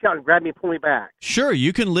going to reach out and grab me and pull me back. Sure,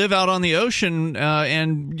 you can live out on the ocean,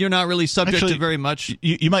 and you're not really subject to very much.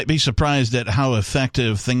 You might be surprised at how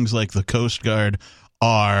effective things like the Coast Guard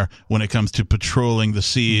are when it comes to patrolling the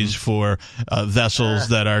seas for vessels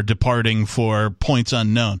that are departing for points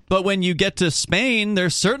unknown. But when you get to Spain, they're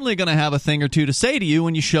certainly going to have a thing or two to say to you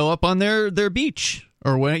when you show up on their beach.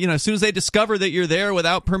 Or when as soon as they discover that you're there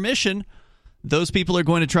without permission, those people are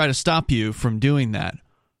going to try to stop you from doing that.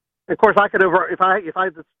 Of course, I could if I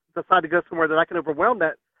decide to go somewhere that I can overwhelm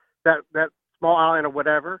that small island or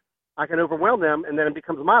whatever, I can overwhelm them, and then it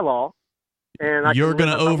becomes my law. And you're going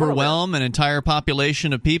to overwhelm an entire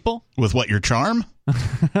population of people with what, your charm?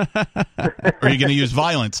 Or are you going to use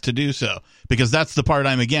violence to do so? Because that's the part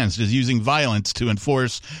I'm against, is using violence to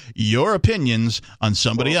enforce your opinions on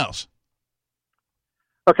somebody else.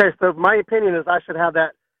 Okay, so my opinion is I should have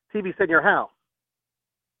that TV set in your house.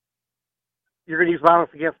 You're going to use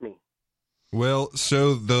violence against me. Well,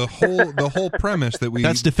 so the whole premise that we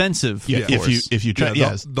that's defensive. Yeah, if you try,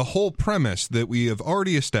 yes. The whole premise that we have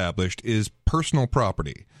already established is personal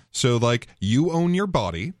property. So, like, you own your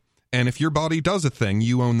body, and if your body does a thing,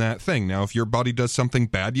 you own that thing. Now, if your body does something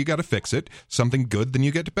bad, you got to fix it. Something good, then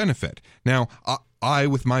you get to benefit. Now, I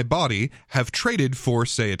with my body have traded for,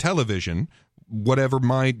 say, a television, whatever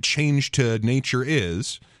my change to nature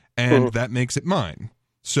is, and that makes it mine.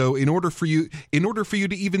 So in order for you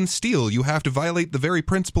to even steal, you have to violate the very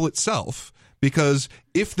principle itself, because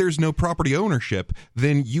if there's no property ownership,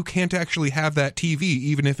 then you can't actually have that TV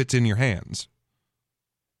even if it's in your hands.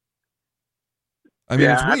 I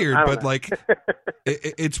mean, it's weird, but like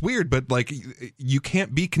it's weird, but like you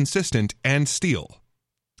can't be consistent and steal.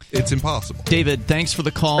 It's impossible. David, thanks for the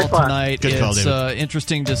call tonight. Good call, it's an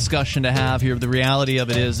interesting discussion to have here. The reality of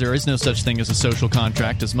it is there is no such thing as a social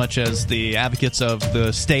contract. As much as the advocates of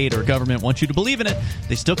the state or government want you to believe in it,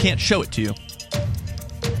 they still can't show it to you.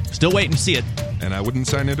 Still waiting to see it. And I wouldn't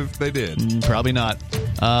sign it if they did. Probably not.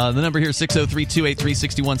 The number here is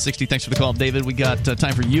 603-283-6160. Thanks for the call, David. We got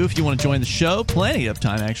time for you if you want to join the show. Plenty of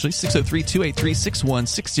time, actually.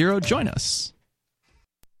 603-283-6160. Join us.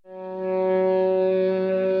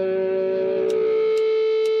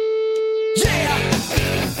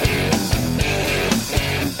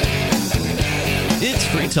 It's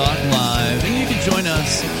Free Talk Live, and you can join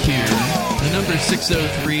us here. The number is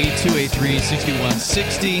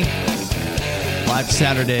 603-283-6160. Live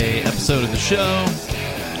Saturday episode of the show.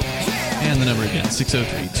 And the number again,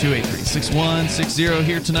 603-283-6160.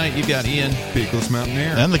 Here tonight, you've got Ian, Peakless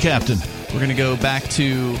Mountaineer, and the Captain. We're going to go back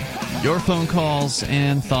to your phone calls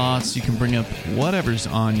and thoughts. You can bring up whatever's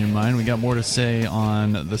on your mind. We got more to say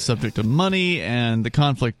on the subject of money and the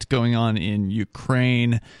conflict going on in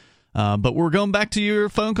Ukraine. But we're going back to your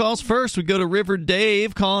phone calls first. We go to River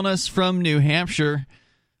Dave calling us from New Hampshire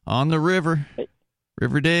on the river.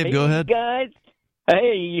 River Dave, go ahead. Guys.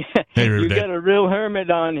 Hey, you got a real hermit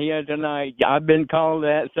on here tonight. I've been called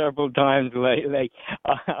that several times lately.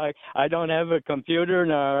 I don't have a computer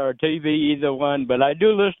nor a TV, either one, but I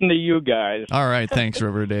do listen to you guys. All right, thanks,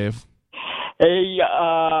 River Dave. Hey,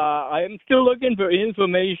 I'm still looking for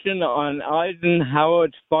information on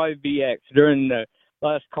Eisenhower's 5BX. During the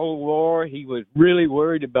last Cold War, he was really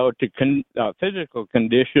worried about the physical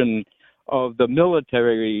condition of the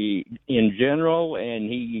military in general, and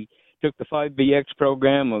he took the 5BX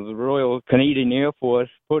program of the Royal Canadian Air Force,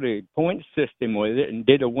 put a point system with it, and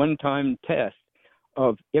did a one-time test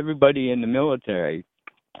of everybody in the military.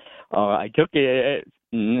 I took it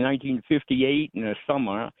in 1958 in the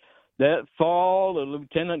summer. That fall, the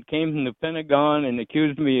lieutenant came from the Pentagon and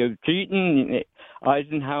accused me of cheating.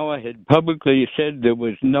 Eisenhower had publicly said there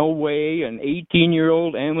was no way an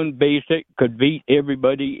 18-year-old airman basic could beat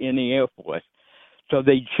everybody in the Air Force. So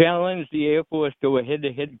they challenged the Air Force to a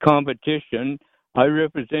head-to-head competition. I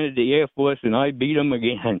represented the Air Force, and I beat them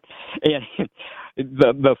again. And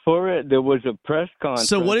before it, there was a press conference.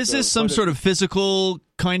 So what is this, some sort of physical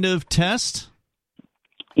kind of test?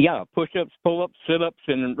 Yeah, push-ups, pull-ups, sit-ups,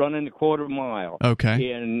 and running the quarter mile.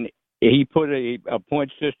 Okay. And he put a point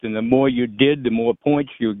system. The more you did, the more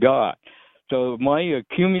points you got. So my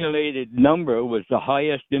accumulated number was the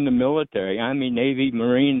highest in the military. Army, Navy,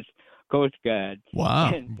 Marines, Coast Guard.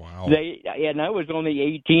 Wow. And I was only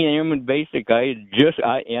 18 airman basic. I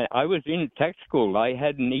was in tech school. I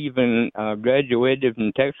hadn't even graduated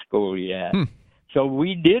from tech school yet. So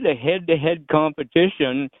we did a head-to-head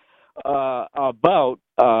competition about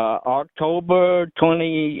October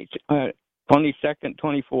 22nd,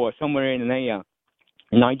 24th, somewhere in there,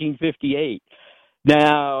 1958.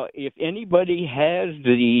 Now, if anybody has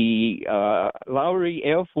the Lowry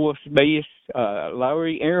Air Force Base,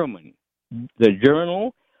 Lowry Airman, the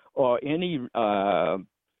Journal, or any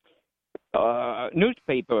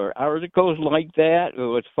newspaper articles like that, there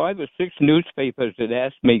was 5 or 6 newspapers that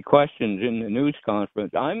asked me questions in the news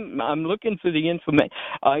conference. I'm looking for the information.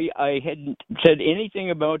 I hadn't said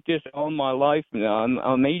anything about this all my life.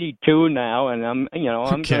 I'm 82 now, and I'm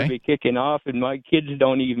going to be kicking off, and my kids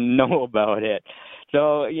don't even know about it.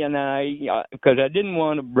 So, because I didn't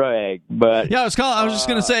want to brag, but yeah, I was just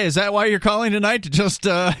going to say, is that why you're calling tonight, to just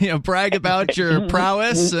brag about your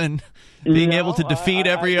prowess and being able to defeat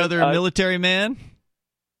every other military man?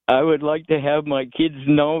 I would like to have my kids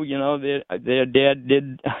know, that their dad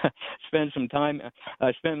did spend some time.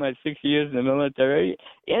 I spent my 6 years in the military,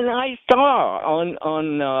 and I saw on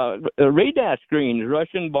radar screens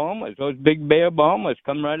Russian bombers, those big bear bombers,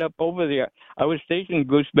 come right up over there. I was stationed in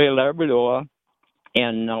Goose Bay, Labrador.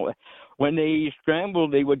 And when they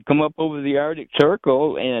scrambled, they would come up over the Arctic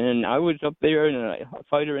Circle, and I was up there in a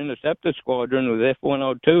fighter interceptor squadron with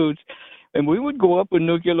F-102s. and we would go up with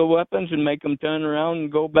nuclear weapons and make them turn around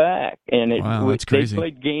and go back. And that's crazy. They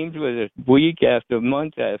played games with us week after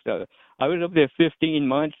month after. I was up there 15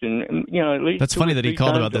 months, and at least. That's funny that he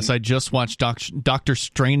called about this. I just watched Dr.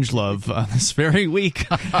 Strangelove this very week,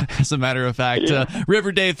 as a matter of fact. Yeah.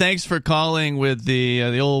 River Dave, thanks for calling with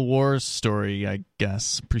the old war story, I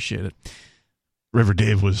guess. Appreciate it. River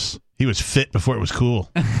Dave was fit before it was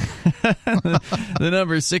cool. The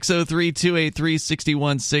number is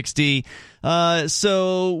 603-283-6160.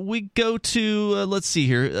 So we go to, let's see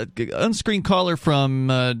here, unscreened caller from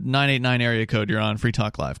 989 area code. You're on Free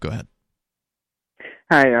Talk Live. Go ahead.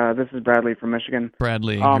 Hi, this is Bradley from Michigan.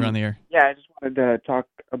 Bradley, you're on the air. Yeah, I just wanted to talk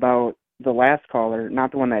about the last caller,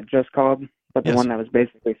 not the one that just called, but the one that was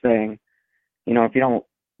basically saying, if you don't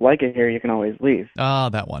like it here, you can always leave.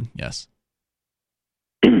 That one, yes.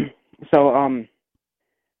 So,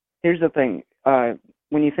 here's the thing.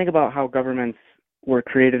 When you think about how governments were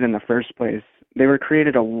created in the first place, they were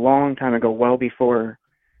created a long time ago, well before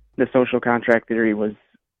the social contract theory was,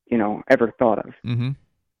 ever thought of. Mm-hmm.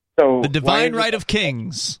 So the divine right of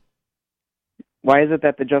kings. Why is it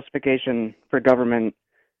that the justification for government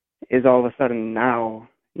is all of a sudden now,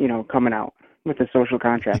 coming out with the social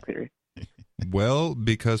contract theory? Well,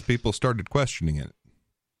 because people started questioning it.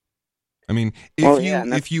 I mean,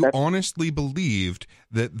 if you honestly believed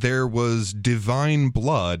that there was divine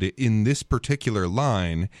blood in this particular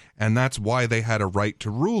line, and that's why they had a right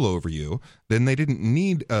to rule over you, then they didn't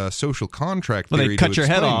need a social contract theory. Well, they'd cut your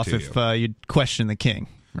head off if you'd question the king.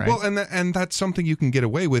 Right. Well, and that's something you can get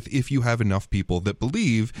away with if you have enough people that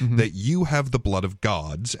believe that you have the blood of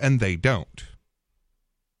gods and they don't.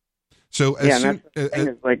 So that's the thing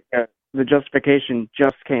is, the justification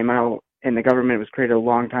just came out, and the government was created a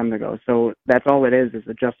long time ago. So that's all it is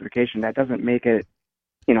a justification. That doesn't make it,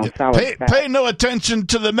 solid. Pay no attention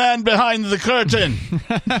to the man behind the curtain.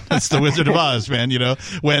 That's the Wizard of Oz, man.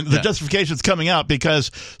 When the justification's coming out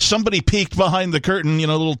because somebody peeked behind the curtain,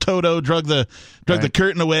 little Toto drug the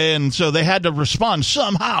curtain away, and so they had to respond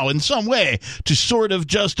somehow, in some way, to sort of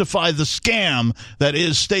justify the scam that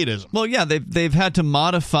is statism. Well, yeah, they've had to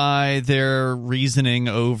modify their reasoning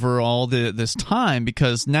over all this time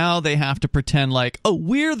because now they have to pretend like, oh,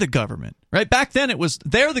 we're the government. Right? Back then it was,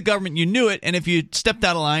 they're the government, you knew it, and if you stepped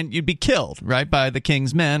out of line, you'd be killed, right, by the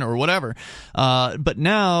king's men or whatever. But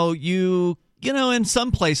now in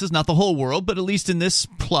some places, not the whole world, but at least in this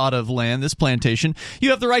plot of land, this plantation,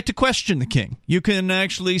 you have the right to question the king. You can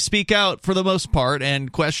actually speak out for the most part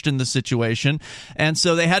and question the situation. And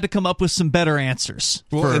so they had to come up with some better answers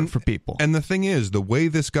for people. And the thing is, the way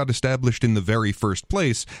this got established in the very first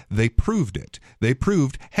place, they proved it. They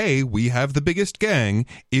proved, hey, we have the biggest gang.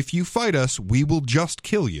 If you fight us, we will just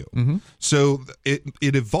kill you. Mm-hmm. So it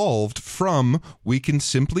evolved from, we can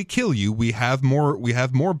simply kill you. We have more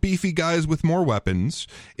beefy guys with more weapons.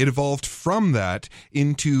 It evolved from that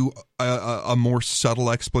into a more subtle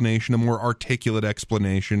explanation, a more articulate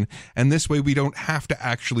explanation, and this way we don't have to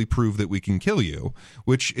actually prove that we can kill you,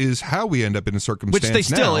 which is how we end up in a circumstance which they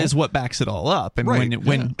still now. Is what backs it all up, and right.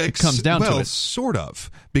 when it comes down to it. Sort of,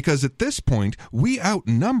 because at this point we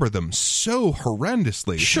outnumber them so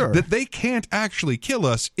horrendously that they can't actually kill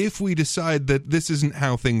us if we decide that this isn't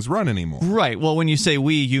how things run anymore. Right. Well, when you say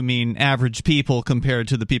we, you mean average people compared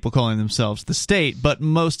to the people calling themselves the state, but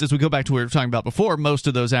most, as we go back to what we were talking about before, most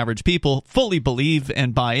of those average people fully believe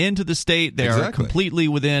and buy into the state. They are completely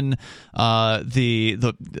within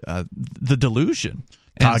the delusion.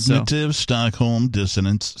 Cognitive Stockholm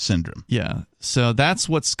dissonance syndrome. Yeah. So that's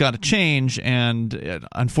what's got to change, and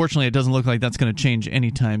unfortunately it doesn't look like that's going to change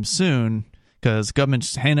anytime soon because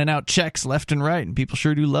government's handing out checks left and right, and people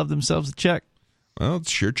sure do love themselves a check. Well, it's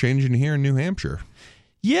sure changing here in New Hampshire.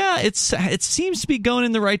 Yeah, it seems to be going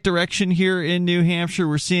in the right direction here in New Hampshire.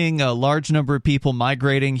 We're seeing a large number of people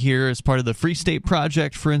migrating here as part of the Free State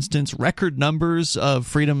Project, for instance. Record numbers of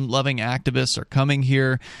freedom-loving activists are coming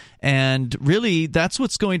here. And really, that's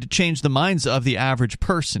what's going to change the minds of the average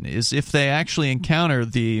person, is if they actually encounter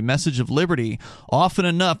the message of liberty often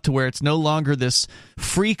enough to where it's no longer this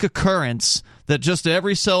freak occurrence that just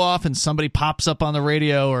every so often somebody pops up on the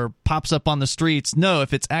radio or pops up on the streets. No,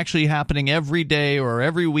 if it's actually happening every day or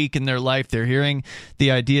every week in their life, they're hearing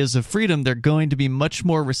the ideas of freedom, they're going to be much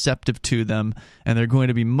more receptive to them, and they're going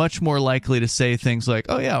to be much more likely to say things like,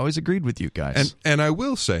 oh yeah, I always agreed with you guys. And I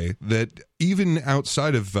will say that even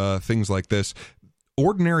outside of things like this,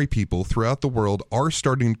 ordinary people throughout the world are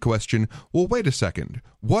starting to question, well, wait a second,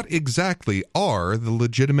 what exactly are the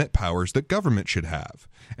legitimate powers that government should have?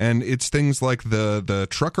 And it's things like the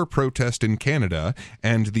trucker protest in Canada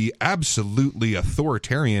and the absolutely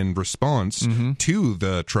authoritarian response to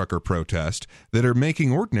the trucker protest that are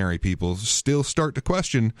making ordinary people still start to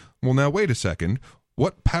question, well, now, wait a second,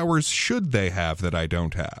 what powers should they have that I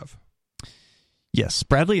don't have? Yes.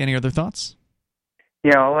 Bradley, any other thoughts?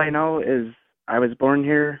 Yeah, all I know is I was born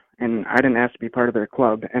here, and I didn't ask to be part of their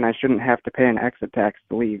club, and I shouldn't have to pay an exit tax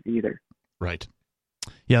to leave either. Right.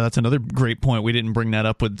 Yeah, that's another great point. We didn't bring that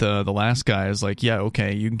up with the last guy. Is like, yeah,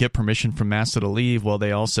 okay, you can get permission from NASA to leave. Well,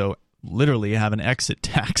 they also literally have an exit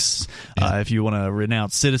tax. If you want to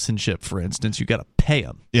renounce citizenship, for instance, you got to pay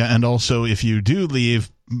them. Yeah, and also if you do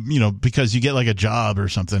leave, because you get like a job or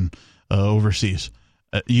something overseas,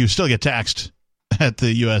 you still get taxed at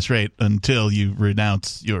the U.S. rate until you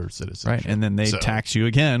renounce your citizenship. Right, and then they tax you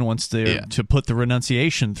again once to put the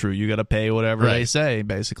renunciation through. You got to pay whatever they say,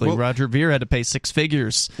 basically. Well, Roger Ver had to pay 6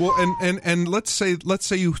 figures. Well, and let's say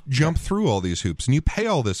you jump through all these hoops and you pay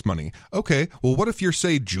all this money. Okay, well, what if you're,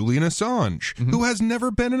 say, Julian Assange, who has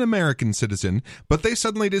never been an American citizen, but they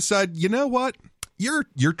suddenly decide, you know what, you're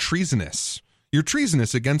treasonous. You're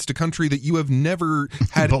treasonous against a country that you have never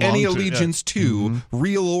had any allegiance to,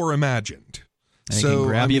 real or imagined. They can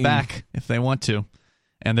grab you back if they want to.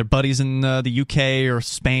 And their buddies in the UK or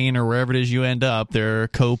Spain or wherever it is you end up, their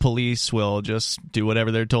co-police will just do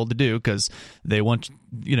whatever they're told to do because they want,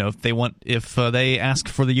 if they ask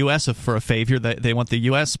for the U.S. for a favor, they want the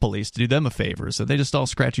U.S. police to do them a favor. So they just all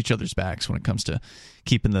scratch each other's backs when it comes to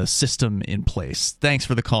keeping the system in place. Thanks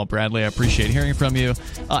for the call, Bradley. I appreciate hearing from you.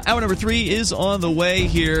 Hour number 3 is on the way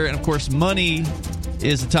here. And, of course, money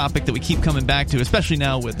is a topic that we keep coming back to, especially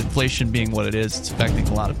now with inflation being what it is. It's affecting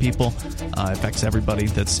a lot of people. It affects everybody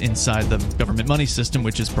that's inside the government money system,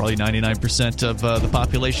 which is probably 99% of the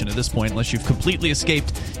population at this point, unless you've completely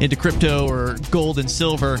escaped into crypto or gold and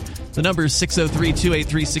silver. The number is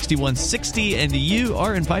 603-283-6160, and you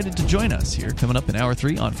are invited to join us here coming up in Hour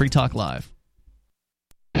 3 on Free Talk Live.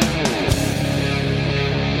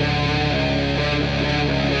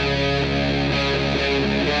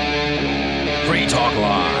 Free Talk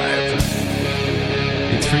Live.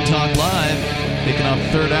 It's Free Talk Live. Kicking off the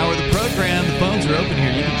third hour of the program. The phones are open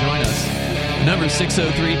here. You can join us. Number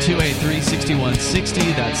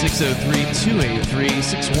 603-283-6160. That's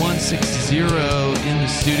 603-283-6160. In the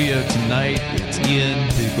studio tonight, it's Ian,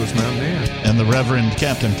 Peakless Mountaineer, and the Reverend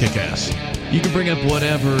Captain Kickass. You can bring up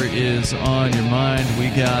whatever is on your mind. We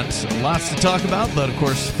got lots to talk about, but of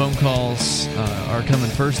course, phone calls are coming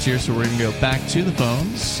first here, so we're going to go back to the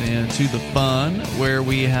phones and to the fun, where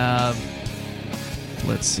we have,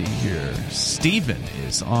 let's see here, Stephen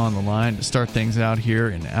is on the line to start things out here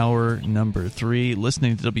in hour number 3,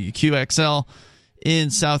 listening to WQXL in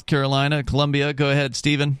South Carolina, Columbia. Go ahead,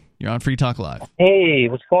 Stephen. You're on Free Talk Live. Hey,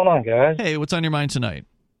 what's going on, guys? Hey, what's on your mind tonight?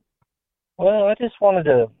 Well, I just wanted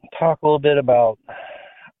to talk a little bit about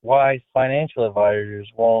why financial advisors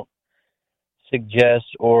won't suggest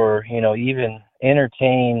or, even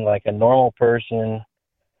entertain like a normal person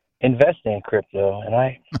investing in crypto. And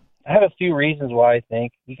I have a few reasons why I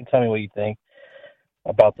think. You can tell me what you think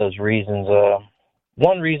about those reasons.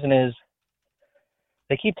 One reason is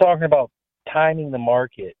they keep talking about timing the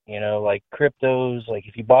market, like cryptos, like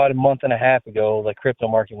if you bought a month and a half ago, the crypto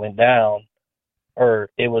market went down, or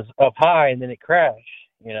it was up high and then it crashed,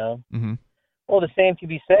 Mm-hmm. Well, the same can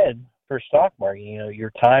be said for stock market.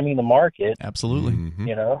 You're timing the market. Absolutely.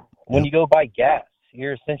 Mm-hmm. When you go buy gas,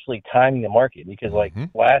 you're essentially timing the market because,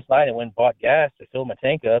 last night I went and bought gas to fill my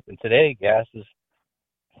tank up, and today gas is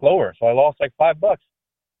lower, so I lost like $5.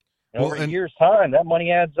 Over a year's time, that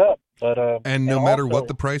money adds up. But and no matter what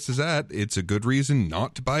the price is at, it's a good reason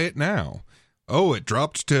not to buy it now. Oh, it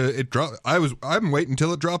dropped. I'm waiting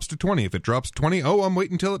until it drops to 20. If it drops to 20, I'm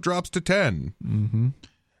waiting until it drops to 10. Mm-hmm.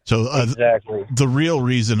 So exactly. The real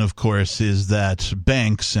reason, of course, is that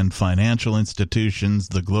banks and financial institutions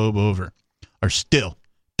the globe over are still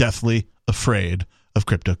deathly afraid of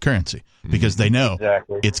cryptocurrency because they know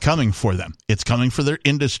it's coming for them. It's coming for their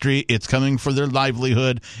industry. It's coming for their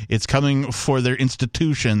livelihood. It's coming for their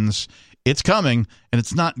institutions. It's coming, and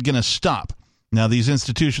it's not going to stop. Now, these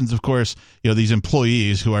institutions, of course, these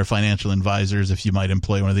employees who are financial advisors, if you might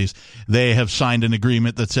employ one of these, they have signed an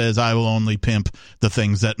agreement that says I will only pimp the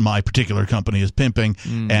things that my particular company is pimping.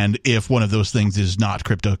 And if one of those things is not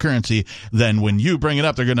cryptocurrency, then when you bring it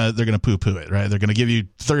up, they're gonna poo-poo it, right? They're gonna give you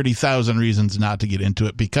 30,000 reasons not to get into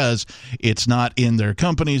it because it's not in their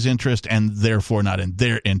company's interest and therefore not in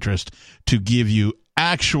their interest to give you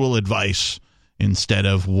actual advice instead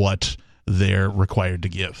of what they're required to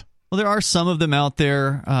give. Well, there are some of them out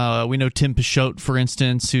there. We know Tim Picciott, for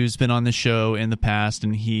instance, who's been on the show in the past,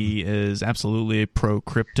 and he is absolutely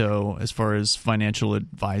pro-crypto as far as financial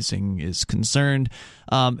advising is concerned.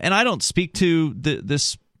 And I don't speak to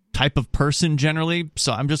this type of person generally,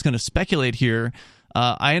 so I'm just going to speculate here.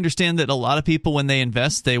 I understand that a lot of people, when they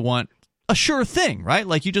invest, they want a sure thing, right?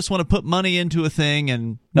 Like you just want to put money into a thing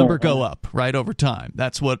and number go up, right, over time.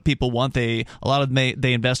 That's what people want. They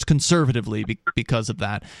invest conservatively because of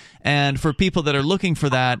that. And for people that are looking for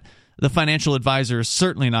that, the financial advisor is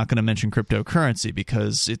certainly not going to mention cryptocurrency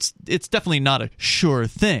because it's definitely not a sure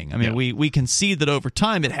thing. I mean, we can see that over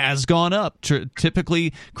time it has gone up.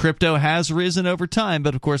 Typically, crypto has risen over time,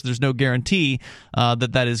 but of course, there's no guarantee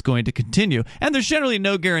that is going to continue. And there's generally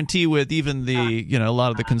no guarantee with even a lot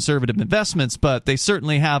of the conservative investments, but they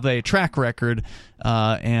certainly have a track record.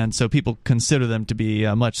 And so people consider them to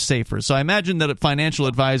be much safer. So I imagine that a financial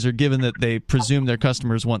advisor, given that they presume their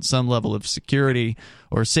customers want some level of security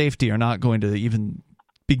or safety, are not going to even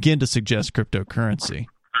begin to suggest cryptocurrency.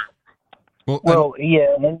 Well,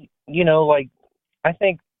 yeah, and I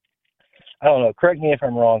think, I don't know, correct me if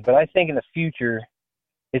I'm wrong, but I think in the future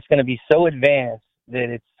it's going to be so advanced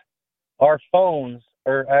that our phones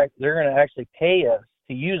they're going to actually pay us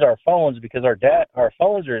to use our phones because our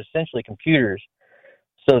phones are essentially computers.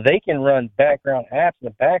 So they can run background apps in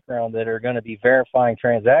the background that are going to be verifying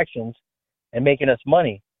transactions and making us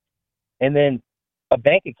money. And then a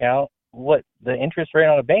bank account, the interest rate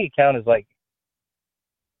on a bank account is like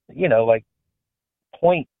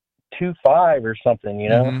 0.25 or something,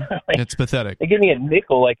 Mm-hmm. It's pathetic. They give me a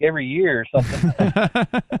nickel like every year or something.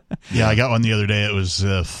 Yeah, I got one the other day. It was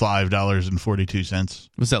 $5.42.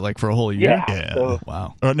 Was that like for a whole year? Yeah. So,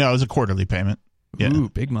 wow. Or no, it was a quarterly payment. Yeah. Ooh,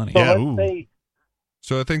 big money.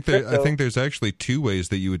 So I think there's actually two ways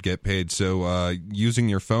that you would get paid. So using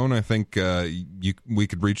your phone, I think we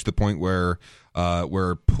could reach the point where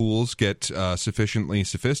pools get sufficiently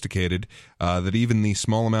sophisticated that even the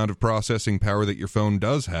small amount of processing power that your phone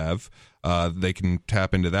does have, they can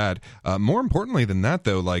tap into that. More importantly than that,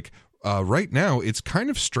 though, right now, it's kind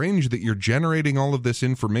of strange that you're generating all of this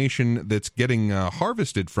information that's getting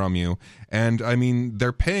harvested from you. And I mean,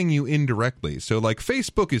 they're paying you indirectly. So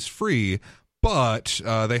Facebook is free, but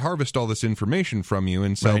they harvest all this information from you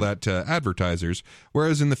and sell that to advertisers.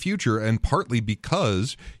 Whereas in the future, and partly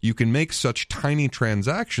because you can make such tiny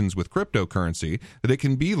transactions with cryptocurrency that it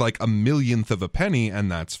can be like a millionth of a penny,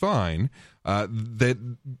 and that's fine.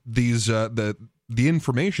 The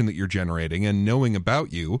information that you're generating and knowing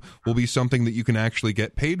about you will be something that you can actually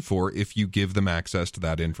get paid for if you give them access to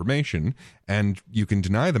that information, and you can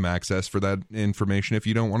deny them access for that information if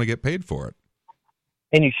you don't want to get paid for it.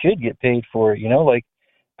 And you should get paid for it, I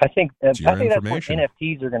think that's when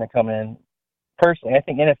NFTs are going to come in. Personally, I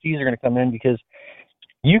think NFTs are going to come in because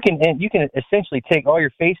you can essentially take all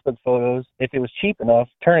your Facebook photos, if it was cheap enough,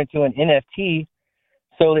 turn it to an NFT.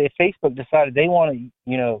 So that if Facebook decided they want to,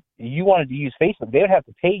 you wanted to use Facebook, they would have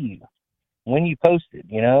to pay you when you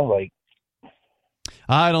posted,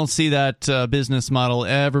 I don't see that business model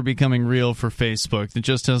ever becoming real for Facebook. It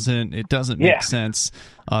just doesn't make sense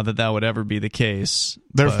that would ever be the case.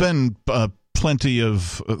 There have been plenty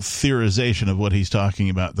of theorization of what he's talking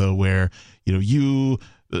about, though, where you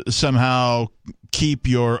somehow keep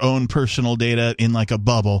your own personal data in like a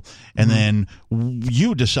bubble, and then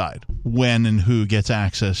you decide when and who gets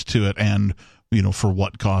access to it, and for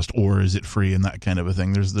what cost, or is it free, and that kind of a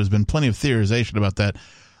thing. There's been plenty of theorization about that.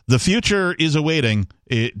 The future is awaiting.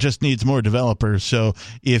 It just needs more developers. So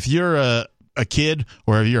if you're a kid,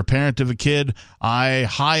 or if you're a parent of a kid, I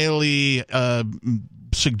highly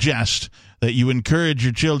suggest that you encourage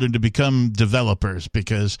your children to become developers,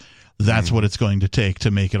 because that's what it's going to take to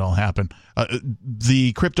make it all happen.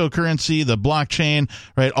 The cryptocurrency, the blockchain,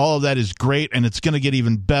 right, all of that is great, and it's going to get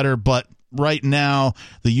even better. But right now,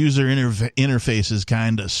 the user interfaces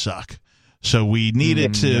kind of suck. So we need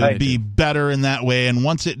it to be better in that way. And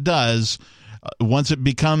once it does, once it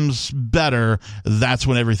becomes better, that's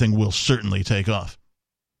when everything will certainly take off.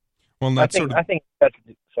 Well, I think that's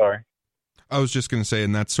sorry. I was just going to say,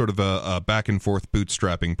 and that's sort of a back and forth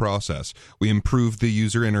bootstrapping process. We improve the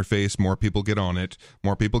user interface, more people get on it.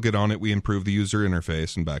 More people get on it, we improve the user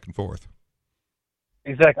interface, and back and forth.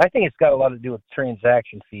 Exactly. I think it's got a lot to do with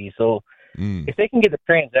transaction fees. So if they can get the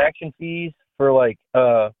transaction fees for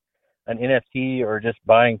an NFT or just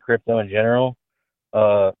buying crypto in general,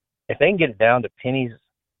 if they can get it down to pennies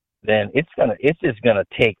then it's just gonna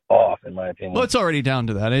take off, in my opinion. Well, it's already down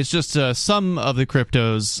to that. It's just some of the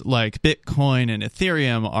cryptos, like Bitcoin and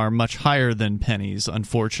Ethereum, are much higher than pennies,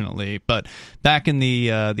 unfortunately. But back in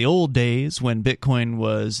the old days, when Bitcoin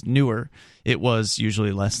was newer, it was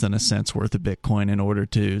usually less than a cent's worth of Bitcoin in order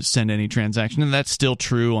to send any transaction, and that's still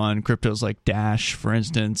true on cryptos like Dash, for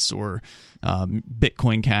instance, or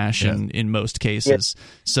Bitcoin Cash in most cases.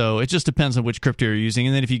 So it just depends on which crypto you're using.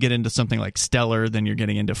 And then if you get into something like Stellar, then you're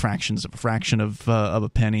getting into fractions of a fraction of a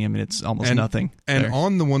penny. I mean, it's almost nothing. And there.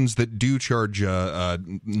 on the ones that do charge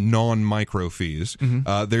non-micro fees,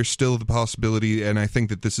 there's still the possibility, and I think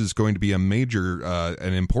that this is going to be a major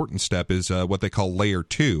and important step, is what they call Layer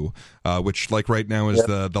 2, which like right now is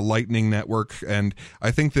the Lightning Network. And I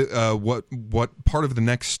think that what part of the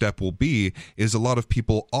next step will be is a lot of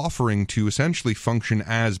people offering to essentially function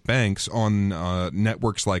as banks on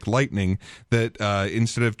networks like Lightning, that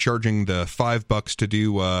instead of charging the $5 to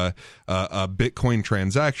do a Bitcoin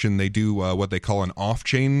transaction, they do what they call an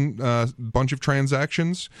off-chain bunch of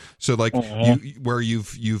transactions. So like where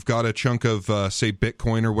you've got a chunk of say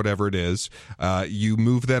Bitcoin or whatever it is, you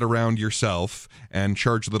move that around yourself and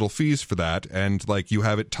charge little fees for that, and like you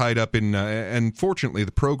have it tied up in and fortunately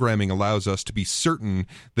the programming allows us to be certain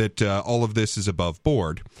that all of this is above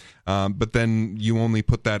board. But then you only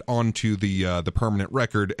put that onto the permanent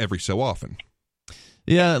record every so often.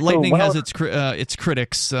 Yeah, Lightning has its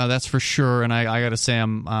critics, that's for sure, and I got to say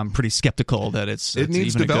I'm pretty skeptical that it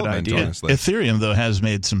needs even a good idea. Honestly. Ethereum, though, has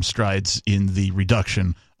made some strides in the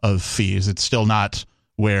reduction of fees. It's still not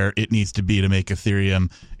where it needs to be to make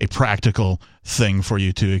Ethereum a practical thing for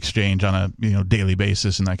you to exchange on a daily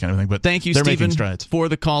basis and that kind of thing. But thank you, Stephen, for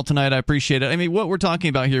the call tonight. I appreciate it. I mean, what we're talking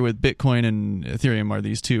about here with Bitcoin and Ethereum are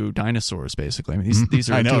these two dinosaurs, basically. I mean,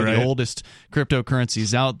 these are two of the oldest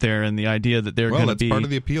cryptocurrencies out there, and the idea that they're going to be... Well, that's part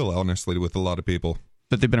of the appeal, honestly, with a lot of people.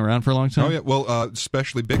 That they've been around for a long time? Oh, yeah. Well,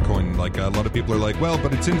 especially Bitcoin. Like, a lot of people are like, well,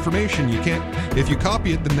 but it's information. You can't... If you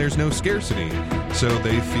copy it, then there's no scarcity. So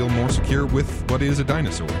they feel more secure with what is a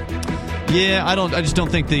dinosaur. Yeah, I just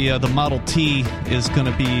don't think the Model T is going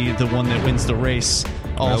to be the one that wins the race.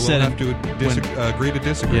 We'll have to agree to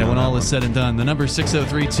disagree. Yeah, when all is said and done. The number is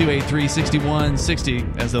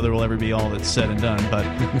 603-283-6160, as though there will ever be all that's said and done. But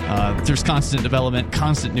there's constant development,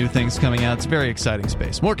 constant new things coming out. It's a very exciting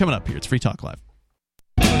space. More coming up here. It's Free Talk Live.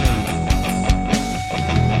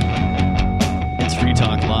 It's Free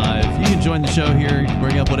Talk Live. You can join the show here,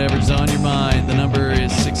 bring up whatever's on your mind. The number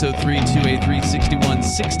is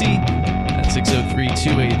 603-283-6160. That's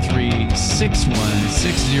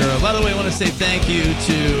 603-283-6160. By the way, I want to say thank you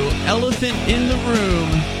to Elephant in the Room,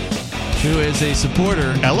 who is a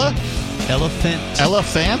supporter. Elephant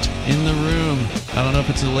in the Room. I don't know if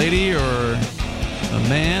it's a lady or a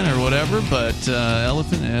man or whatever, but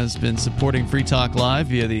Elephant has been supporting Free Talk Live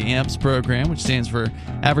via the AMPS program, which stands for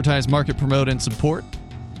Advertise, Market, Promote, and Support,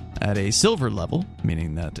 at a silver level,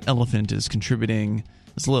 meaning that Elephant is contributing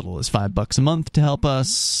as little as $5 a month to help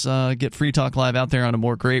us get Free Talk Live out there on a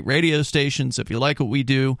more great radio station. So if you like what we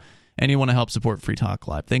do and you want to help support Free Talk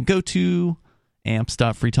Live, then go to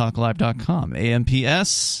amps.freetalklive.com,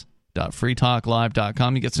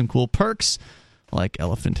 amps.freetalklive.com. You get some cool perks like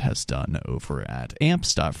Elephant has done over at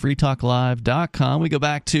amps.freetalklive.com. We go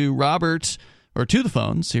back to Robert, or to the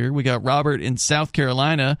phones here. We got Robert in South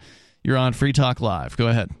Carolina. You're on Free Talk Live. Go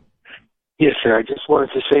ahead. Yes, sir. I just wanted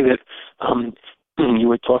to say that you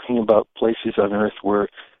were talking about places on Earth where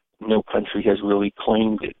no country has really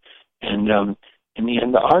claimed it. And in the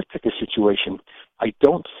Antarctica situation, I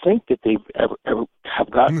don't think that they've ever have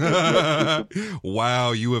gotten it.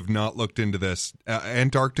 Wow, you have not looked into this.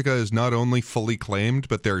 Antarctica is not only fully claimed,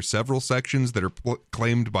 but there are several sections that are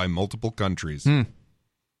claimed by multiple countries.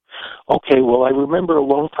 Okay, well, I remember a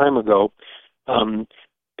long time ago,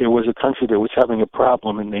 there was a country that was having a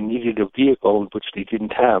problem, and they needed a vehicle which they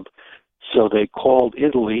didn't have. So they called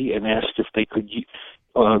Italy and asked if they could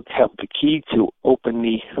have the key to open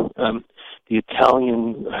the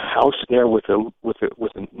Italian house there with an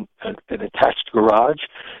attached garage,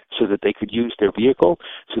 so that they could use their vehicle.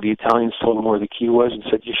 So the Italians told them where the key was and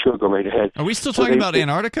said, "You sure, go right ahead." Are we still talking about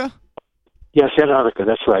Antarctica? Yes, Antarctica.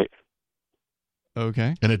 That's right.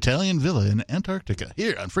 Okay. An Italian villa in Antarctica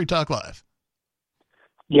here on Free Talk Live.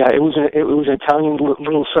 Yeah, it was an Italian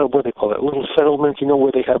little settlement. What they call it, little settlement. You know,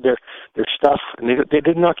 where they have their stuff, and they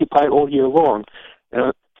didn't occupy it all year long.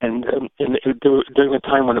 And during a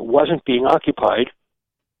time when it wasn't being occupied,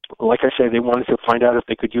 like I said, they wanted to find out if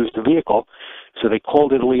they could use the vehicle. So they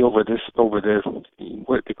called Italy over the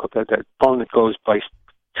what they call that phone that goes by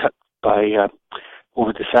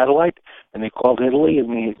over the satellite, and they called Italy and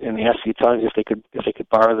they asked the Italians if they could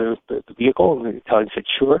borrow the vehicle, and the Italians said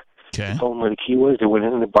sure. Okay. They told them where the key was. They went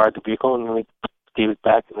in and they barred the vehicle and they gave it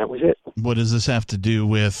back, and that was it. What does this have to do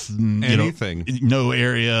with anything? No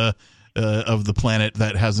area of the planet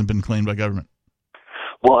that hasn't been claimed by government.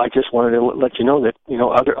 Well, I just wanted to let you know that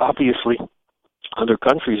obviously other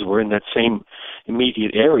countries were in that same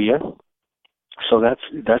immediate area, so that's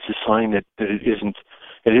a sign that it isn't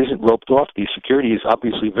roped off. The security is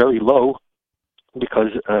obviously very low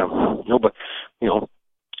because they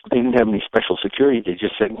didn't have any special security. They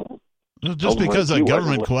just said. Well, just because a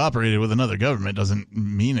government cooperated with another government doesn't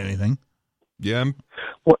mean anything. Yeah,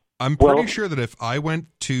 I'm pretty sure that if I went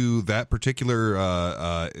to that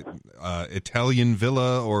particular Italian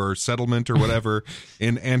villa or settlement or whatever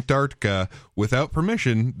in Antarctica without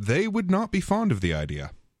permission, they would not be fond of the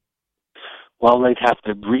idea. Well, they'd have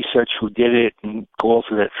to research who did it and go all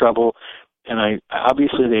through that trouble. And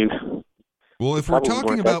Well, if we're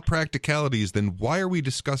talking about practicalities, then why are we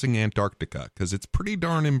discussing Antarctica? Because it's pretty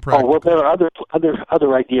darn impractical. Oh, well, there are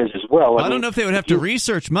other ideas as well. I don't know if they would have to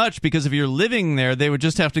research much, because if you're living there, they would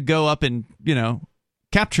just have to go up and,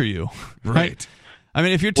 capture you. Right. I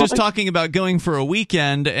mean, if you're just talking about going for a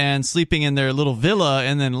weekend and sleeping in their little villa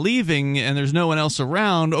and then leaving and there's no one else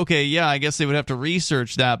around, okay, yeah, I guess they would have to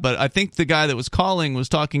research that. But I think the guy that was calling was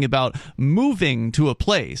talking about moving to a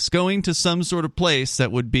place, going to some sort of place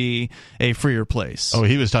that would be a freer place. Oh,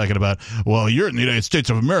 he was talking about, well, you're in the United States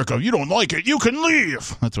of America. If you don't like it, you can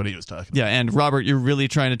leave. That's what he was talking about. Yeah, and Robert, you're really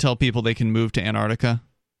trying to tell people they can move to Antarctica?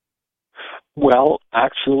 Well,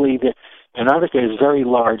 actually, Antarctica is very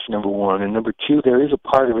large, number one, and number two, there is a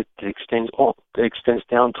part of it that extends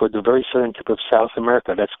down toward the very southern tip of South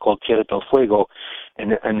America. That's called Tierra del Fuego,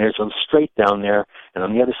 and there's a strait down there, and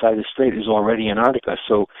on the other side of the strait is already Antarctica. It's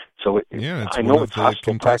one of the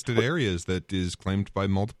contested areas that is claimed by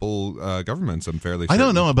multiple governments. I'm fairly certain. I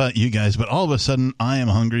don't know about you guys, but all of a sudden I am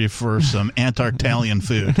hungry for some Antarctalian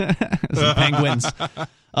food. Some penguins.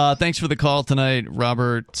 Thanks for the call tonight,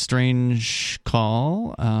 Robert. Strange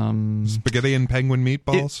call. Spaghetti and penguin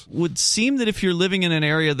meatballs? It would seem that if you're living in an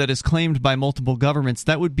area that is claimed by multiple governments,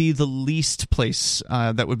 that would be the least place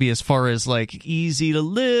that would be as far as like easy to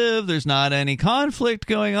live. There's not any conflict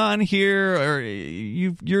going on here, or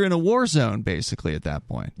you're in a war zone basically at that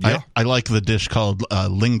point. Yeah. I like the dish called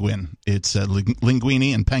linguine. It's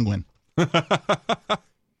linguine and penguin. We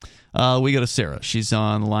go to Sarah. She's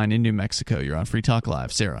on the line in New Mexico. You're on Free Talk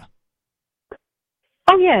Live. Sarah.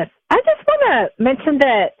 Oh, yes. I just want to mention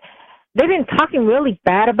that they've been talking really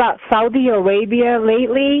bad about Saudi Arabia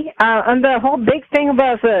lately. And the whole big thing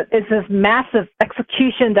about it is this massive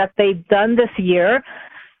execution that they've done this year.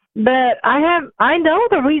 But I know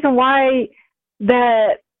the reason why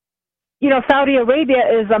that, Saudi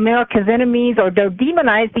Arabia is America's enemies, or they're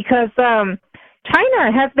demonized, because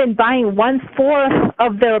China has been buying 1/4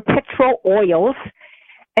 of their petrol oils,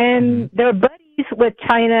 and they're buddies with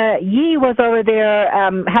China. Yi was over there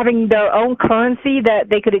having their own currency that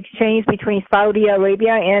they could exchange between Saudi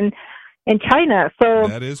Arabia and China. So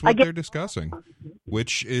that is what they're discussing,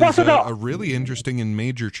 which is a really interesting and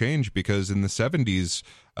major change, because in the 70s,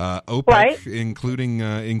 OPEC, right,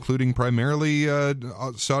 including primarily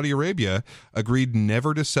Saudi Arabia, agreed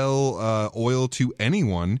never to sell oil to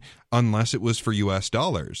anyone unless it was for U.S.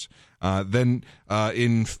 dollars. Then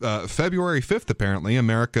in February 5th, apparently,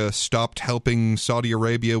 America stopped helping Saudi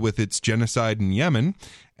Arabia with its genocide in Yemen.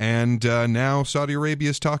 And now Saudi Arabia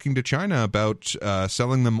is talking to China about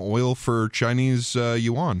selling them oil for Chinese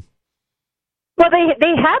yuan. Well,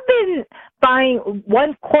 they have been buying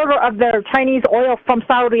 1/4 of their Chinese oil from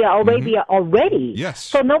Saudi Arabia already. Yes.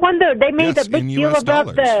 So no wonder they made a big deal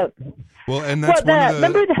about the. Well, and that's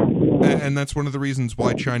that's one of the reasons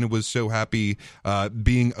why China was so happy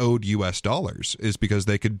being owed U.S. dollars, is because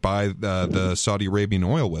they could buy the Saudi Arabian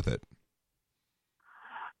oil with it.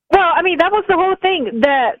 Well, I mean, that was the whole thing.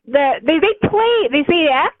 They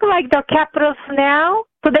act like they're capitalists now,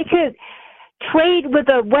 so they could trade with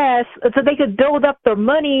the West, so they could build up their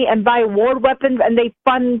money and buy war weapons, and they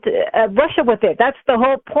fund Russia with it. That's the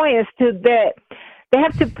whole point. Is that they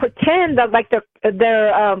have to pretend that like they're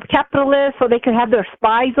capitalists, so they can have their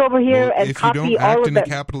spies over here and copy all of it. If you don't act in a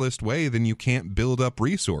capitalist way, then you can't build up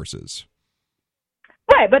resources.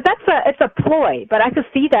 Right, but it's a ploy. But I could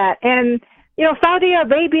see that. And Saudi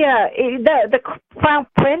Arabia, the Crown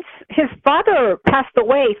Prince, his father passed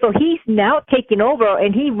away, so he's now taking over,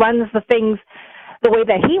 and he runs the things the way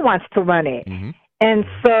that he wants to run it. Mm-hmm. And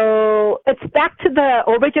so it's back to the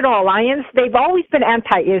original alliance. They've always been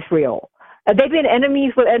anti-Israel. They've been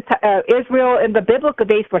enemies with Israel in the biblical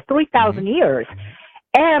days for 3,000 years.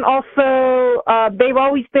 And also, they've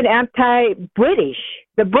always been anti-British.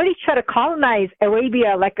 The British tried to colonize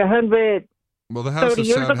Arabia like 100 Well, the House 30 of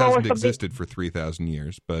years Sound ago or hasn't something. existed for 3,000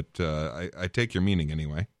 years, but I take your meaning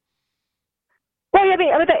anyway. Well, I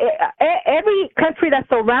mean, every country that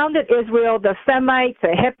surrounded Israel, the Semites, the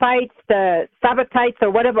Hittites, the Sabbatites,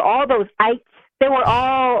 or whatever, all those ites, they were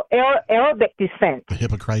all Arabic descent. The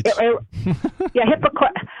hypocrites. Yeah,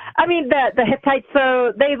 hypocrite. I mean, the Hittites.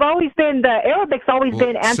 So they've always been the Arabics. Always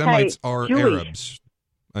been anti-Jewish. Semites are Arabs.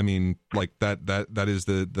 I mean, like that is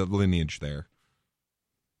the lineage there.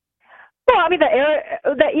 Well, I mean,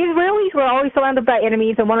 the Israelis were always surrounded by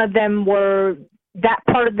enemies, and one of them were that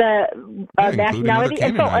part of the nationality. Including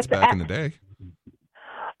the Canaanites back in the day.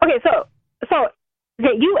 Okay, so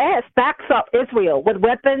the U.S. backs up Israel with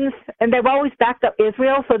weapons, and they've always backed up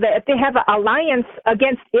Israel, so that if they have an alliance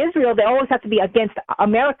against Israel, they always have to be against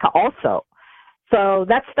America also. So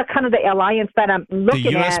that's the kind of the alliance that I'm looking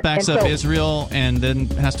at. The U.S. backs up Israel and then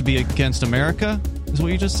has to be against America, is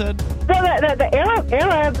what you just said? Well, the Arab,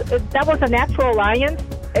 that was a natural alliance.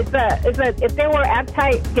 If they were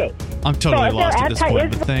anti-gay. I'm totally lost at this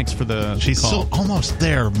point, but thanks for the She's call. so almost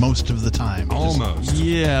there most of the time. Almost.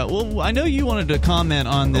 Yeah. Well, I know you wanted to comment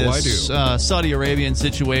on this Saudi Arabian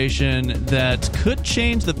situation that could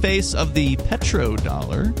change the face of the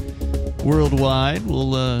petrodollar worldwide.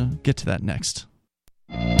 We'll get to that next.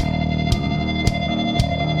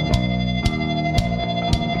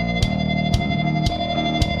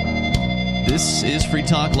 This is Free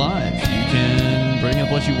Talk Live. You can bring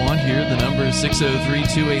up what you want here. The number is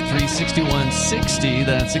 603-283-6160.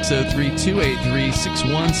 That's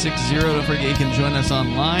 603-283-6160. Don't forget you can join us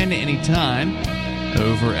online anytime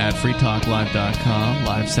over at freetalklive.com.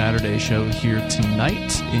 Live Saturday show here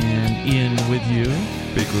tonight. And in with you,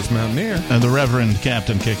 Peakless Mountaineer. And the Reverend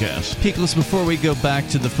Captain Kickass. Peakless, before we go back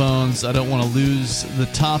to the phones, I don't want to lose the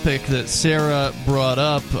topic that Sarah brought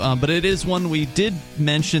up, but it is one we did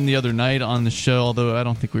mention the other night on the show, although I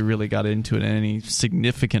don't think we really got into it in any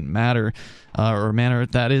significant manner.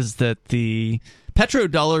 That is that the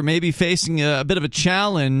petrodollar may be facing a bit of a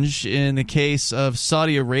challenge in the case of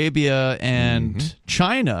Saudi Arabia and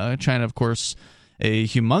China. China, of course, a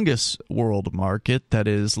humongous world market that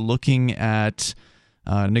is looking at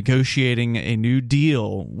negotiating a new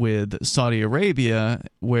deal with Saudi Arabia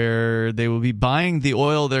where they will be buying the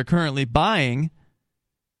oil they're currently buying,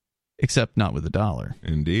 except not with the dollar.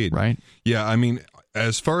 Indeed. Right? Yeah, I mean,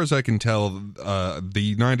 as far as I can tell, the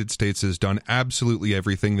United States has done absolutely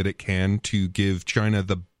everything that it can to give China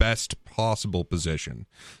the best possible position.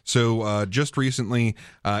 So just recently,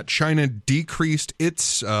 China decreased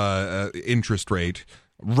its interest rate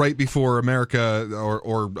right before America,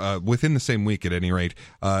 or within the same week at any rate,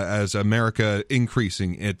 as America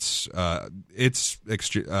increasing its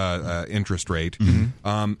interest rate.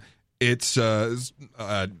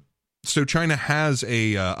 So China has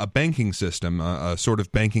a banking system, a sort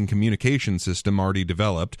of banking communication system already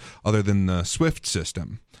developed, other than the SWIFT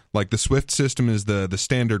system. Like the SWIFT system is the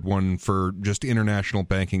standard one for just international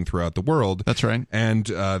banking throughout the world. That's right. And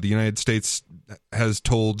the United States has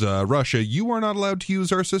told Russia, you are not allowed to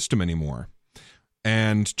use our system anymore.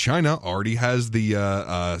 And China already has the,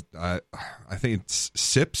 I think it's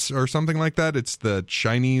CIPS or something like that. It's the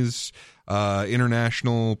Chinese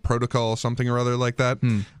International Protocol, something or other like that.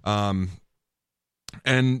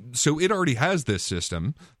 And so it already has this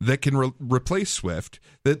system that can replace SWIFT,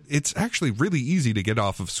 that it's actually really easy to get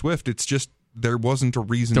off of SWIFT. It's just there wasn't a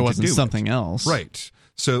reason to do it. There wasn't something else. Right.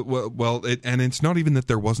 So, and it's not even that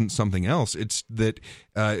there wasn't something else. It's that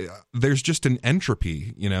there's just an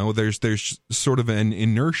entropy, there's sort of an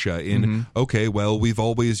inertia in, okay, well, we've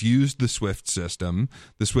always used the SWIFT system.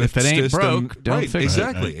 The SWIFT if it ain't system, broke, don't fix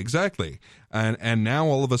it. Exactly. And now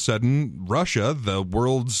all of a sudden, Russia, the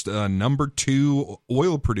world's number 2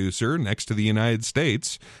 oil producer next to the United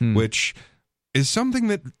States, which is something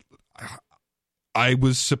that I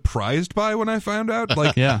was surprised by when I found out.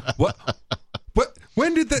 Like, what?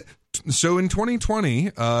 When did that? So in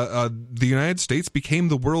 2020, the United States became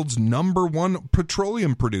the world's number 1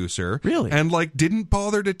 petroleum producer. Really? And didn't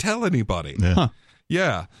bother to tell anybody.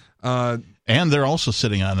 Yeah. And they're also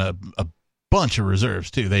sitting on a bunch of reserves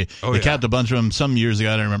too. They capped a bunch of them some years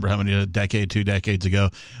ago. I don't remember how many, a decade, 2 decades ago,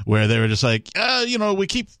 where they were just like, we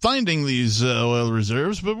keep finding these oil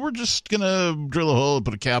reserves, but we're just gonna drill a hole,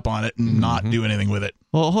 put a cap on it, and not do anything with it.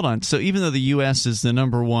 Well, hold on. So even though the U.S. is the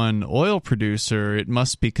number 1 oil producer, it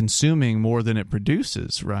must be consuming more than it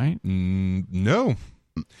produces, right? No.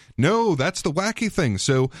 No, that's the wacky thing.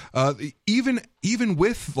 So even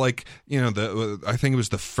with, like, you know, I think it was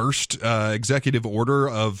the first executive order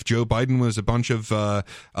of Joe Biden was a bunch of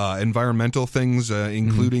environmental things,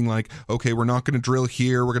 including like, okay, we're not going to drill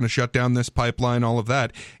here, we're going to shut down this pipeline, all of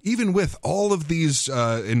that. Even with all of these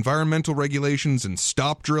environmental regulations and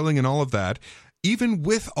stop drilling and all of that, even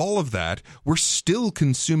with all of that, we're still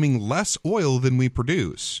consuming less oil than we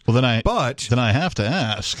produce. Well, then I have to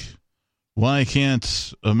ask, why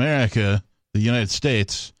can't America, the United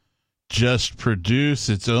States, just produce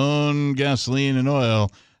its own gasoline and oil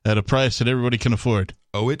at a price that everybody can afford?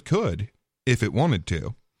 Oh, it could, if it wanted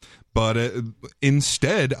to. But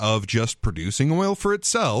instead of just producing oil for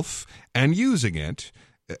itself and using it,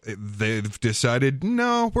 they've decided,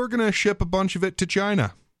 no, we're going to ship a bunch of it to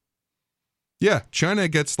China. Yeah, China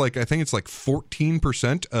gets, like, I think it's like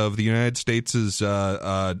 14% of the United States'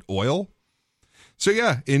 oil. So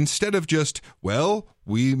yeah, instead of just, well,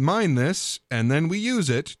 we mine this and then we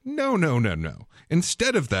use it. No.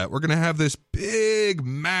 Instead of that, we're going to have this big,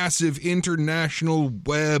 massive international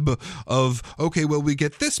web of, okay, well, we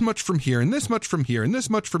get this much from here and this much from here and this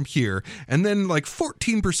much from here. And then like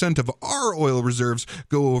 14% of our oil reserves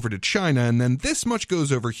go over to China. And then this much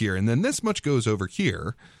goes over here. And then this much goes over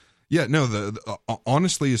here. Yeah, no,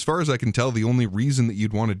 honestly, as far as I can tell, the only reason that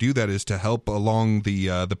you'd want to do that is to help along the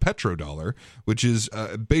petrodollar, which is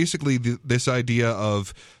basically this idea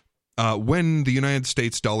of when the United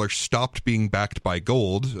States dollar stopped being backed by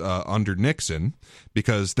gold under Nixon,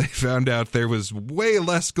 because they found out there was way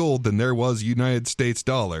less gold than there was United States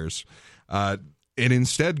dollars, it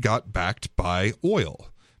instead got backed by oil.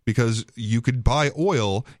 Because you could buy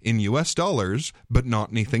oil in U.S. dollars, but not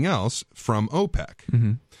anything else from OPEC.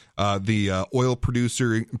 Mm-hmm. The oil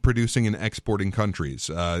producing and exporting countries.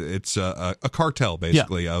 It's a cartel,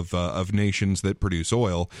 basically, of nations that produce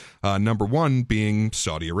oil. Number one being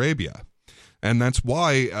Saudi Arabia. And that's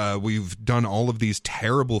why we've done all of these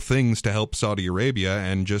terrible things to help Saudi Arabia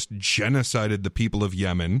and just genocided the people of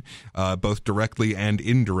Yemen, both directly and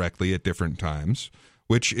indirectly at different times,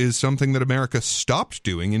 which is something that America stopped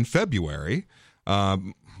doing in February.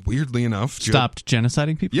 Weirdly enough, stopped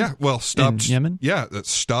genociding people. Yeah, well, stopped in Yemen. Yeah, that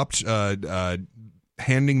stopped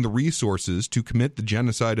handing the resources to commit the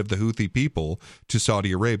genocide of the Houthi people to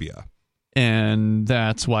Saudi Arabia. And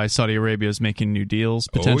that's why Saudi Arabia is making new deals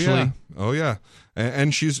potentially. Oh yeah.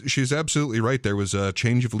 And she's absolutely right. There was a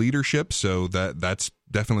change of leadership, so that's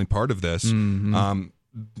definitely part of this. Mm-hmm.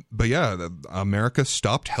 But yeah, America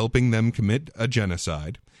stopped helping them commit a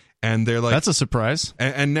genocide. And they're like, that's a surprise.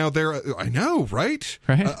 And now I know, right?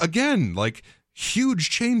 Again, like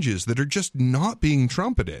huge changes that are just not being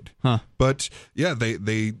trumpeted. Huh. But yeah,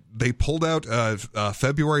 they pulled out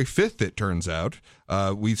February 5th, it turns out.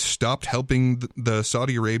 We stopped helping the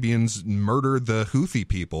Saudi Arabians murder the Houthi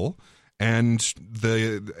people. And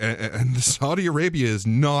the Saudi Arabia is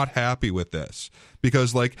not happy with this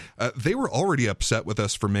because, like, they were already upset with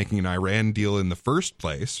us for making an Iran deal in the first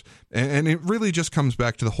place, and it really just comes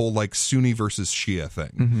back to the whole like Sunni versus Shia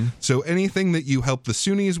thing. Mm-hmm. So anything that you help the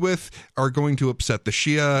Sunnis with are going to upset the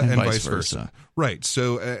Shia and vice versa. Right.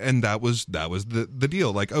 So and that was the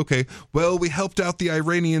deal. Like, okay, well, we helped out the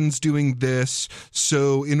Iranians doing this,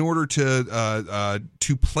 so in order to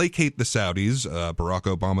placate the Saudis, Barack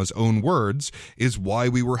Obama's own words, is why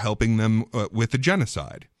we were helping them with the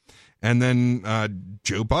genocide. And then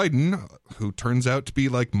Joe Biden, who turns out to be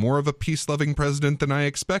like more of a peace-loving president than I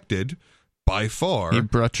expected, by far. He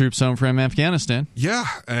brought troops home from Afghanistan. Yeah,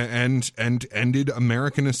 and ended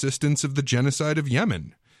American assistance of the genocide of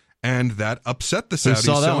Yemen. And that upset the Saudis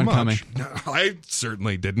saw that so one much. Coming. No, I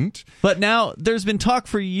certainly didn't. But now there's been talk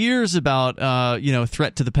for years about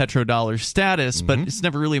threat to the petrodollar status, but it's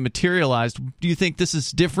never really materialized. Do you think this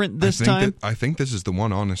is different this time? I think this is the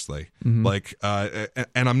one, honestly. Mm-hmm. Like,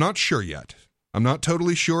 and I'm not sure yet. I'm not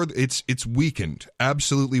totally sure. It's weakened.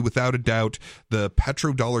 Absolutely, without a doubt, the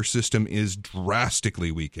petrodollar system is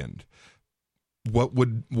drastically weakened.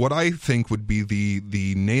 What I think would be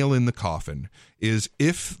the nail in the coffin is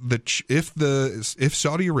if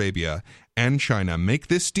Saudi Arabia and China make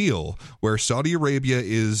this deal where Saudi Arabia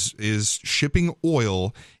is shipping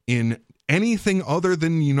oil in anything other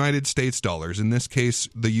than United States dollars, in this case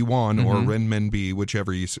the yuan or renminbi,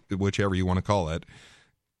 whichever you want to call it.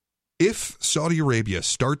 If Saudi Arabia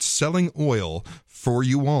starts selling oil for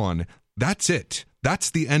yuan, that's it. That's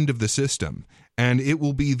the end of the system. And it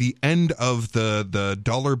will be the end of the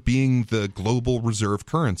dollar being the global reserve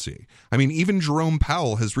currency. I mean, even Jerome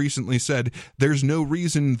Powell has recently said there's no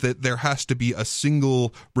reason that there has to be a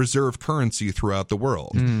single reserve currency throughout the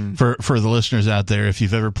world. For the listeners out there, if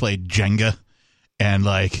you've ever played Jenga and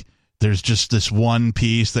like there's just this one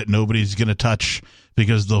piece that nobody's going to touch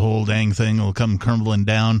because the whole dang thing will come crumbling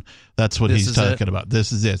down. That's what he's talking about.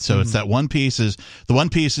 This is it. So it's that one piece is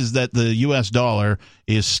that the U.S. dollar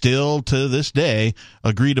is still to this day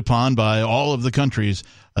agreed upon by all of the countries.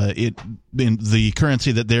 In the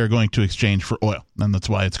currency that they're going to exchange for oil, and that's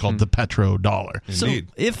why it's called the petrodollar. So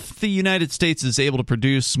if the United States is able to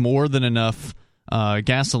produce more than enough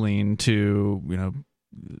gasoline to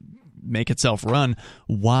make itself run,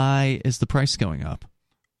 why is the price going up?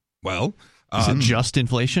 Well, is it just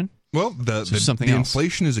inflation? Well, the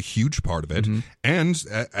inflation is a huge part of it. And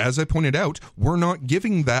as I pointed out, we're not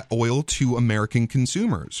giving that oil to American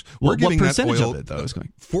consumers. We're giving what percentage that oil, of it, though, is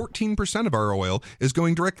going? 14% of our oil is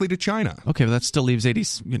going directly to China. Okay, but that still leaves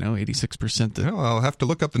 86%. Well, I'll have to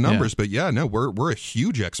look up the numbers, but we're a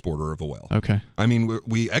huge exporter of oil. Okay. I mean,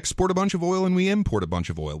 we export a bunch of oil and we import a bunch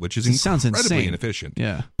of oil, which is incredibly inefficient.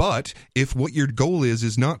 Yeah. But if what your goal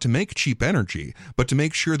is not to make cheap energy, but to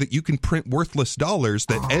make sure that you can print worthless dollars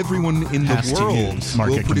that everyone in the world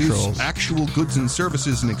will produce actual goods and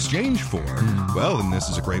services in exchange for, well, then this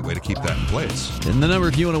is a great way to keep that in place. And the number,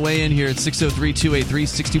 if you want to weigh in here, it's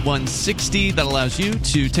 603-283-6160. That allows you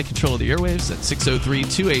to take control of the airwaves at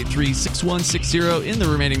 603-283-6160 in the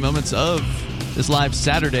remaining moments of this live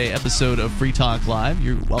Saturday episode of Free Talk Live.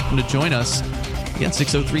 You're welcome to join us. Again,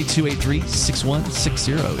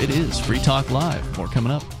 603-283-6160. It is Free Talk Live. More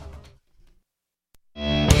coming up.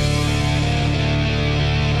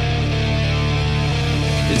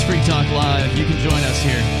 It's Free Talk Live. You can join us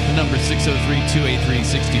here. The number is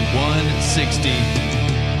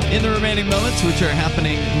 603-283-6160. In the remaining moments, which are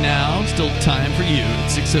happening now, still time for you.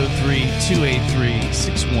 It's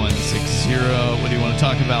 603-283-6160. What do you want to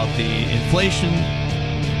talk about? The inflation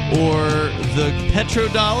or the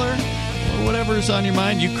petrodollar or whatever is on your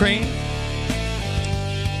mind? Ukraine?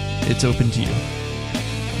 It's open to you.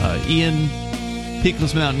 Ian,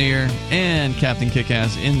 Peakless Mountaineer, and Captain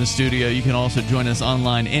Kickass in the studio. You can also join us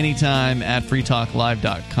online anytime at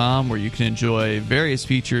freetalklive.com, where you can enjoy various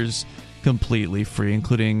features completely free,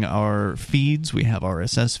 including our feeds. We have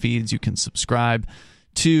RSS feeds. You can subscribe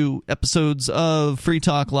to episodes of Free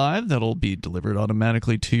Talk Live that'll be delivered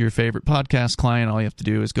automatically to your favorite podcast client. All you have to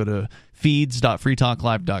do is go to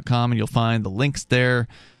feeds.freetalklive.com, and you'll find the links there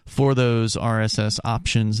for those RSS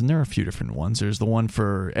options, and there are a few different ones. There's the one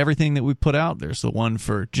for everything that we put out. There's the one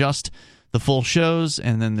for just the full shows,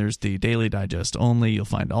 and then there's the Daily Digest only. You'll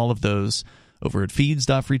find all of those over at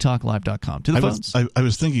feeds.freetalklive.com. To the phones. I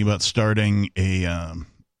was thinking about starting a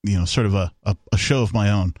sort of a show of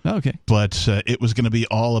my own. Oh, okay. But it was going to be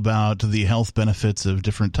all about the health benefits of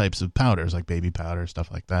different types of powders, like baby powder,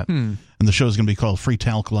 stuff like that. And the show is going to be called Free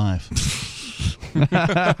Talk Live.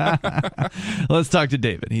 Let's talk to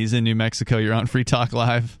David. He's in New Mexico. You're on Free Talk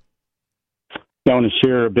Live. I want to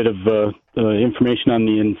share a bit of information on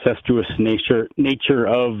the incestuous nature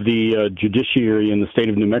of the judiciary in the state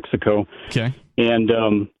of New Mexico. Okay. And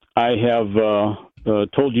I have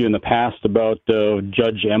told you in the past about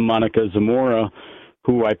Judge M. Monica Zamora,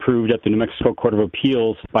 who I proved at the New Mexico Court of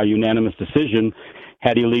Appeals by unanimous decision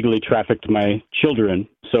had illegally trafficked my children.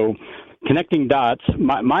 So connecting dots,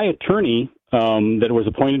 my attorney that was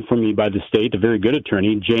appointed for me by the state, a very good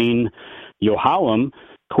attorney, Jane Yohalam,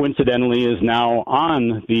 coincidentally is now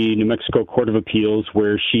on the New Mexico Court of Appeals,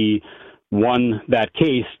 where she won that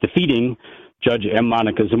case, defeating Judge M.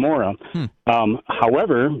 Monica Zamora.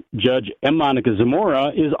 However, Judge M. Monica Zamora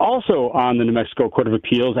is also on the New Mexico Court of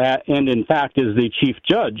Appeals and, in fact, is the chief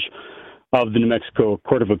judge of the New Mexico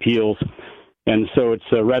Court of Appeals. And so it's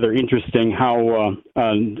rather interesting how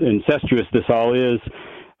incestuous this all is.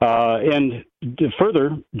 And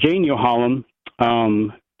further, Jane Yohalam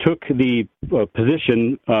took the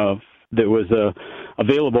position that was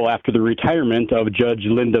available after the retirement of Judge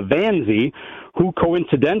Linda Vanzi, who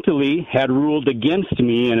coincidentally had ruled against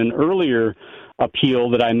me in an earlier appeal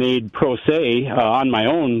that I made pro se on my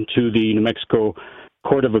own to the New Mexico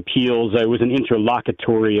Court of Appeals. It was an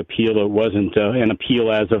interlocutory appeal. It wasn't an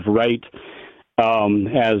appeal as of right, and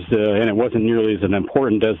it wasn't nearly as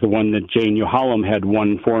important as the one that Jane Yohalam had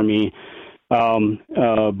won for me.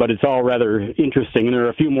 But it's all rather interesting, and there are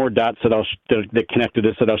a few more dots that connect to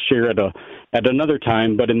this that I'll share at another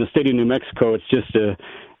time. But in the state of New Mexico, it's just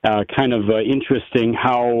kind of interesting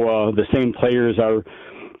how the same players are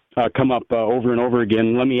come up over and over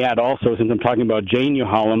again. Let me add also, since I'm talking about Jane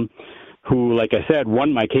Yohalam, who, like I said,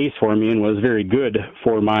 won my case for me and was very good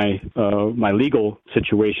for my my legal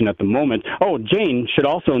situation at the moment. Oh, Jane should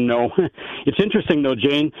also know. It's interesting, though,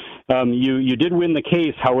 Jane, you did win the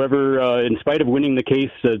case. However, in spite of winning the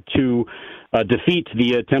case to defeat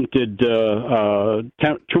the attempted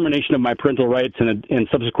termination of my parental rights and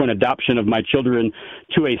subsequent adoption of my children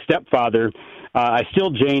to a stepfather, I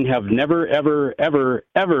still, Jane, have never, ever, ever,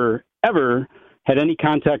 ever, ever had any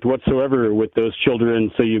contact whatsoever with those children.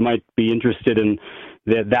 So you might be interested in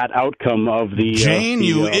that outcome of the Jane,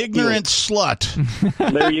 you ignorant slut.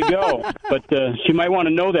 There you go. But she might want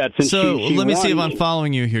to know that since so she let me won. see if I'm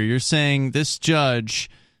following you here. You're saying this judge,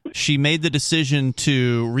 she made the decision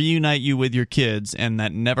to reunite you with your kids, and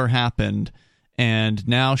that never happened. And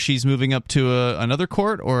now she's moving up to another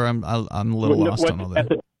court, or I'm a little lost on all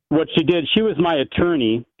that. What she did, she was my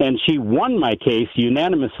attorney, and she won my case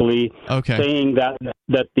unanimously, saying that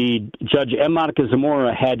the Judge M. Monica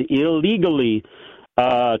Zamora had illegally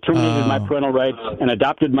terminated my parental rights and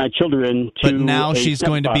adopted my children to. But now she's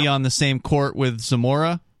stepfather. going to be on the same court with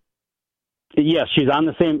Zamora? Yes, she's on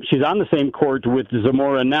the same court with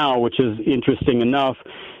Zamora now, which is interesting enough.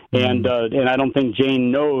 And I don't think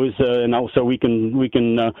Jane knows, and also we can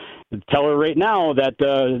tell her right now that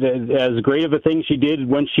as great of a thing she did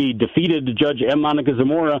when she defeated Judge M. Monica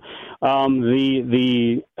Zamora,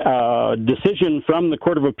 the decision from the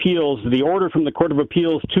Court of Appeals, the order from the Court of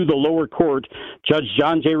Appeals to the lower court, Judge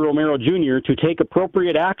John J. Romero Jr., to take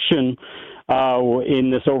appropriate action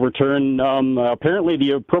in this overturn. Apparently,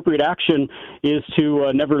 the appropriate action is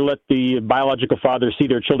to never let the biological father see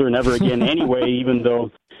their children ever again anyway, even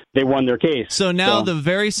though they won their case. So now the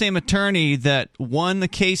very same attorney that won the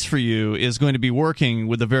case for you is going to be working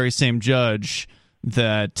with the very same judge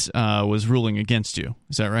that was ruling against you.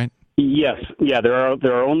 Is that right? Yes. Yeah, there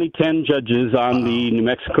are only 10 judges on the New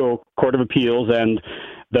Mexico Court of Appeals, and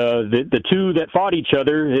the two that fought each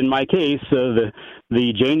other in my case, the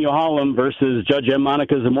Jane Yohalam versus Judge M.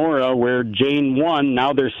 Monica Zamora, where Jane won,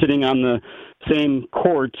 now they're sitting on the same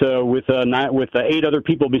court with 8 other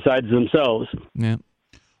people besides themselves. Yeah.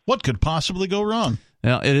 What could possibly go wrong?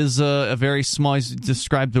 Now, it is a very small. You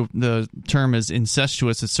described the term as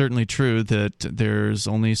incestuous. It's certainly true that there's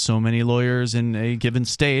only so many lawyers in a given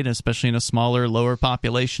state, especially in a smaller, lower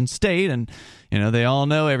population state, and they all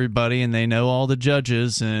know everybody and they know all the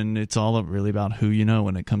judges, and it's all really about who you know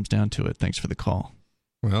when it comes down to it. Thanks for the call.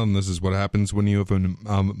 Well, and this is what happens when you have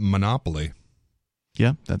a monopoly.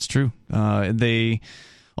 Yeah, that's true. They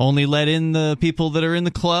only let in the people that are in the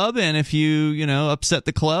club, and if you upset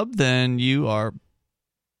the club, then you are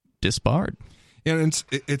disbarred. Yeah, and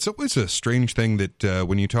it's always a strange thing that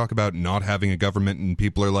when you talk about not having a government and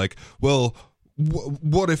people are like, well,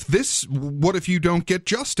 what if you don't get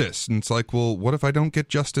justice? And it's like, well, what if I don't get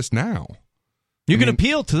justice now? You can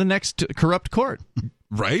appeal to the next corrupt court.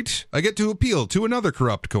 Right? I get to appeal to another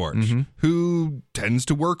corrupt court who tends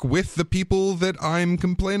to work with the people that I'm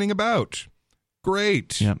complaining about.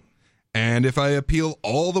 Great. Yep. And if I appeal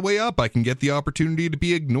all the way up, I can get the opportunity to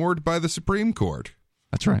be ignored by the Supreme Court.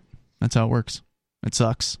 That's right. That's how it works. It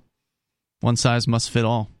sucks. One size must fit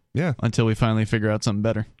all. Yeah. Until we finally figure out something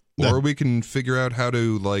better. Or we can figure out how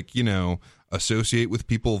to, associate with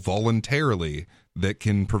people voluntarily that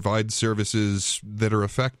can provide services that are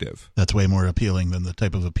effective. That's way more appealing than the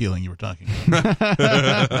type of appealing you were talking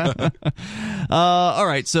about. All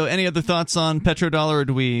right. So any other thoughts on petrodollar, or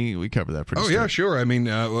do we cover that pretty straight? Yeah, sure. I mean,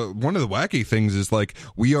 one of the wacky things is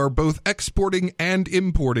we are both exporting and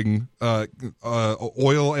importing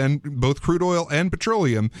oil, and both crude oil and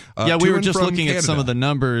petroleum. We were just looking at some of the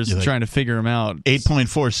numbers, trying to figure them out.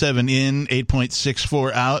 8.47 in,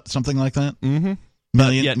 8.64 out, something like that. Mm-hmm.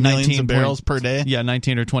 Millions of barrels per day? Yeah,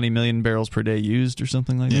 19 or 20 million barrels per day used or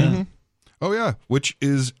something like that. Oh, yeah, which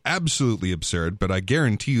is absolutely absurd, but I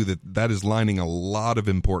guarantee you that is lining a lot of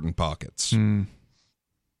important pockets.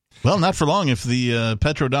 Well, not for long if the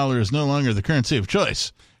petrodollar is no longer the currency of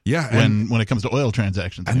choice. Yeah. When it comes to oil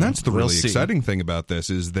transactions. And that's the really exciting thing about this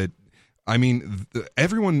is that, I mean,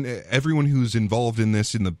 everyone who's involved in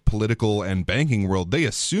this in the political and banking world, they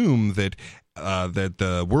assume that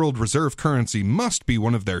the world reserve currency must be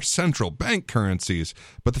one of their central bank currencies.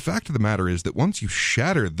 But the fact of the matter is that once you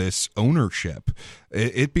shatter this ownership,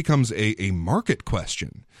 it becomes a market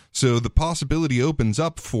question. So the possibility opens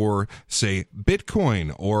up for, say,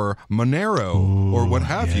 Bitcoin or Monero or what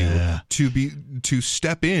have you to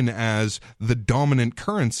step in as the dominant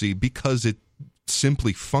currency because it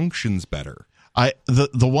simply functions better.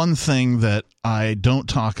 The one thing that I don't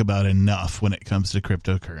talk about enough when it comes to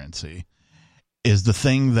cryptocurrency is the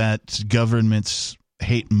thing that governments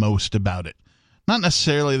hate most about it. Not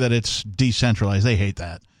necessarily that it's decentralized. They hate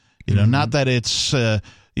that. Not that it's,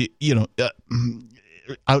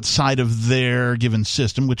 outside of their given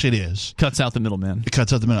system, which it is. Cuts out the middleman. It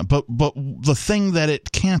cuts out the middleman. But the thing that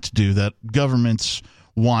it can't do, that governments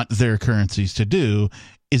want their currencies to do,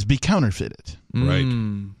 is be counterfeited. Right.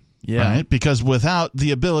 Yeah. Right? Because without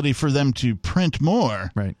the ability for them to print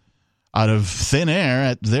more out of thin air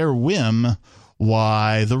at their whim,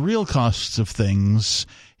 why the real costs of things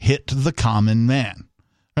hit the common man.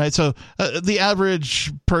 Right, so the average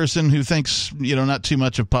person who thinks, not too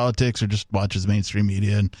much of politics or just watches mainstream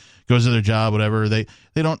media and goes to their job, whatever, they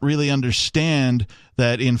don't really understand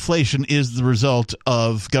that inflation is the result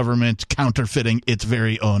of government counterfeiting its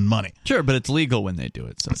very own money. Sure, but it's legal when they do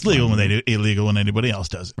it. So it's legal when they do it, illegal when anybody else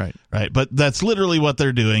does it. Right. But that's literally what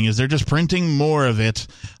they're doing, is they're just printing more of it,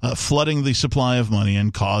 flooding the supply of money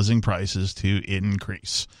and causing prices to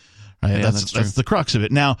increase. Right? Yeah, that's the crux of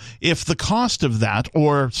it. Now, if the cost of that,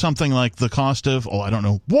 or something like the cost of,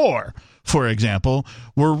 war, for example,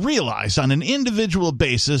 were realized on an individual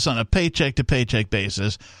basis, on a paycheck-to-paycheck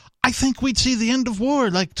basis, I think we'd see the end of war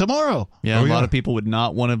like tomorrow. Yeah, a lot of people would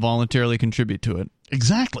not want to voluntarily contribute to it.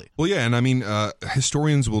 Exactly. Well, yeah, and I mean,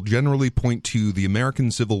 historians will generally point to the American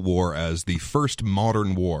Civil War as the first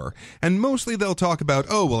modern war. And mostly they'll talk about,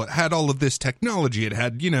 it had all of this technology. It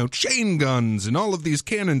had, chain guns and all of these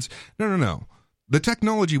cannons. No. The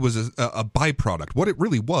technology was a byproduct. What it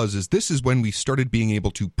really was is this is when we started being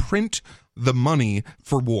able to print the money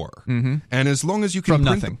for war. Mm-hmm. And as long as you can from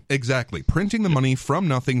print nothing. Exactly. Printing the money from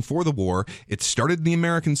nothing for the war. It started in the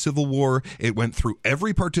American Civil War. It went through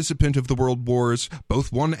every participant of the World Wars,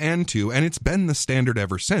 both 1 and 2, and it's been the standard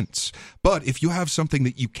ever since. But if you have something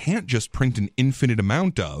that you can't just print an infinite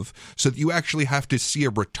amount of, so that you actually have to see a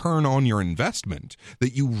return on your investment,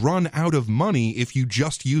 that you run out of money if you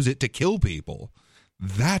just use it to kill people,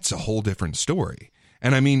 that's a whole different story.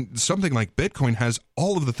 And I mean, something like Bitcoin has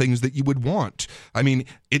all of the things that you would want. I mean,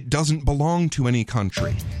 it doesn't belong to any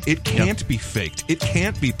country. It can't be faked. It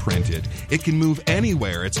can't be printed. It can move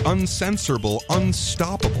anywhere. It's uncensorable,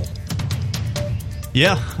 unstoppable.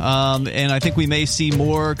 Yeah, and I think we may see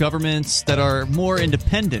more governments that are more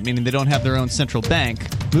independent, meaning they don't have their own central bank,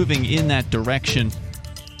 moving in that direction.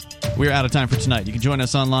 We're out of time for tonight. You can join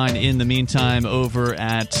us online in the meantime over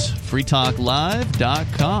at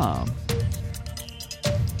freetalklive.com.